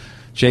time.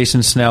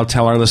 Jason Snell,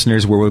 tell our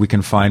listeners where we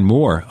can find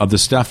more of the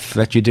stuff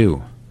that you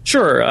do.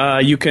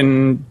 Sure. You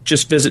can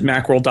just visit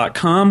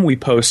Macworld.com. We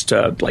post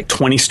like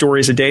 20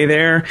 stories a day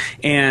there.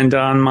 And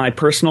on my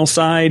personal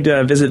side,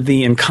 visit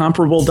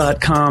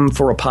theincomparable.com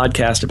for a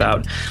podcast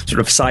about sort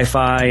of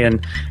sci-fi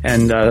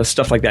and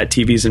stuff like that,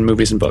 TVs and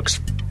movies and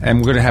books. And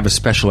we're going to have a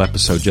special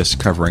episode just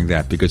covering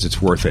that, because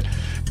it's worth it.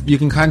 You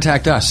can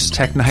contact us,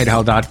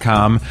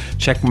 technightowl.com.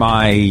 Check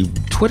my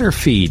Twitter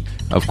feed,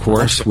 of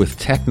course, with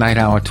Tech Night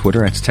Owl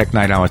Twitter. It's Tech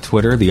Night Owl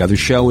Twitter. The other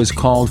show is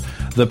called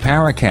The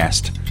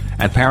Paracast.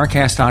 At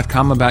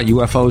Paracast.com about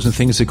UFOs and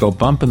things that go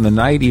bump in the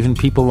night. Even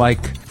people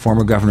like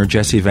former Governor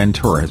Jesse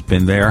Ventura has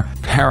been there.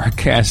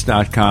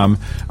 Paracast.com.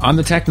 On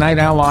the Tech Night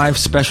Owl Live,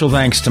 special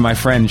thanks to my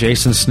friend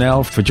Jason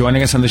Snell for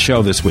joining us on the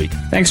show this week.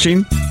 Thanks,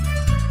 Gene.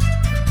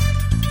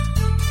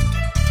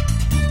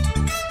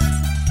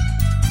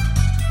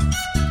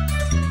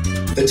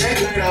 The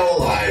Tech Night Owl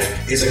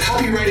Live is a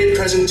copyrighted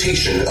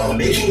presentation of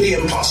Making the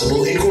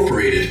Impossible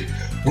Incorporated.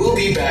 We'll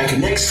be back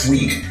next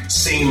week.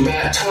 Same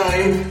bat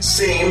time,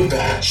 same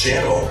bat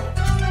channel.